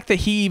 The fact that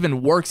he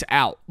even works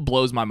out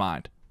blows my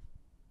mind.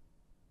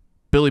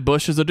 Billy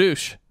Bush is a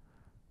douche.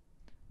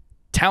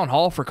 Town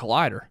Hall for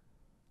Collider.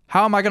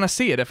 How am I going to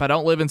see it if I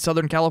don't live in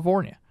Southern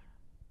California?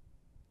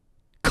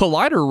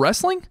 Collider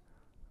Wrestling?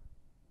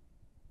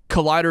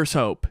 Collider's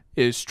hope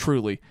is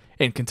truly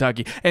in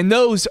Kentucky. And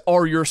those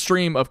are your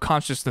stream of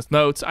consciousness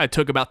notes. I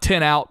took about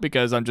 10 out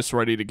because I'm just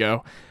ready to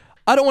go.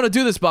 I don't want to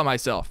do this by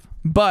myself,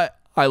 but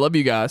I love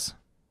you guys.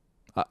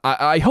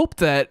 I hope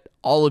that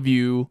all of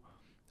you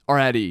are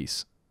at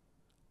ease.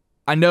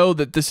 I know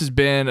that this has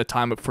been a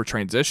time for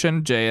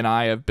transition. Jay and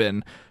I have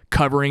been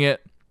covering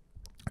it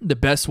the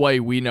best way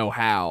we know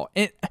how.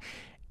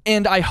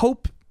 And I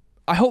hope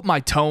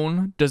my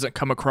tone doesn't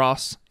come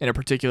across in a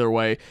particular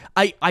way.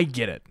 I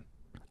get it.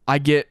 I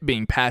get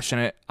being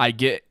passionate. I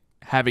get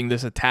having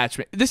this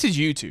attachment. This is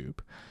YouTube.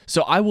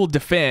 So I will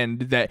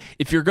defend that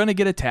if you're going to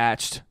get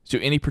attached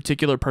to any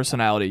particular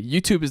personality,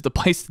 YouTube is the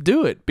place to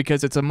do it,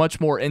 because it's a much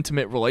more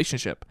intimate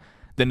relationship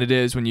than it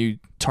is when you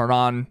turn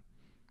on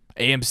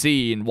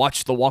AMC and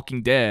watch The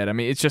Walking Dead. I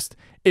mean, it's just,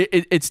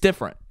 it's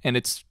different. And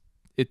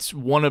it's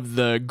one of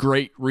the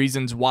great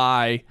reasons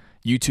why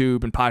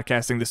YouTube and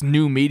podcasting, this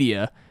new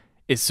media,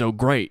 is so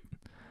great.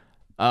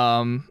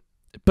 But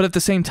at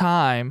the same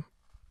time,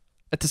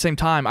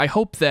 I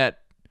hope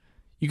that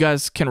you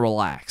guys can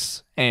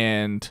relax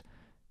and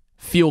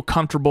feel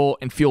comfortable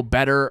and feel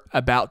better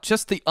about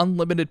just the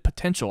unlimited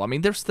potential. I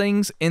mean, there's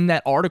things in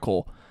that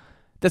article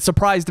that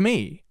surprised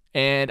me,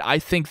 and I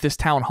think this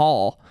town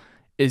hall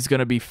is going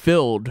to be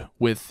filled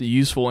with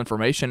useful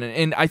information,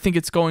 and I think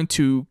it's going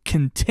to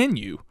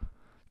continue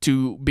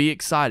to be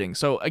exciting.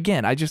 So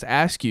again, I just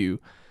ask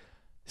you,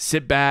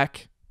 sit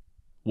back,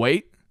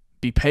 wait,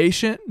 be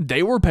patient.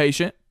 They were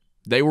patient.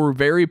 They were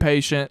very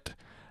patient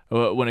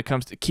when it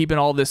comes to keeping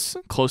all this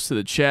close to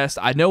the chest.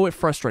 I know it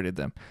frustrated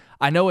them.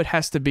 I know it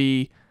has to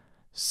be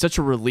such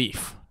a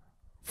relief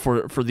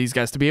for these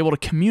guys to be able to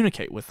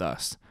communicate with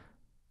us.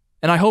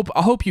 And I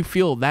hope you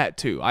feel that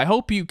too. I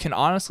hope you can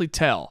honestly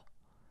tell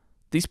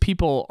these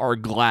people are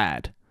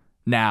glad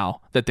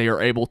now that they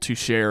are able to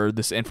share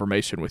this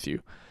information with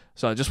you.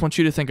 So I just want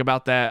you to think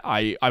about that.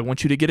 I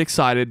want you to get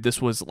excited.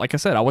 This was, like I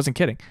said, I wasn't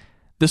kidding.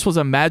 This was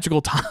a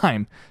magical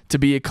time to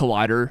be a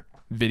Collider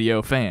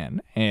video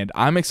fan. And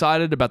I'm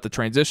excited about the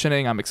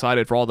transitioning. I'm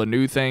excited for all the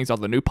new things, all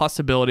the new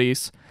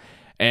possibilities,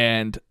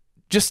 and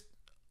just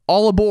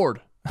all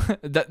aboard.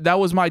 That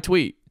was my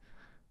tweet.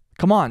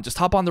 Come on, just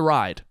hop on the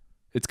ride.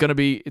 It's gonna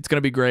be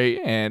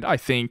great, and I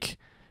think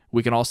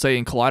we can all say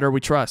in Collider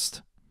we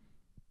trust.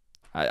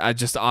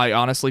 I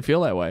honestly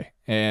feel that way,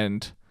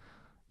 and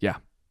yeah,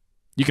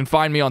 you can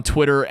find me on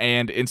Twitter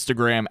and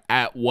Instagram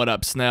at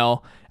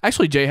WhatUpSnell.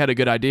 Actually, Jay had a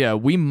good idea.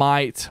 We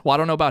might. Well, I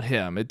don't know about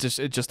him. It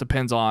just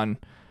depends on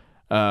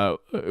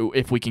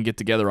if we can get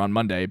together on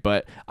Monday.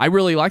 But I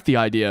really like the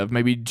idea of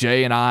maybe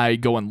Jay and I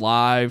going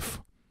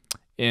live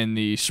in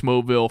the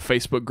Schmoeville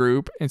Facebook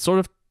group and sort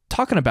of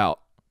talking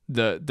about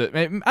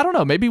the I don't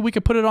know, maybe we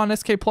could put it on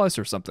SK Plus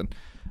or something.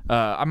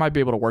 I might be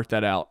able to work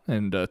that out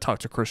and talk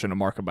to Christian and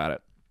Mark about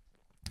it.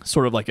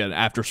 Sort of like an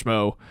After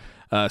Schmoe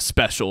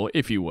special,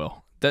 if you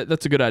will.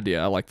 That's a good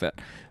idea. I like that.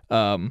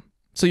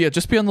 So yeah,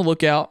 just be on the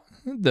lookout.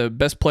 The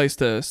best place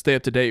to stay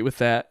up to date with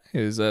that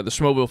is the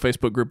Schmoeville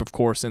Facebook group, of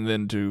course, and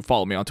then to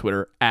follow me on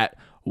Twitter at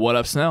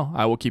WhatUpSnell.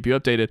 I will keep you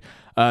updated.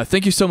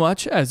 Thank you so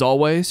much, as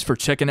always, for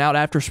checking out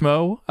After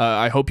Schmoe.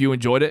 I hope you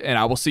enjoyed it, and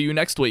I will see you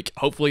next week.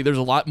 Hopefully there's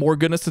a lot more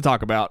goodness to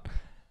talk about.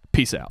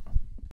 Peace out.